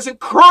heart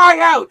doesn't cry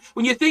out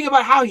when you think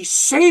about how he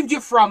saved you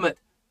from it,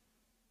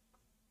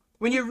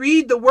 when you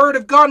read the word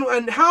of God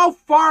and how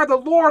far the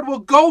Lord will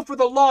go for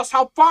the lost,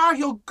 how far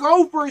he'll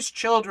go for his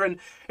children,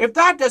 if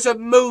that doesn't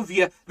move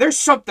you, there's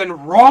something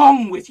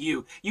wrong with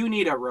you. You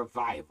need a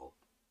revival.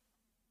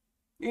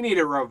 You need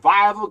a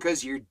revival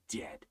because you're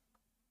dead.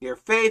 Your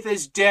faith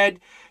is dead.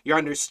 Your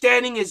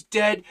understanding is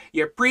dead.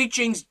 Your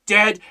preaching's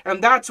dead.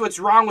 And that's what's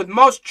wrong with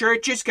most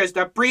churches, because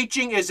the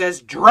preaching is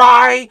as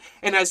dry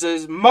and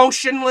as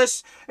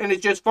motionless, and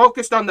it's just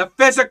focused on the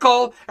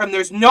physical, and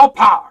there's no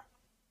power.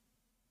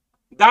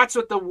 That's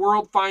what the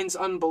world finds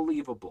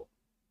unbelievable.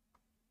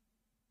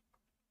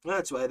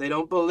 That's why they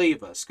don't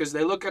believe us, because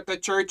they look at the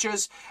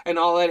churches and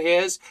all it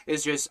is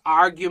just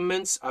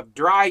arguments of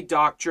dry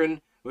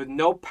doctrine with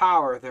no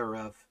power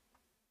thereof.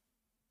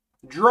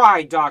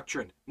 Dry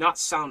doctrine, not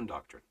sound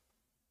doctrine.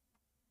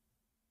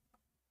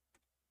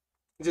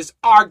 It's just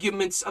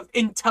arguments of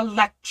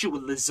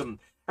intellectualism,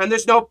 and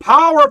there's no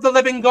power of the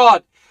living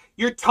God.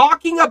 You're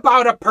talking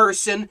about a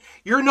person,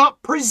 you're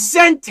not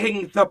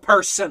presenting the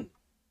person.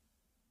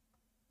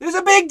 There's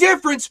a big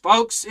difference,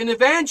 folks, in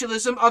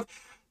evangelism of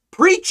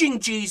preaching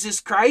Jesus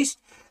Christ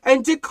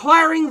and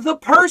declaring the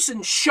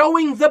person,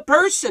 showing the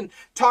person,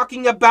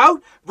 talking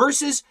about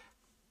versus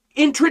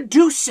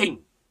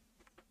introducing.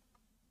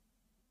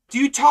 Do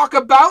you talk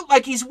about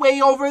like he's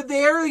way over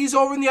there, he's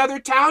over in the other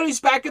town, he's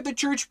back at the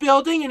church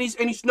building, and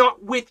he's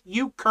not with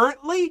you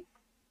currently?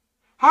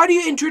 How do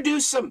you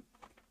introduce him?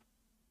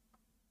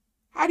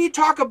 How do you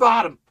talk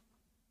about him?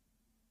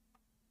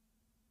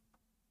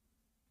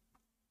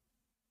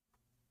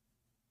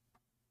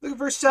 Look at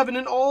verse 7.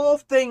 In all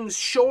things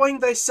showing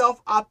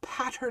thyself a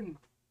pattern.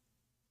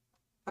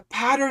 A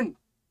pattern.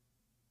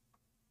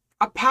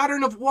 A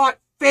pattern of what?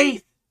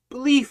 Faith,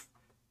 belief,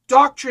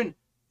 doctrine,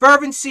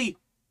 fervency,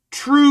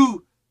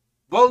 true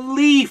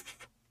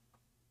belief.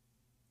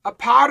 A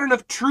pattern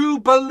of true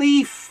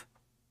belief.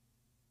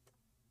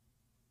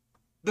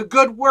 The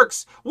good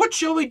works. What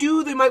shall we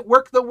do? They might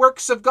work the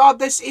works of God.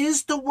 This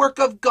is the work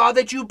of God,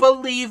 that you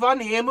believe on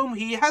him whom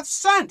he hath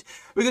sent.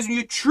 Because when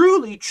you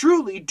truly,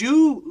 truly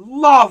do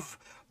love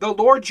the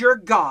Lord your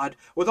God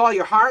with all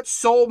your heart,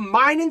 soul,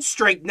 mind, and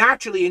strength,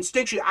 naturally,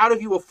 instinctually, out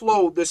of you will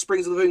flow the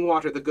springs of living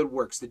water, the good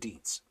works, the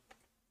deeds.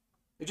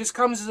 It just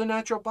comes as a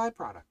natural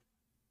byproduct.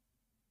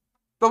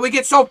 But we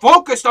get so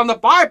focused on the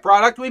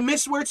byproduct, we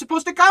miss where it's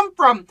supposed to come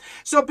from.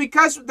 So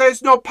because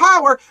there's no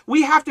power,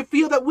 we have to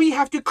feel that we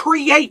have to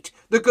create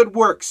the good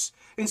works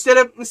instead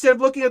of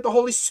looking at the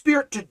Holy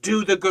Spirit to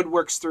do the good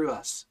works through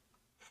us.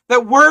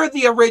 That we're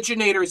the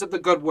originators of the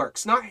good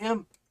works, not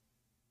him.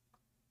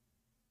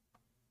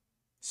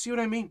 See what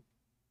I mean?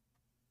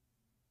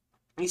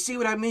 You see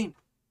what I mean?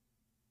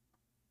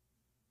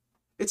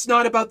 It's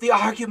not about the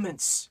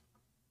arguments.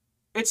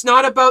 It's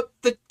not about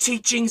the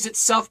teachings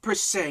itself per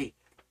se.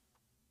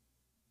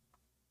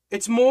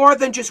 It's more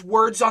than just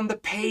words on the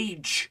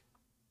page.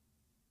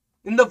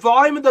 In the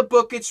volume of the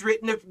book, it's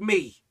written of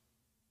me.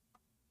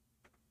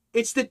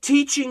 It's the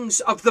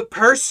teachings of the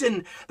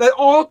person, that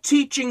all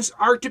teachings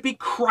are to be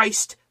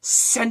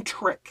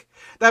Christ-centric.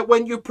 That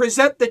when you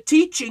present the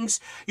teachings,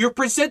 you're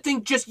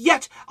presenting just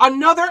yet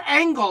another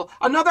angle,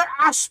 another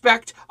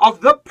aspect of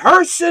the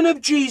person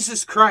of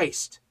Jesus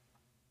Christ.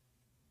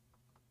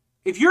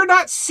 If you're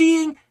not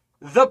seeing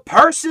the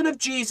person of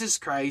Jesus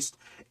Christ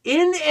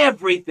in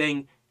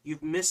everything,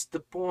 you've missed the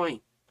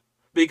point.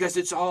 because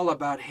it's all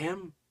about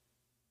him.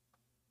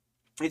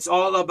 It's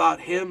all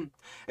about him.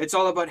 It's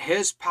all about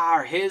his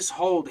power, his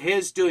hold,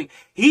 his doing.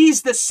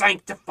 He's the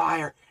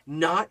sanctifier,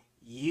 not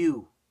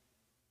you.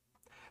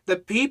 The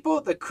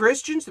people, the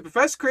Christians, the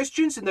professed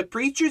Christians, and the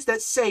preachers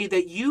that say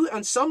that you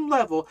on some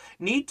level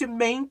need to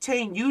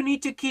maintain, you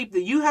need to keep,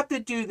 that you have to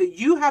do, that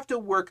you have to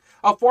work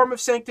a form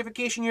of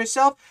sanctification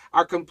yourself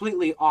are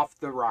completely off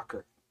the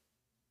rocker.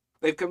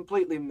 They've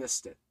completely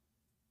missed it.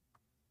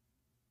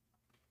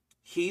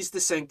 He's the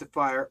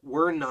sanctifier.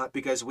 We're not,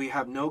 because we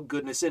have no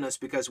goodness in us,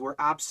 because we're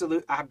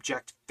absolute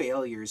abject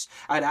failures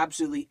at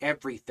absolutely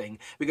everything,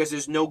 because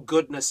there's no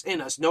goodness in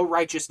us, no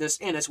righteousness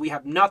in us. We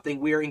have nothing.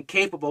 We are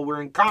incapable.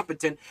 We're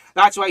incompetent.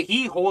 That's why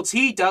he holds,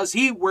 he does,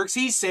 he works,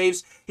 he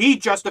saves, he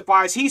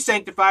justifies, he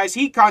sanctifies,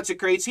 he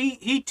consecrates,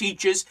 he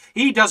teaches,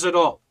 he does it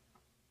all.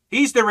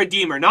 He's the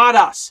Redeemer, not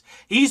us.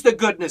 He's the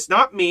goodness,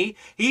 not me.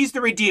 He's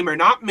the Redeemer,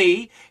 not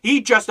me.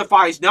 He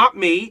justifies, not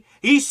me.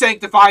 He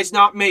sanctifies,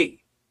 not me.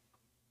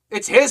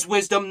 It's his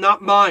wisdom,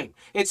 not mine.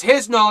 It's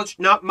his knowledge,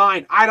 not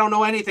mine. I don't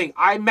know anything.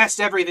 I messed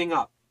everything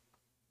up.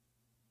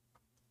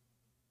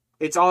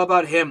 It's all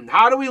about him.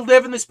 How do we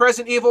live in this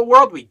present evil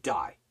world? We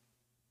die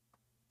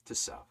to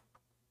self.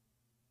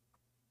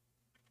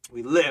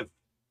 We live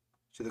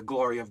to the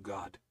glory of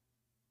God.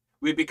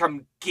 We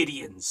become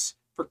Gideons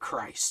for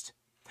Christ.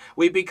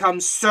 We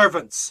become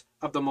servants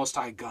of the Most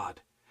High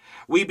God.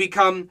 We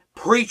become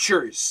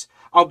preachers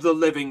of the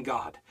living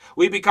God.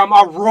 We become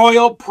a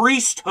royal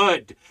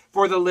priesthood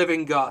for the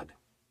living God.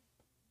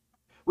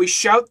 We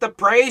shout the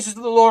praises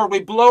of the Lord. We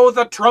blow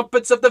the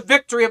trumpets of the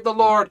victory of the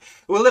Lord.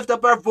 We lift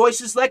up our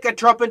voices like a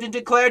trumpet and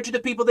declare to the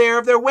people the error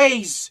of their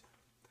ways.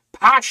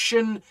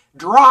 Passion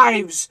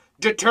drives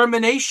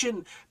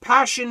determination.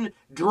 Passion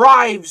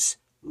drives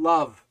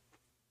love.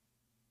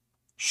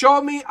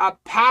 Show me a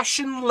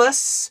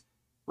passionless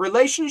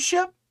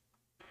relationship.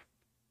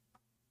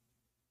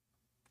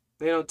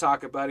 They don't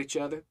talk about each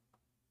other.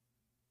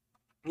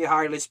 They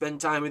hardly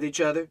spend time with each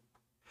other.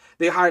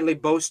 They hardly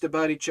boast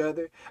about each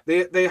other.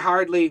 They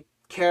hardly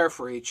care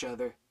for each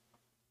other.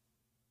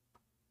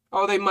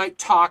 Oh, they might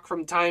talk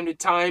from time to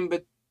time,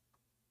 but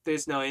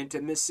there's no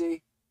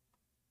intimacy.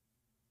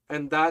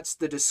 And that's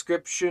the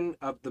description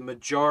of the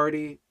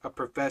majority of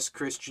professed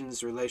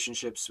Christians'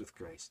 relationships with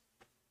Christ.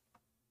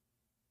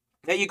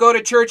 Now, you go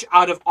to church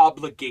out of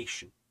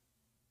obligation.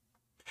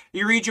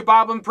 You read your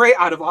Bible and pray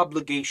out of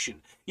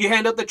obligation. You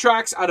hand out the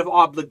tracts out of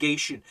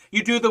obligation.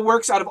 You do the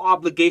works out of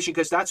obligation,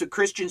 because that's what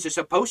Christians are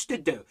supposed to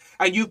do.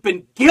 And you've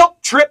been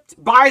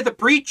guilt-tripped by the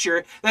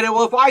preacher that,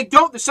 well, if I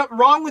don't, there's something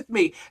wrong with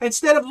me.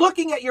 Instead of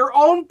looking at your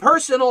own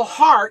personal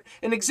heart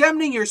and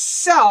examining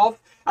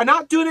yourself, and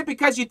not doing it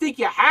because you think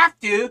you have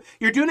to,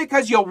 you're doing it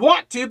because you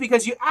want to,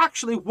 because you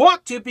actually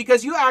want to,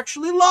 because you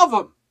actually love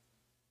him.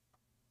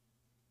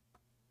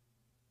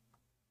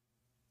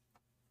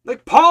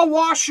 Like Paul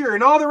Washer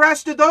and all the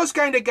rest of those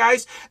kind of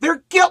guys,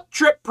 they're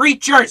guilt-trip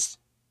preachers.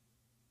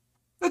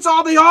 That's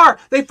all they are.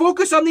 They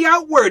focus on the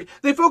outward.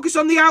 They focus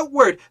on the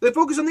outward. They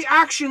focus on the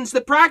actions,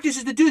 the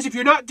practices, the do's. If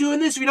you're not doing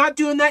this, if you're not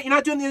doing that, you're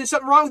not doing this, there's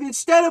something wrong with you.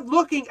 Instead of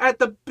looking at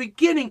the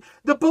beginning,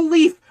 the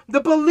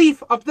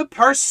belief of the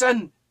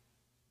person.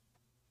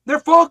 They're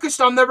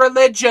focused on the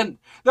religion.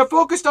 They're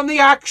focused on the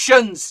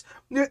actions.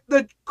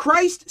 The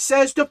Christ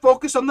says to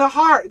focus on the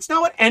heart. It's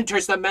not what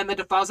enters the man that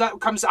defiles, that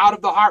comes out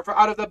of the heart. For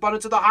out of the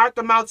abundance of the heart,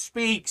 the mouth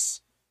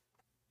speaks.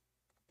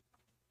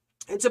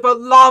 It's about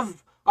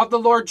love of the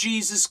Lord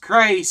Jesus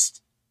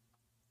Christ.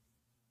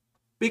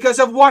 Because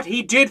of what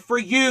he did for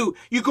you.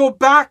 You go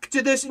back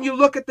to this and you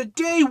look at the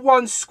day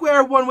one,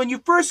 square one, when you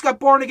first got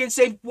born again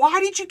saved. Why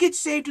did you get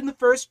saved in the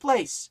first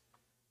place?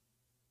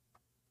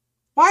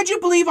 Why did you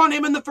believe on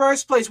him in the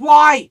first place?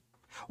 Why?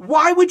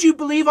 Why would you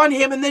believe on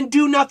him and then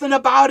do nothing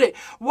about it?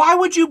 Why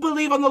would you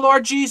believe on the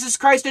Lord Jesus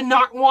Christ and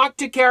not want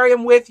to carry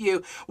him with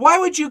you? Why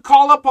would you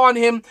call upon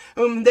him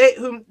whom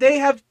they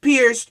have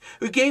pierced,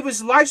 who gave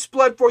his life's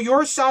blood for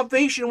your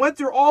salvation, went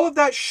through all of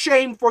that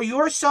shame for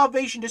your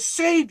salvation to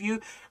save you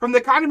from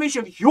the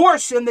condemnation of your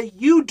sin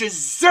that you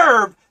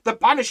deserve the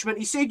punishment?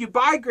 He saved you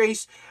by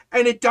grace,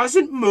 and it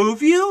doesn't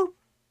move you?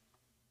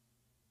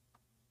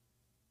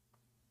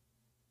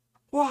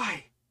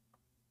 Why?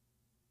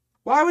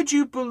 Why would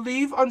you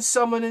believe on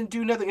someone and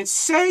do nothing, and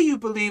say you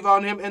believe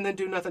on him and then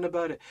do nothing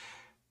about it?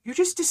 You're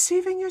just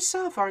deceiving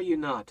yourself, are you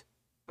not,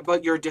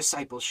 about your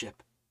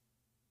discipleship?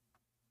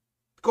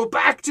 Go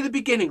back to the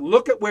beginning.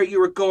 Look at where you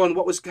were going,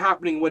 what was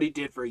happening, what he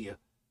did for you.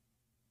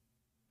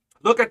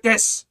 Look at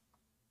this.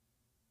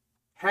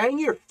 Hang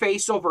your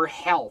face over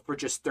hell for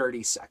just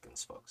 30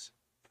 seconds, folks.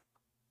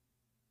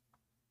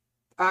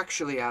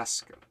 Actually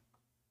ask him.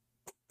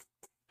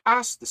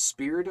 Ask the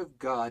Spirit of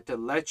God to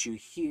let you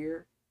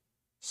hear,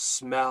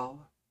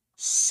 smell,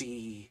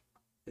 see,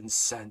 and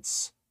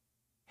sense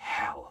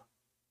hell.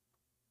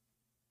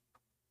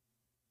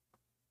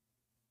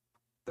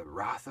 The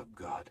wrath of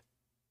God.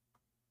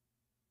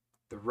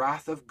 The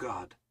wrath of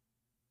God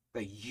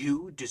that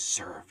you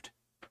deserved.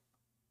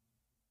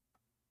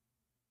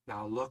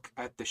 Now look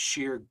at the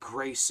sheer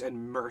grace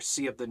and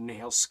mercy of the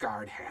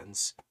nail-scarred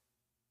hands.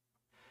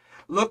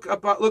 Look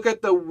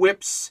at the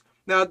whips,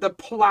 the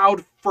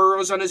plowed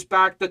furrows on his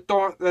back,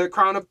 the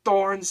crown of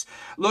thorns.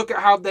 Look at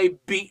how they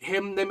beat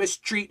him, they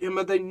mistreat him,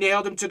 and they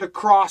nailed him to the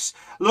cross.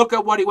 Look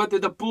at what he went through,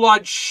 the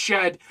blood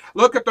shed.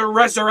 Look at the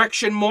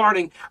resurrection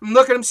morning. And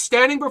look at him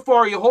standing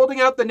before you,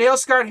 holding out the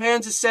nail-scarred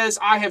hands that says,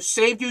 I have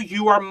saved you,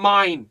 you are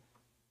mine.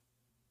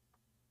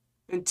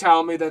 And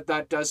tell me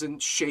that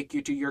doesn't shake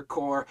you to your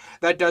core,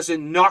 that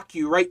doesn't knock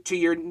you right to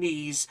your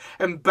knees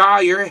and bow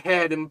your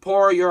head and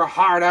pour your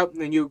heart out,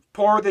 and then you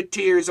pour the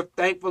tears of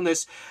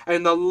thankfulness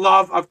and the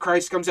love of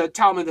Christ comes out.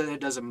 Tell me that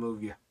it doesn't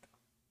move you.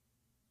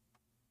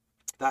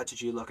 That's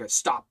what you look at.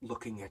 Stop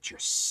looking at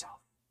yourself.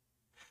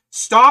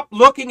 Stop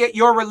looking at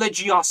your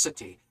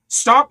religiosity.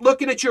 Stop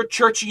looking at your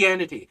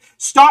churchianity.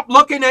 Stop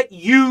looking at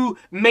you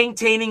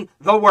maintaining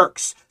the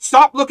works.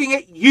 Stop looking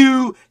at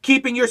you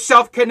keeping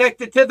yourself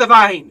connected to the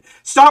vine.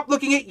 Stop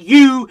looking at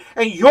you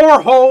and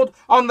your hold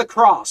on the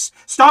cross.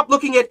 Stop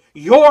looking at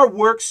your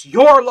works,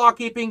 your law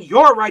keeping,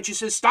 your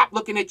righteousness. Stop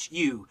looking at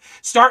you.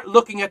 Start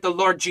looking at the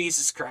Lord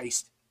Jesus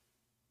Christ.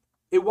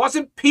 It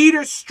wasn't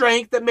Peter's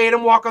strength that made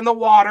him walk on the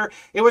water.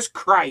 It was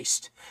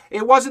Christ.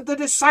 It wasn't the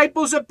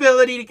disciples'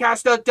 ability to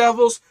cast out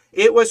devils.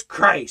 It was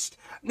Christ.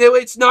 No,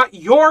 it's not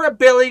your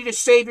ability to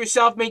save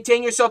yourself,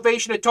 maintain your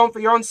salvation, atone for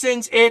your own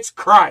sins. It's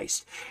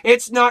Christ.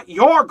 It's not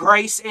your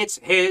grace. It's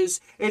His.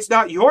 It's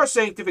not your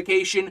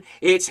sanctification.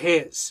 It's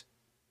His.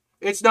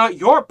 It's not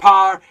your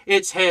power.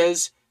 It's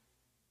His.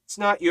 It's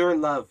not your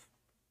love.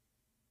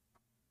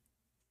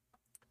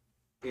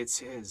 It's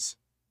His.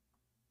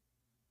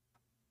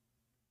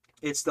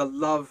 It's the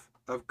love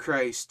of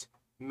Christ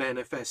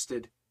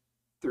manifested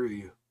through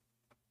you.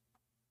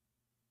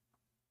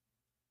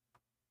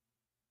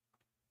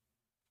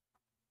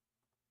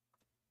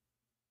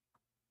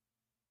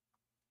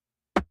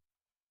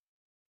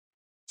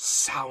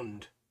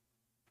 Sound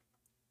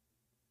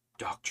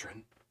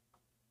doctrine,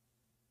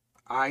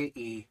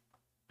 i.e.,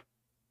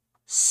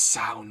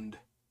 sound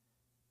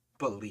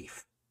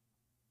belief.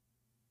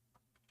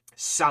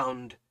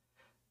 Sound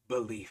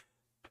belief.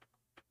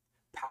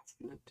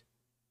 Passionate,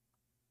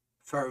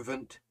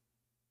 fervent,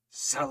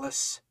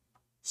 zealous,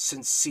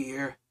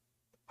 sincere,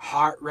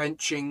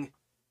 heart-wrenching,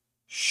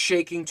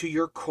 shaking to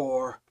your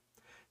core,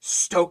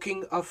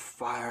 stoking of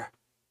fire,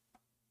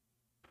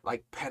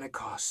 like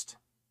Pentecost.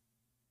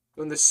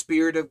 When the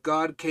Spirit of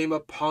God came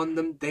upon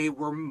them, they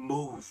were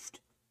moved.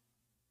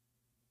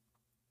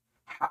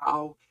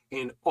 How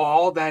in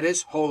all that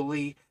is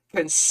holy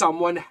can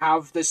someone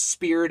have the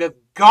Spirit of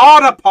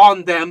God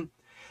upon them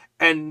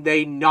and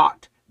they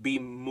not be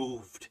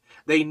moved?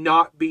 They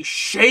not be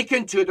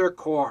shaken to their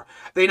core.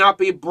 They not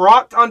be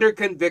brought under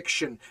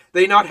conviction.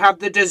 They not have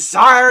the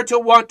desire to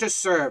want to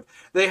serve.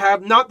 They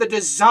have not the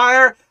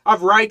desire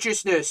of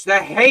righteousness, the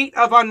hate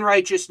of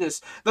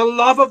unrighteousness, the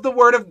love of the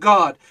Word of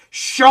God.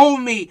 Show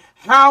me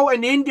how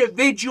an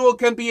individual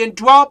can be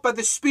indwelt by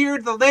the Spirit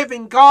of the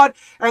living God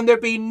and there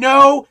be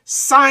no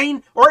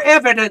sign or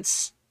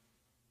evidence.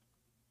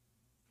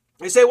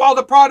 They say, well,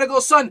 the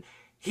prodigal son,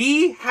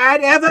 he had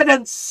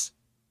evidence.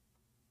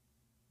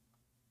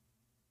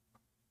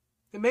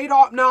 It may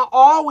not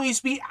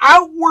always be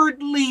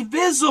outwardly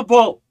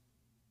visible,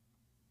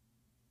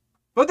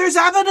 but there's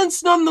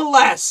evidence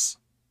nonetheless.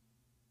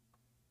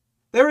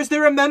 There is the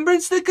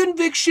remembrance, the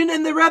conviction,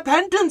 and the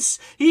repentance.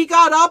 He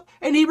got up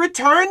and he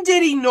returned,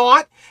 did he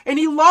not? And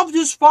he loved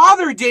his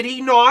father, did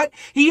he not?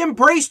 He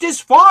embraced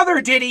his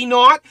father, did he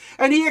not?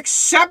 And he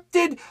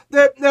accepted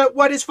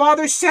what his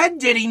father said,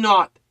 did he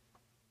not?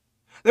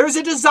 There was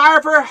a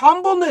desire for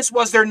humbleness,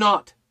 was there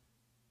not?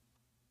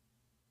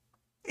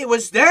 It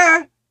was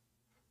there.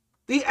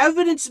 The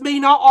evidence may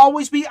not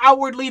always be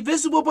outwardly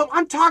visible, but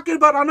I'm talking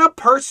about on a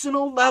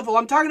personal level.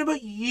 I'm talking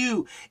about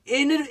you,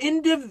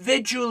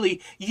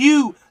 individually,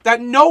 you, that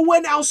no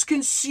one else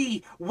can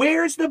see.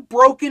 Where's the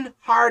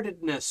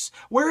brokenheartedness?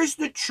 Where's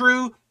the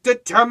true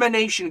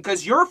determination?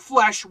 Because your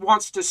flesh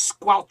wants to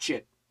squelch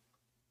it.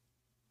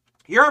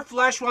 Your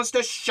flesh wants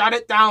to shut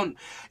it down.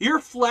 Your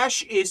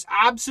flesh is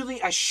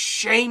absolutely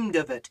ashamed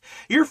of it.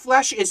 Your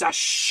flesh is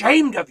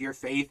ashamed of your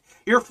faith.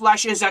 Your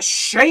flesh is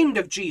ashamed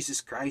of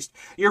Jesus Christ.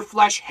 Your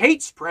flesh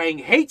hates praying,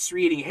 hates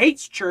reading,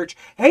 hates church,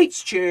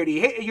 hates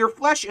charity. Your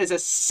flesh is a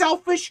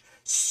selfish,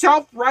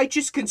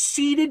 self-righteous,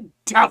 conceited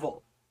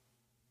devil.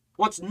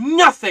 Wants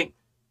nothing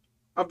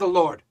of the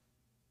Lord.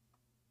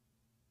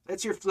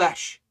 That's your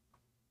flesh.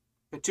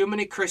 And too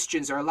many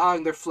Christians are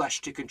allowing their flesh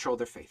to control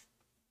their faith.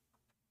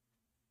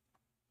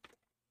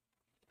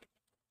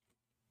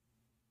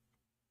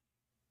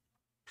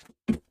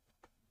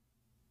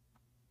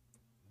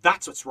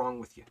 That's what's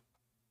wrong with you.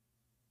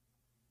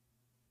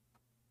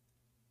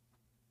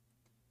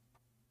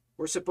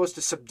 We're supposed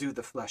to subdue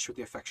the flesh with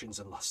the affections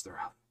and lusts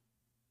thereof.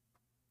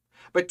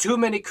 But too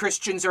many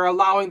Christians are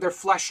allowing their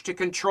flesh to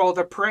control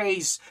their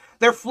praise.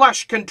 Their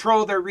flesh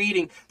control their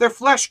reading. Their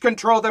flesh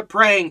control their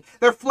praying.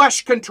 Their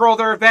flesh control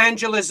their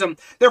evangelism.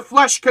 Their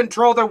flesh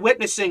control their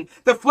witnessing.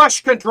 The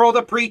flesh control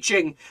the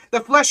preaching.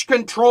 The flesh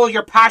control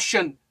your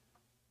passion.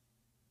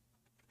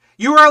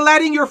 You are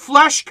letting your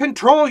flesh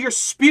control your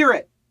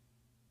spirit.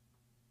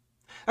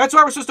 That's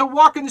why we're supposed to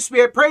walk in the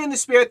Spirit, pray in the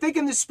Spirit, think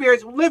in the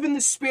Spirit, live in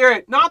the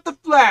Spirit, not the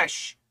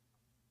flesh.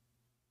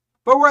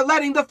 But we're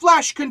letting the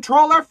flesh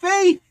control our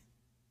faith.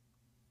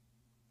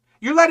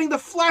 You're letting the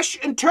flesh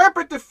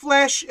interpret the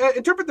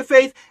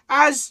faith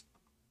as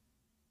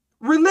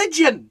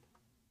religion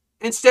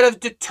instead of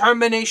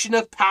determination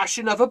of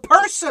passion of a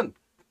person.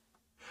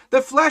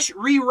 The flesh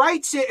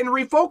rewrites it and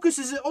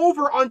refocuses it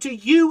over onto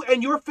you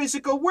and your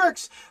physical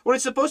works when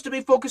it's supposed to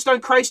be focused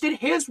on Christ and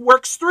His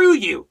works through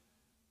you.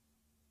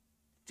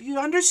 Do you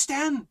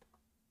understand?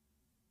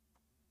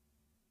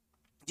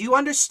 Do you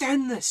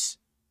understand this?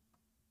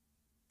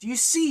 Do you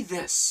see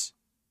this?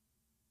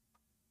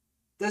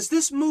 Does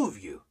this move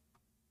you?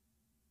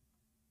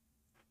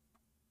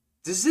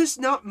 Does this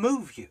not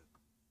move you?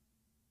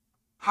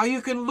 How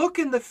you can look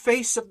in the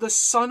face of the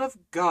Son of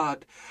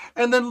God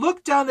and then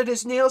look down at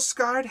His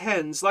nail-scarred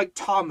hands like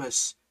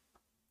Thomas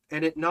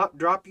and it not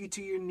drop you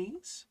to your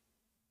knees?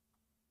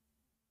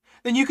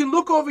 Then you can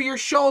look over your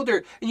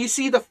shoulder and you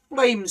see the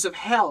flames of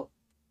hell.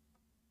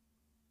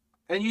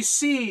 And you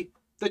see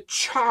the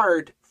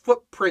charred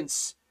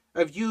footprints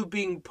of you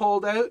being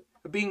pulled out,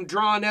 being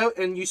drawn out,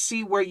 and you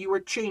see where you were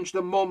changed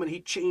the moment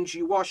He changed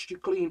you, washed you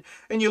clean.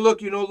 And you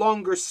look, you no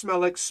longer smell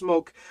like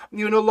smoke.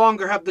 You no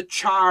longer have the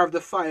char of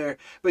the fire,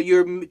 but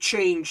you're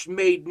changed,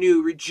 made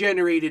new,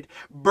 regenerated,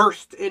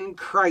 birthed in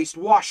Christ,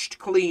 washed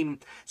clean,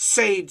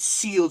 saved,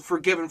 sealed,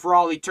 forgiven for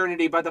all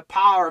eternity by the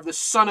power of the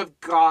Son of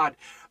God,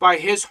 by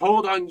His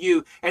hold on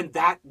you, and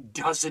that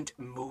doesn't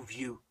move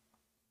you.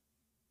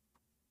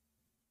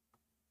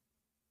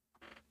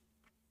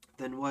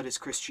 Then what is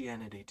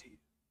Christianity to you?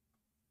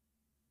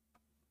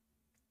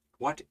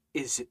 What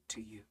is it to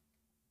you?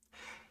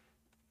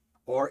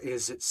 Or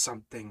is it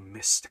something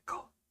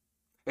mystical?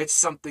 It's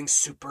something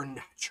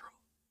supernatural.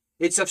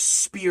 It's of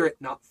spirit,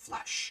 not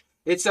flesh.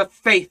 It's of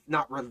faith,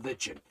 not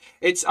religion.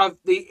 It's of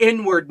the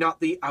inward,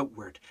 not the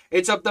outward.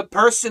 It's of the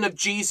person of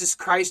Jesus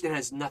Christ and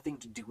has nothing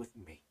to do with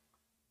me.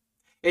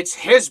 It's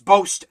His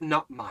boast,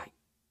 not mine.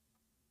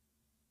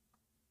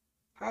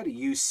 How do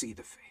you see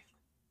the faith?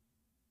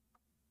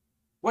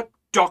 What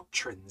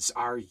doctrines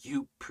are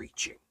you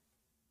preaching?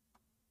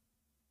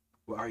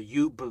 What are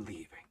you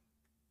believing?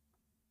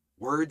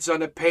 Words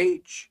on a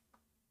page?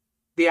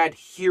 The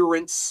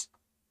adherence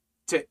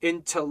to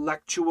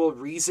intellectual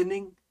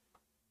reasoning?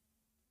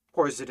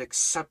 Or is it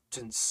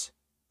acceptance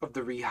of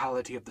the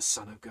reality of the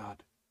Son of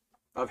God?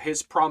 Of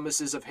His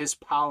promises, of His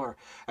power,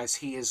 as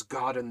He is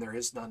God and there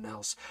is none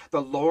else.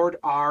 The Lord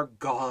our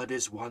God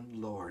is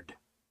one Lord.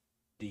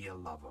 Do you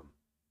love Him?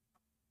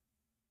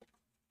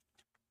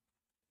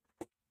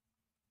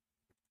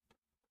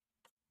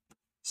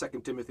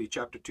 2 Timothy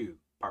chapter 2,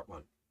 part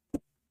 1.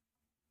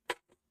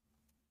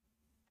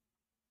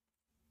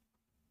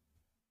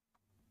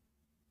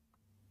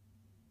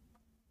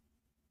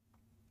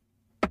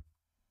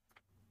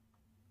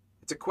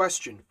 It's a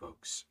question,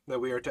 folks, that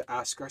we are to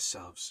ask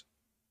ourselves.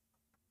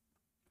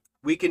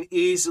 We can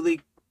easily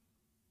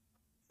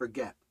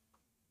forget.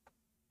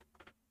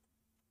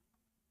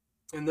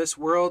 In this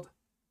world,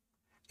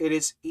 it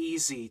is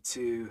easy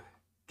to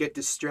get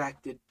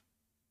distracted.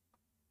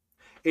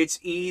 It's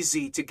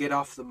easy to get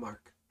off the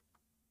mark.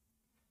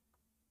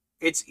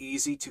 It's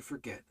easy to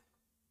forget.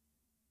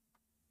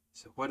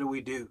 So what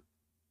do?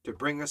 To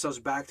bring ourselves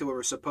back to where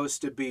we're supposed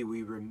to be,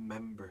 we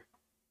remember.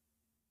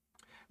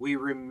 We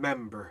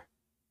remember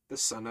the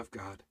Son of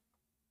God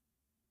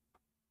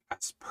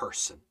as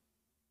person.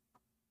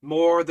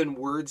 More than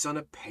words on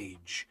a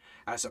page,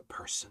 as a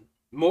person.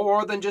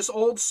 More than just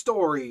old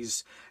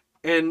stories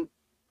and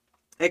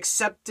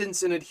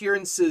acceptance and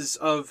adherences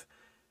of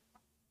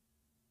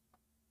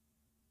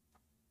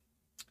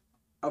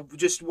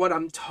just what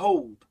I'm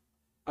told,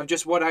 of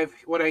just what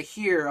I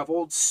hear of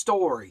old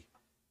story.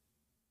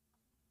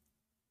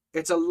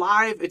 It's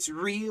alive, it's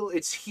real,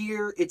 it's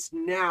here, it's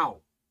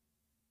now.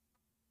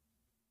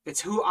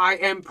 It's who I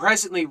am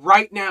presently,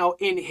 right now,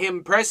 in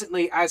Him,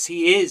 presently as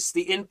He is,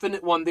 the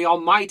infinite one, the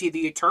almighty,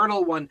 the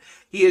eternal one.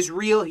 He is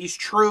real, He's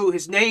true,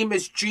 His name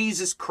is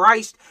Jesus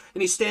Christ,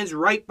 and He stands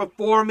right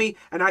before me,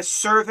 and I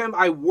serve Him,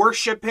 I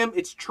worship Him.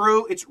 It's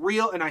true, it's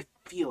real, and I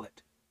feel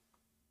it.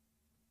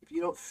 If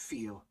you don't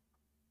feel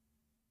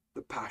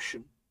the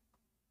passion,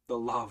 the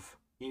love,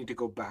 you need to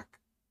go back.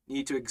 You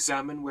need to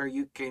examine where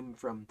you came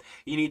from.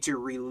 You need to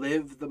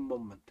relive the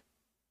moment.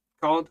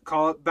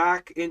 Call it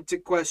back into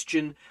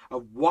question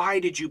of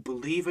why did you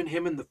believe in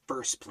Him in the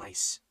first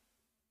place?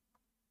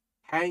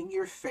 Hang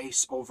your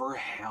face over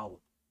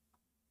hell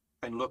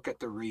and look at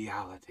the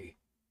reality.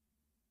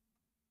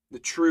 The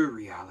true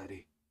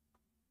reality.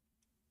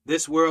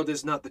 This world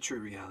is not the true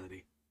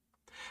reality.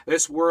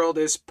 This world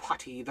is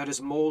putty that is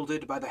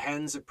molded by the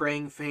hands of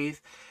praying faith.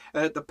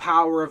 The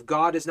power of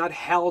God is not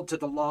held to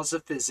the laws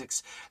of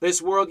physics. This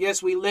world,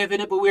 yes, we live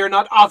in it, but we are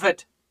not of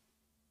it.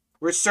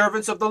 We're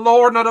servants of the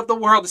Lord, not of the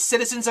world.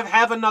 Citizens of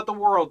heaven, not the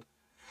world.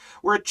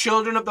 We're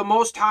children of the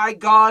Most High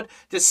God,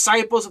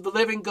 disciples of the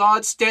living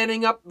God,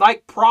 standing up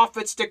like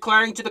prophets,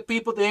 declaring to the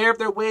people the error of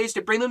their ways,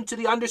 to bring them to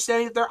the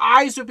understanding that their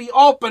eyes would be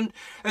opened,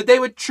 that they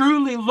would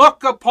truly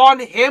look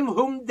upon Him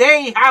whom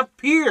they have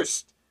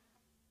pierced.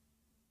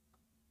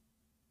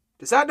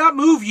 Does that not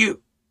move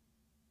you?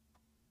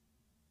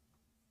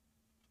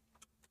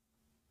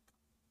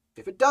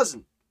 If it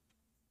doesn't,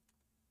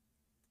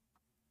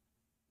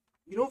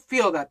 you don't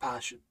feel that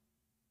passion.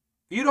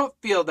 You don't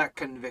feel that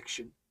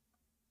conviction.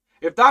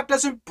 If that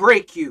doesn't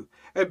break you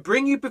and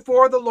bring you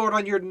before the Lord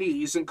on your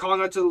knees and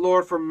calling out to the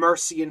Lord for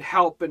mercy and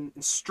help and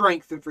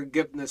strength and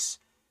forgiveness,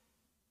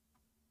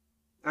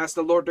 ask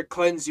the Lord to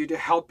cleanse you, to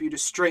help you, to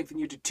strengthen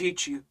you, to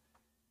teach you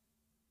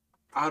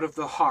out of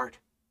the heart.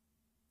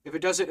 If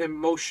it doesn't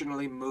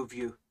emotionally move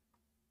you,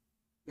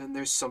 then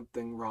there's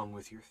something wrong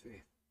with your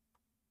faith.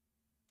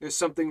 There's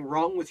something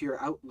wrong with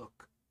your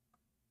outlook.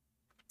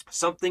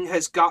 Something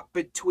has got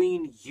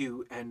between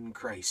you and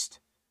Christ.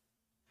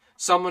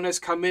 Someone has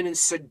come in and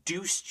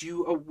seduced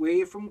you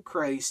away from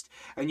Christ,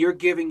 and you're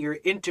giving your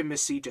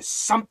intimacy to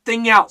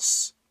something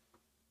else.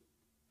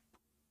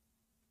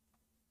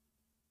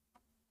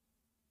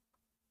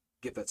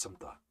 Give that some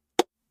thought.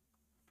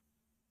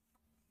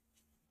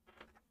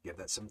 Give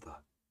that some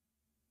thought.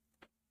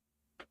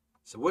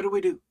 So what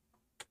do?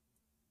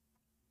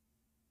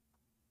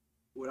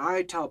 What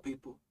I tell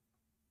people,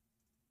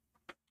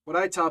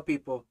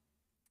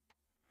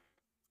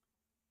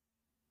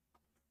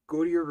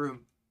 go to your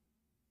room,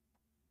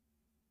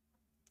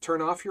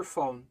 turn off your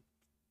phone,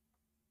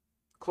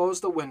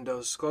 close the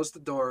windows, close the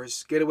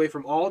doors, get away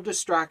from all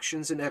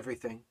distractions and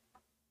everything.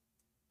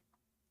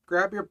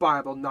 Grab your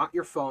Bible, not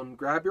your phone,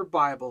 grab your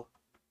Bible,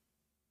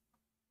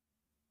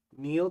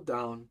 kneel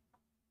down,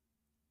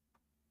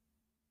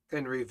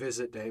 and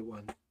revisit day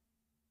one.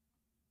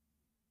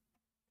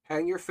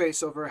 Hang your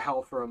face over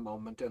hell for a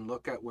moment and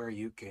look at where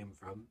you came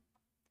from,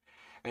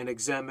 and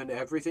examine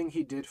everything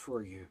he did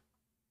for you,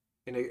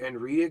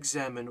 and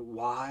re-examine,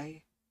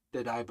 why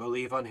did I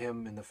believe on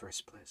him in the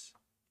first place?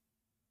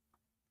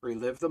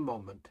 Relive the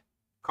moment.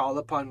 Call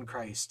upon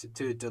Christ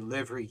to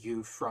deliver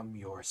you from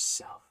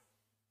yourself.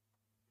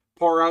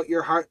 Pour out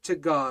your heart to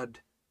God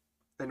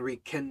and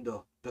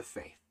rekindle the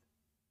faith.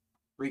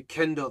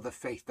 Rekindle the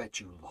faith that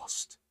you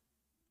lost.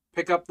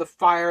 Pick up the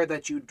fire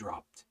that you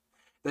dropped,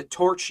 the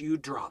torch you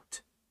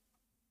dropped,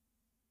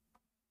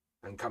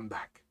 and come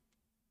back.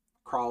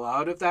 Crawl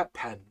out of that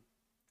pen.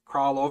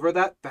 Crawl over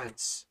that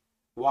fence.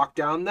 Walk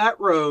down that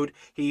road.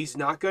 He's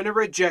not going to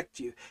reject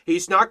you.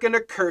 He's not going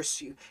to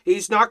curse you.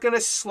 He's not going to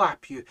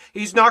slap you.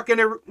 He's not going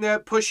to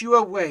push you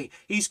away.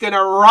 He's going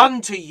to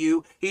run to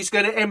you. He's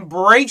going to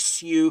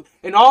embrace you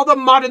in all the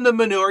mud and the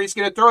manure. He's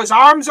going to throw his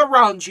arms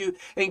around you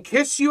and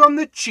kiss you on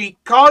the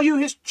cheek, call you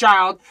his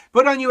child,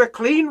 put on you a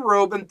clean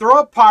robe, and throw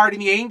a party,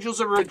 and the angels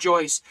will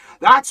rejoice.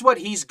 That's what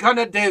he's going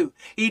to do.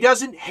 He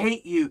doesn't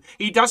hate you.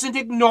 He doesn't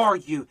ignore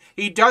you.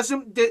 He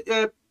doesn't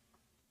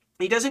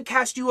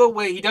cast you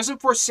away. He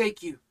doesn't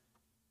forsake you.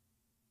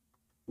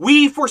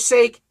 We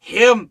forsake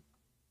him.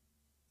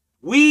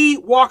 We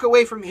walk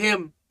away from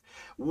him.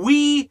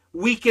 We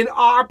weaken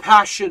our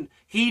passion.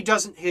 He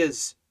doesn't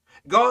his.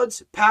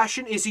 God's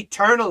passion is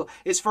eternal,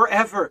 is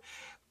forever.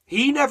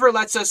 He never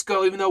lets us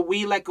go, even though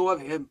we let go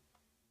of him.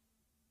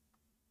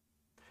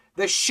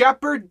 The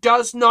shepherd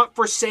does not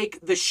forsake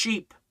the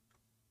sheep.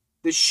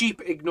 The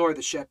sheep ignore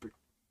the shepherd.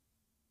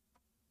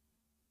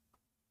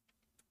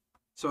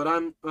 So what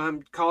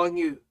I'm calling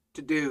you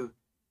to do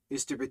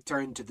is to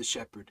return to the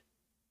shepherd.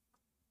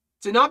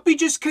 To not be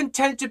just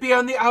content to be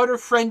on the outer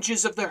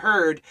fringes of the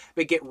herd,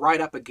 but get right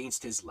up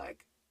against his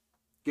leg.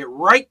 Get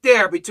right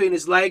there between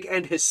his leg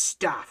and his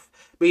staff.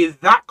 Be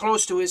that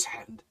close to his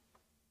hand.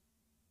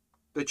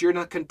 That you're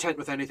not content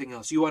with anything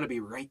else. You want to be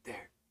right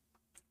there.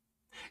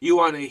 You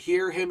want to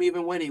hear him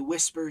even when he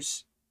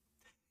whispers.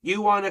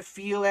 You want to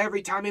feel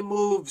every time he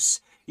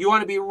moves. You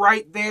want to be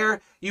right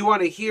there. You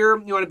want to hear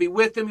him. You want to be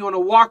with him. You want to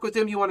walk with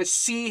him. You want to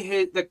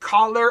see the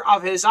color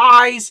of his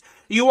eyes.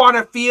 You want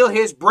to feel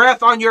his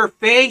breath on your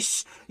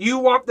face. You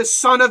want the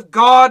Son of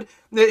God,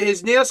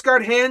 his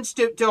nail-scarred hands,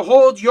 to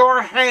hold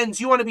your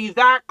hands. You want to be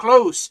that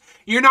close.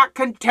 You're not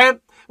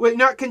content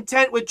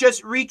with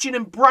just reaching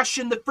and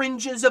brushing the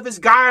fringes of his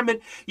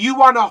garment. You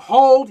want to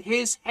hold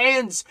his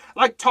hands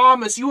like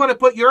Thomas. You want to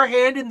put your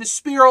hand in the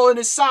spiral in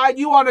his side.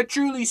 You want to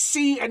truly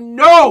see and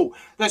know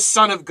the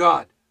Son of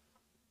God.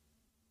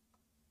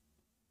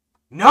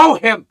 Know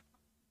him.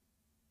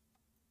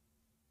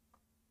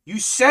 You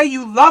say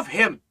you love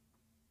him.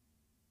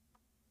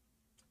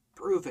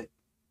 Prove it.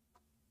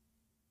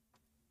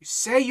 You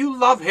say you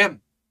love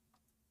him.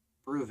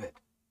 Prove it.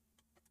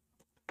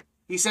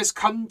 He says,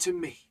 come to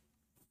me,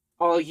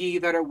 all ye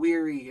that are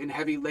weary and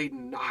heavy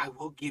laden, I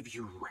will give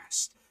you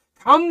rest.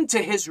 Come to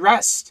his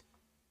rest.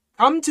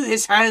 Come to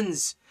his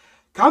hands.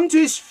 Come to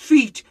his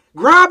feet.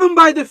 Grab him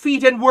by the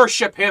feet and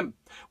worship him.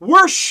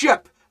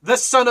 Worship the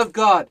Son of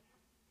God.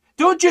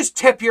 Don't just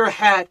tip your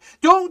hat.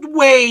 Don't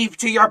wave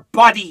to your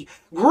buddy.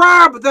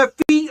 Grab the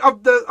feet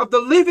of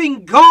the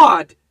living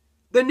God.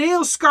 The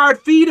nail-scarred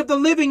feet of the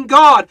living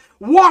God.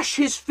 Wash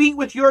his feet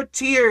with your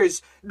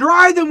tears.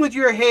 Dry them with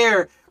your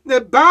hair.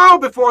 Bow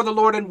before the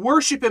Lord and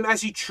worship him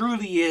as he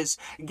truly is.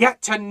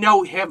 Get to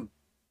know him.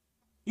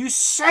 You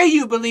say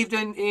you believed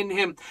in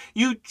him.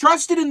 You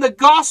trusted in the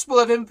gospel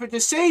of him to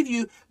save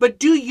you. But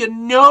do you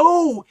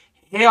know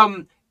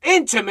him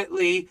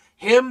intimately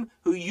him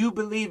who you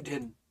believed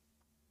in?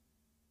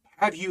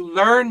 Have you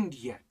learned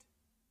yet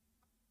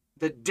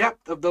the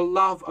depth of the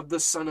love of the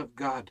Son of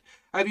God?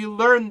 Have you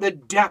learned the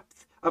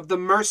depth of the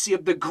mercy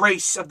of the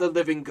grace of the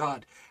living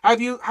God?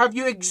 Have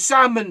you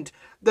examined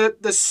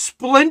the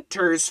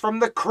splinters from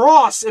the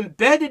cross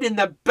embedded in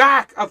the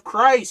back of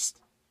Christ?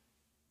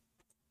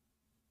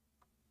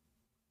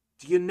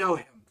 Do you know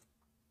him?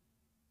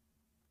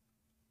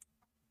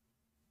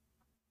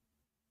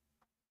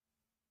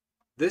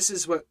 This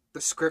is what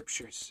the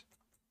scriptures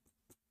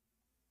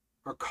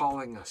are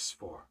calling us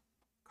for,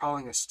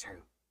 calling us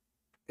to,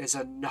 is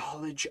a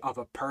knowledge of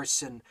a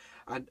person,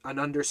 an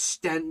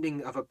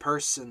understanding of a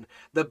person,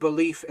 the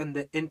belief and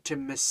the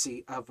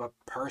intimacy of a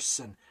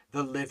person,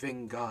 the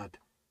living God.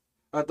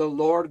 The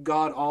Lord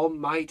God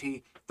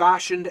Almighty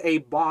fashioned a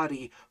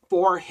body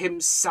for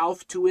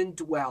himself to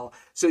indwell,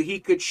 so he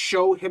could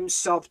show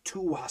himself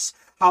to us.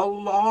 How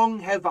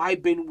long have I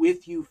been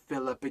with you,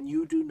 Philip, and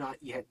you do not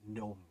yet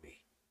know me?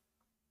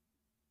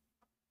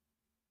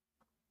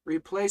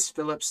 Replace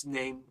Philip's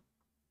name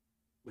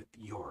with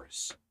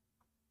yours.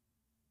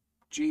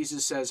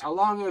 Jesus says, how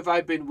long have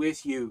I been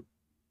with you,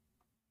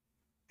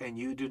 and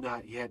you do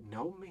not yet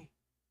know me?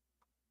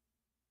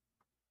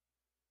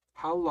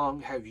 How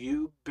long have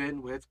you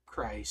been with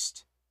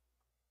Christ?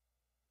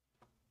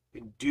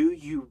 And do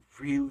you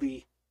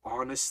really,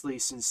 honestly,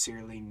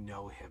 sincerely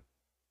know him?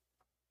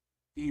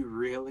 Do you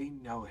really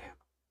know him?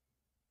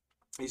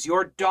 Is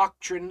your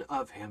doctrine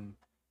of him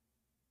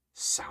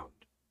sound?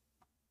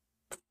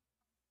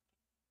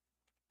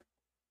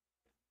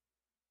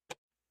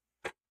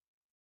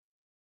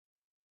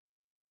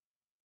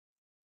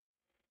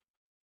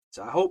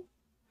 So I hope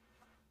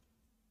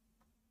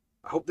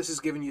this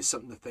has given you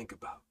something to think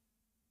about.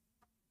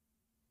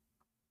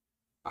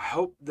 I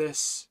hope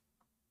this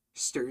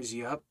stirs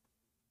you up.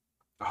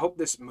 I hope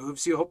this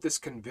moves you. I hope this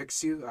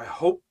convicts you. I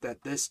hope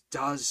that this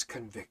does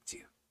convict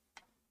you.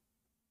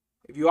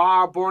 If you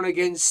are born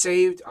again,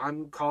 saved,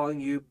 I'm calling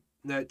you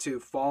to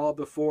fall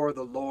before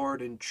the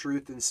Lord in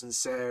truth and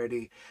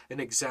sincerity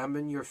and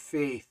examine your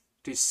faith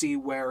to see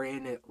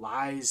wherein it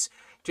lies,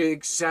 to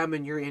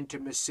examine your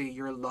intimacy,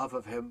 your love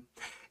of him.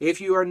 If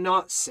you are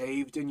not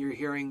saved and you're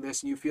hearing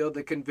this and you feel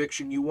the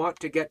conviction, you want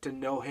to get to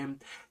know him,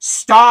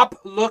 stop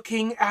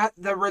looking at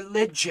the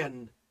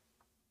religion.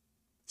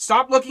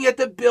 Stop looking at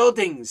the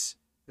buildings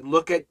and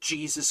look at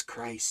Jesus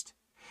Christ.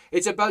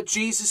 It's about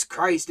Jesus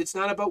Christ. It's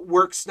not about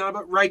works. It's not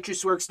about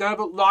righteous works. It's not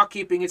about law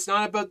keeping. It's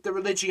not about the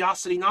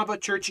religiosity. Not about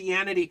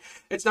churchianity.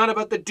 It's not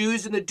about the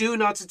do's and the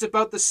do-nots. It's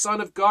about the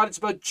Son of God. It's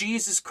about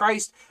Jesus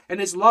Christ and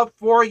his love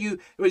for you,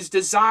 his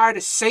desire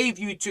to save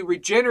you, to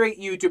regenerate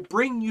you, to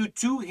bring you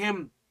to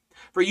him,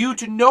 for you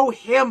to know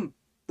him,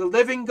 the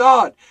living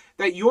God,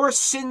 that your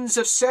sins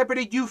have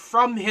separated you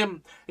from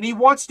him, and he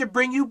wants to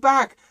bring you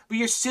back. But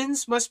your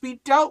sins must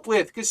be dealt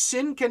with, because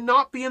sin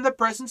cannot be in the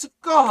presence of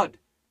God.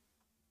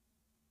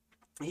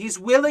 He's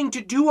willing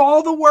to do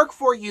all the work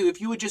for you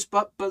if you would just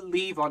but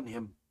believe on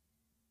him.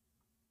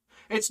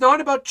 It's not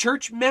about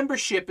church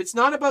membership. It's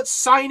not about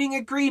signing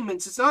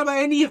agreements. It's not about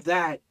any of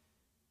that.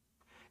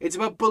 It's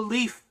about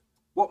belief.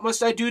 What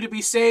must I do to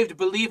be saved?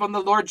 Believe on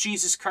the Lord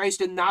Jesus Christ,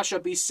 and thou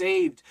shalt be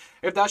saved.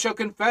 If thou shalt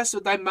confess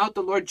with thy mouth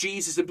the Lord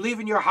Jesus, and believe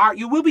in your heart,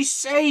 you will be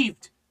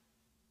saved.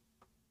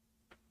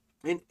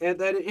 And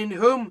that in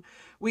whom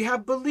we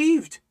have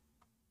believed,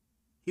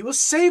 he will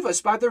save us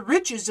by the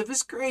riches of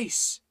his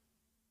grace.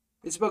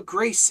 It's about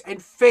grace and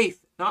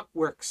faith, not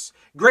works.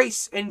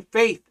 Grace and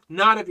faith,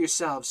 not of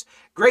yourselves.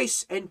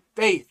 Grace and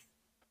faith.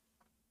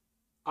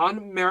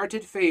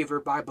 Unmerited favor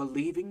by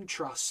believing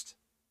trust.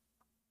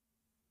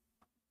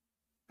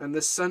 And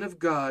the Son of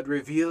God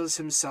reveals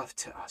himself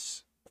to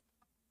us.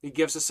 He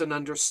gives us an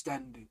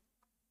understanding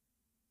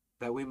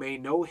that we may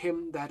know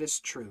him that is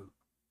true.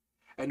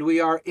 And we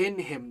are in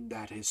him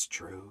that is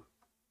true.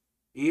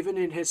 Even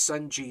in his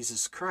Son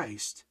Jesus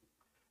Christ.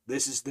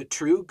 This is the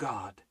true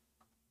God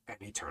and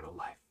eternal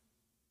life.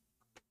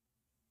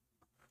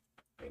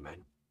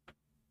 Amen.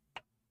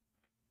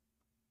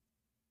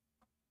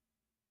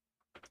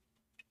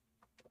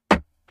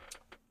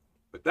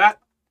 With that,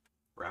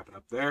 wrap it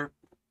up there.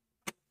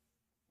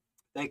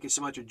 Thank you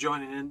so much for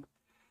joining in.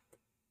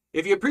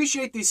 If you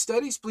appreciate these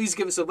studies, please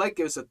give us a like,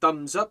 give us a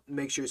thumbs up,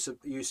 make sure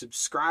you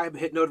subscribe,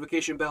 hit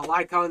notification bell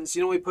icons.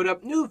 You know, we put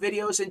up new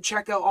videos, and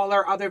check out all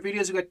our other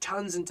videos. We've got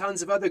tons and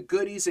tons of other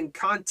goodies and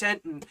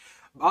content and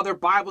other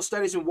Bible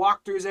studies and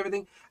walkthroughs,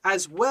 everything,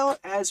 as well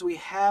as we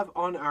have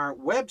on our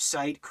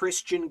website,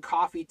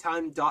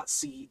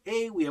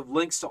 christiancoffeetime.ca. We have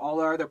links to all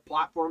our other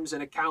platforms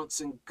and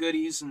accounts and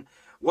goodies and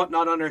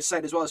whatnot on our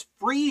site, as well as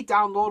free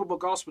downloadable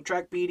gospel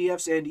track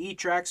PDFs and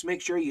e-tracks.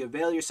 Make sure you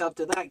avail yourself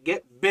to that.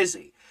 Get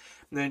busy.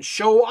 And then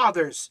show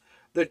others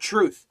the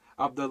truth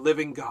of the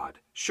living God.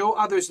 Show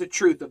others the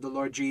truth of the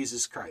Lord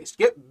Jesus Christ.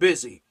 Get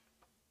busy.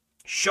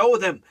 Show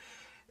them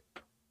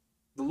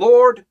the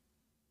Lord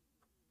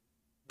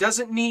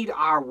doesn't need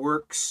our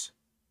works.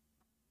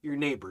 Your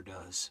neighbor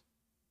does.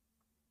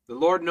 The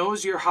Lord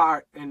knows your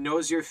heart and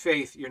knows your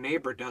faith. Your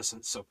neighbor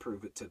doesn't, so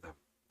prove it to them.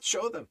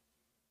 Show them.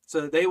 so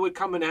that they would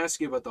come and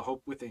ask you about the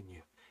hope within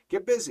you.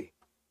 Get busy.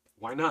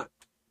 Why not?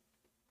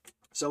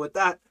 So with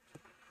that,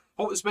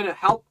 hope it's been a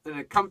help and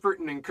a comfort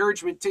and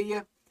encouragement to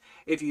you.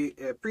 If you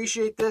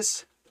appreciate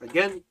this,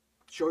 again,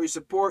 show your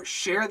support,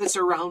 share this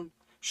around.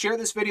 Share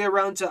this video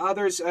around to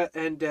others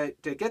and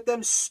to get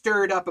them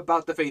stirred up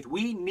about the faith.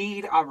 We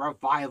need a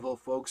revival,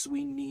 folks.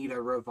 We need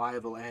a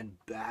revival, and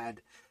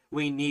bad.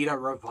 We need a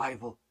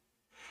revival.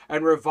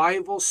 And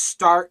revivals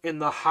start in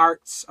the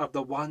hearts of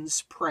the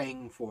ones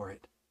praying for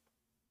it.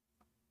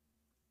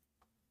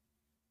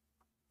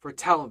 For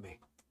tell me,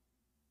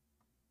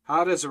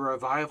 how does a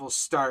revival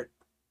start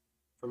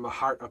from a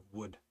heart of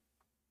wood?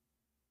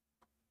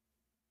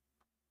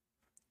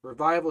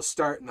 Revivals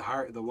start in the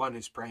heart of the one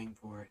who's praying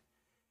for it.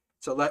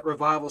 So let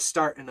revival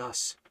start in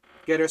us.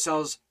 Get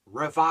ourselves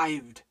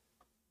revived.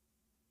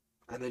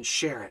 And then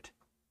share it.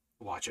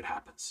 Watch what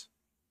happens.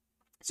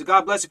 So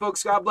God bless you,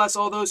 folks. God bless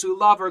all those who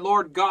love our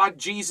Lord God,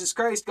 Jesus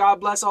Christ. God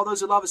bless all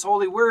those who love His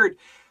holy word.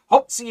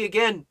 Hope to see you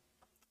again.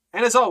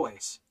 And as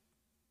always,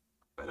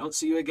 if I don't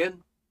see you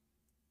again,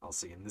 I'll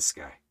see you in the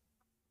sky.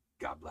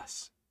 God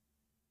bless.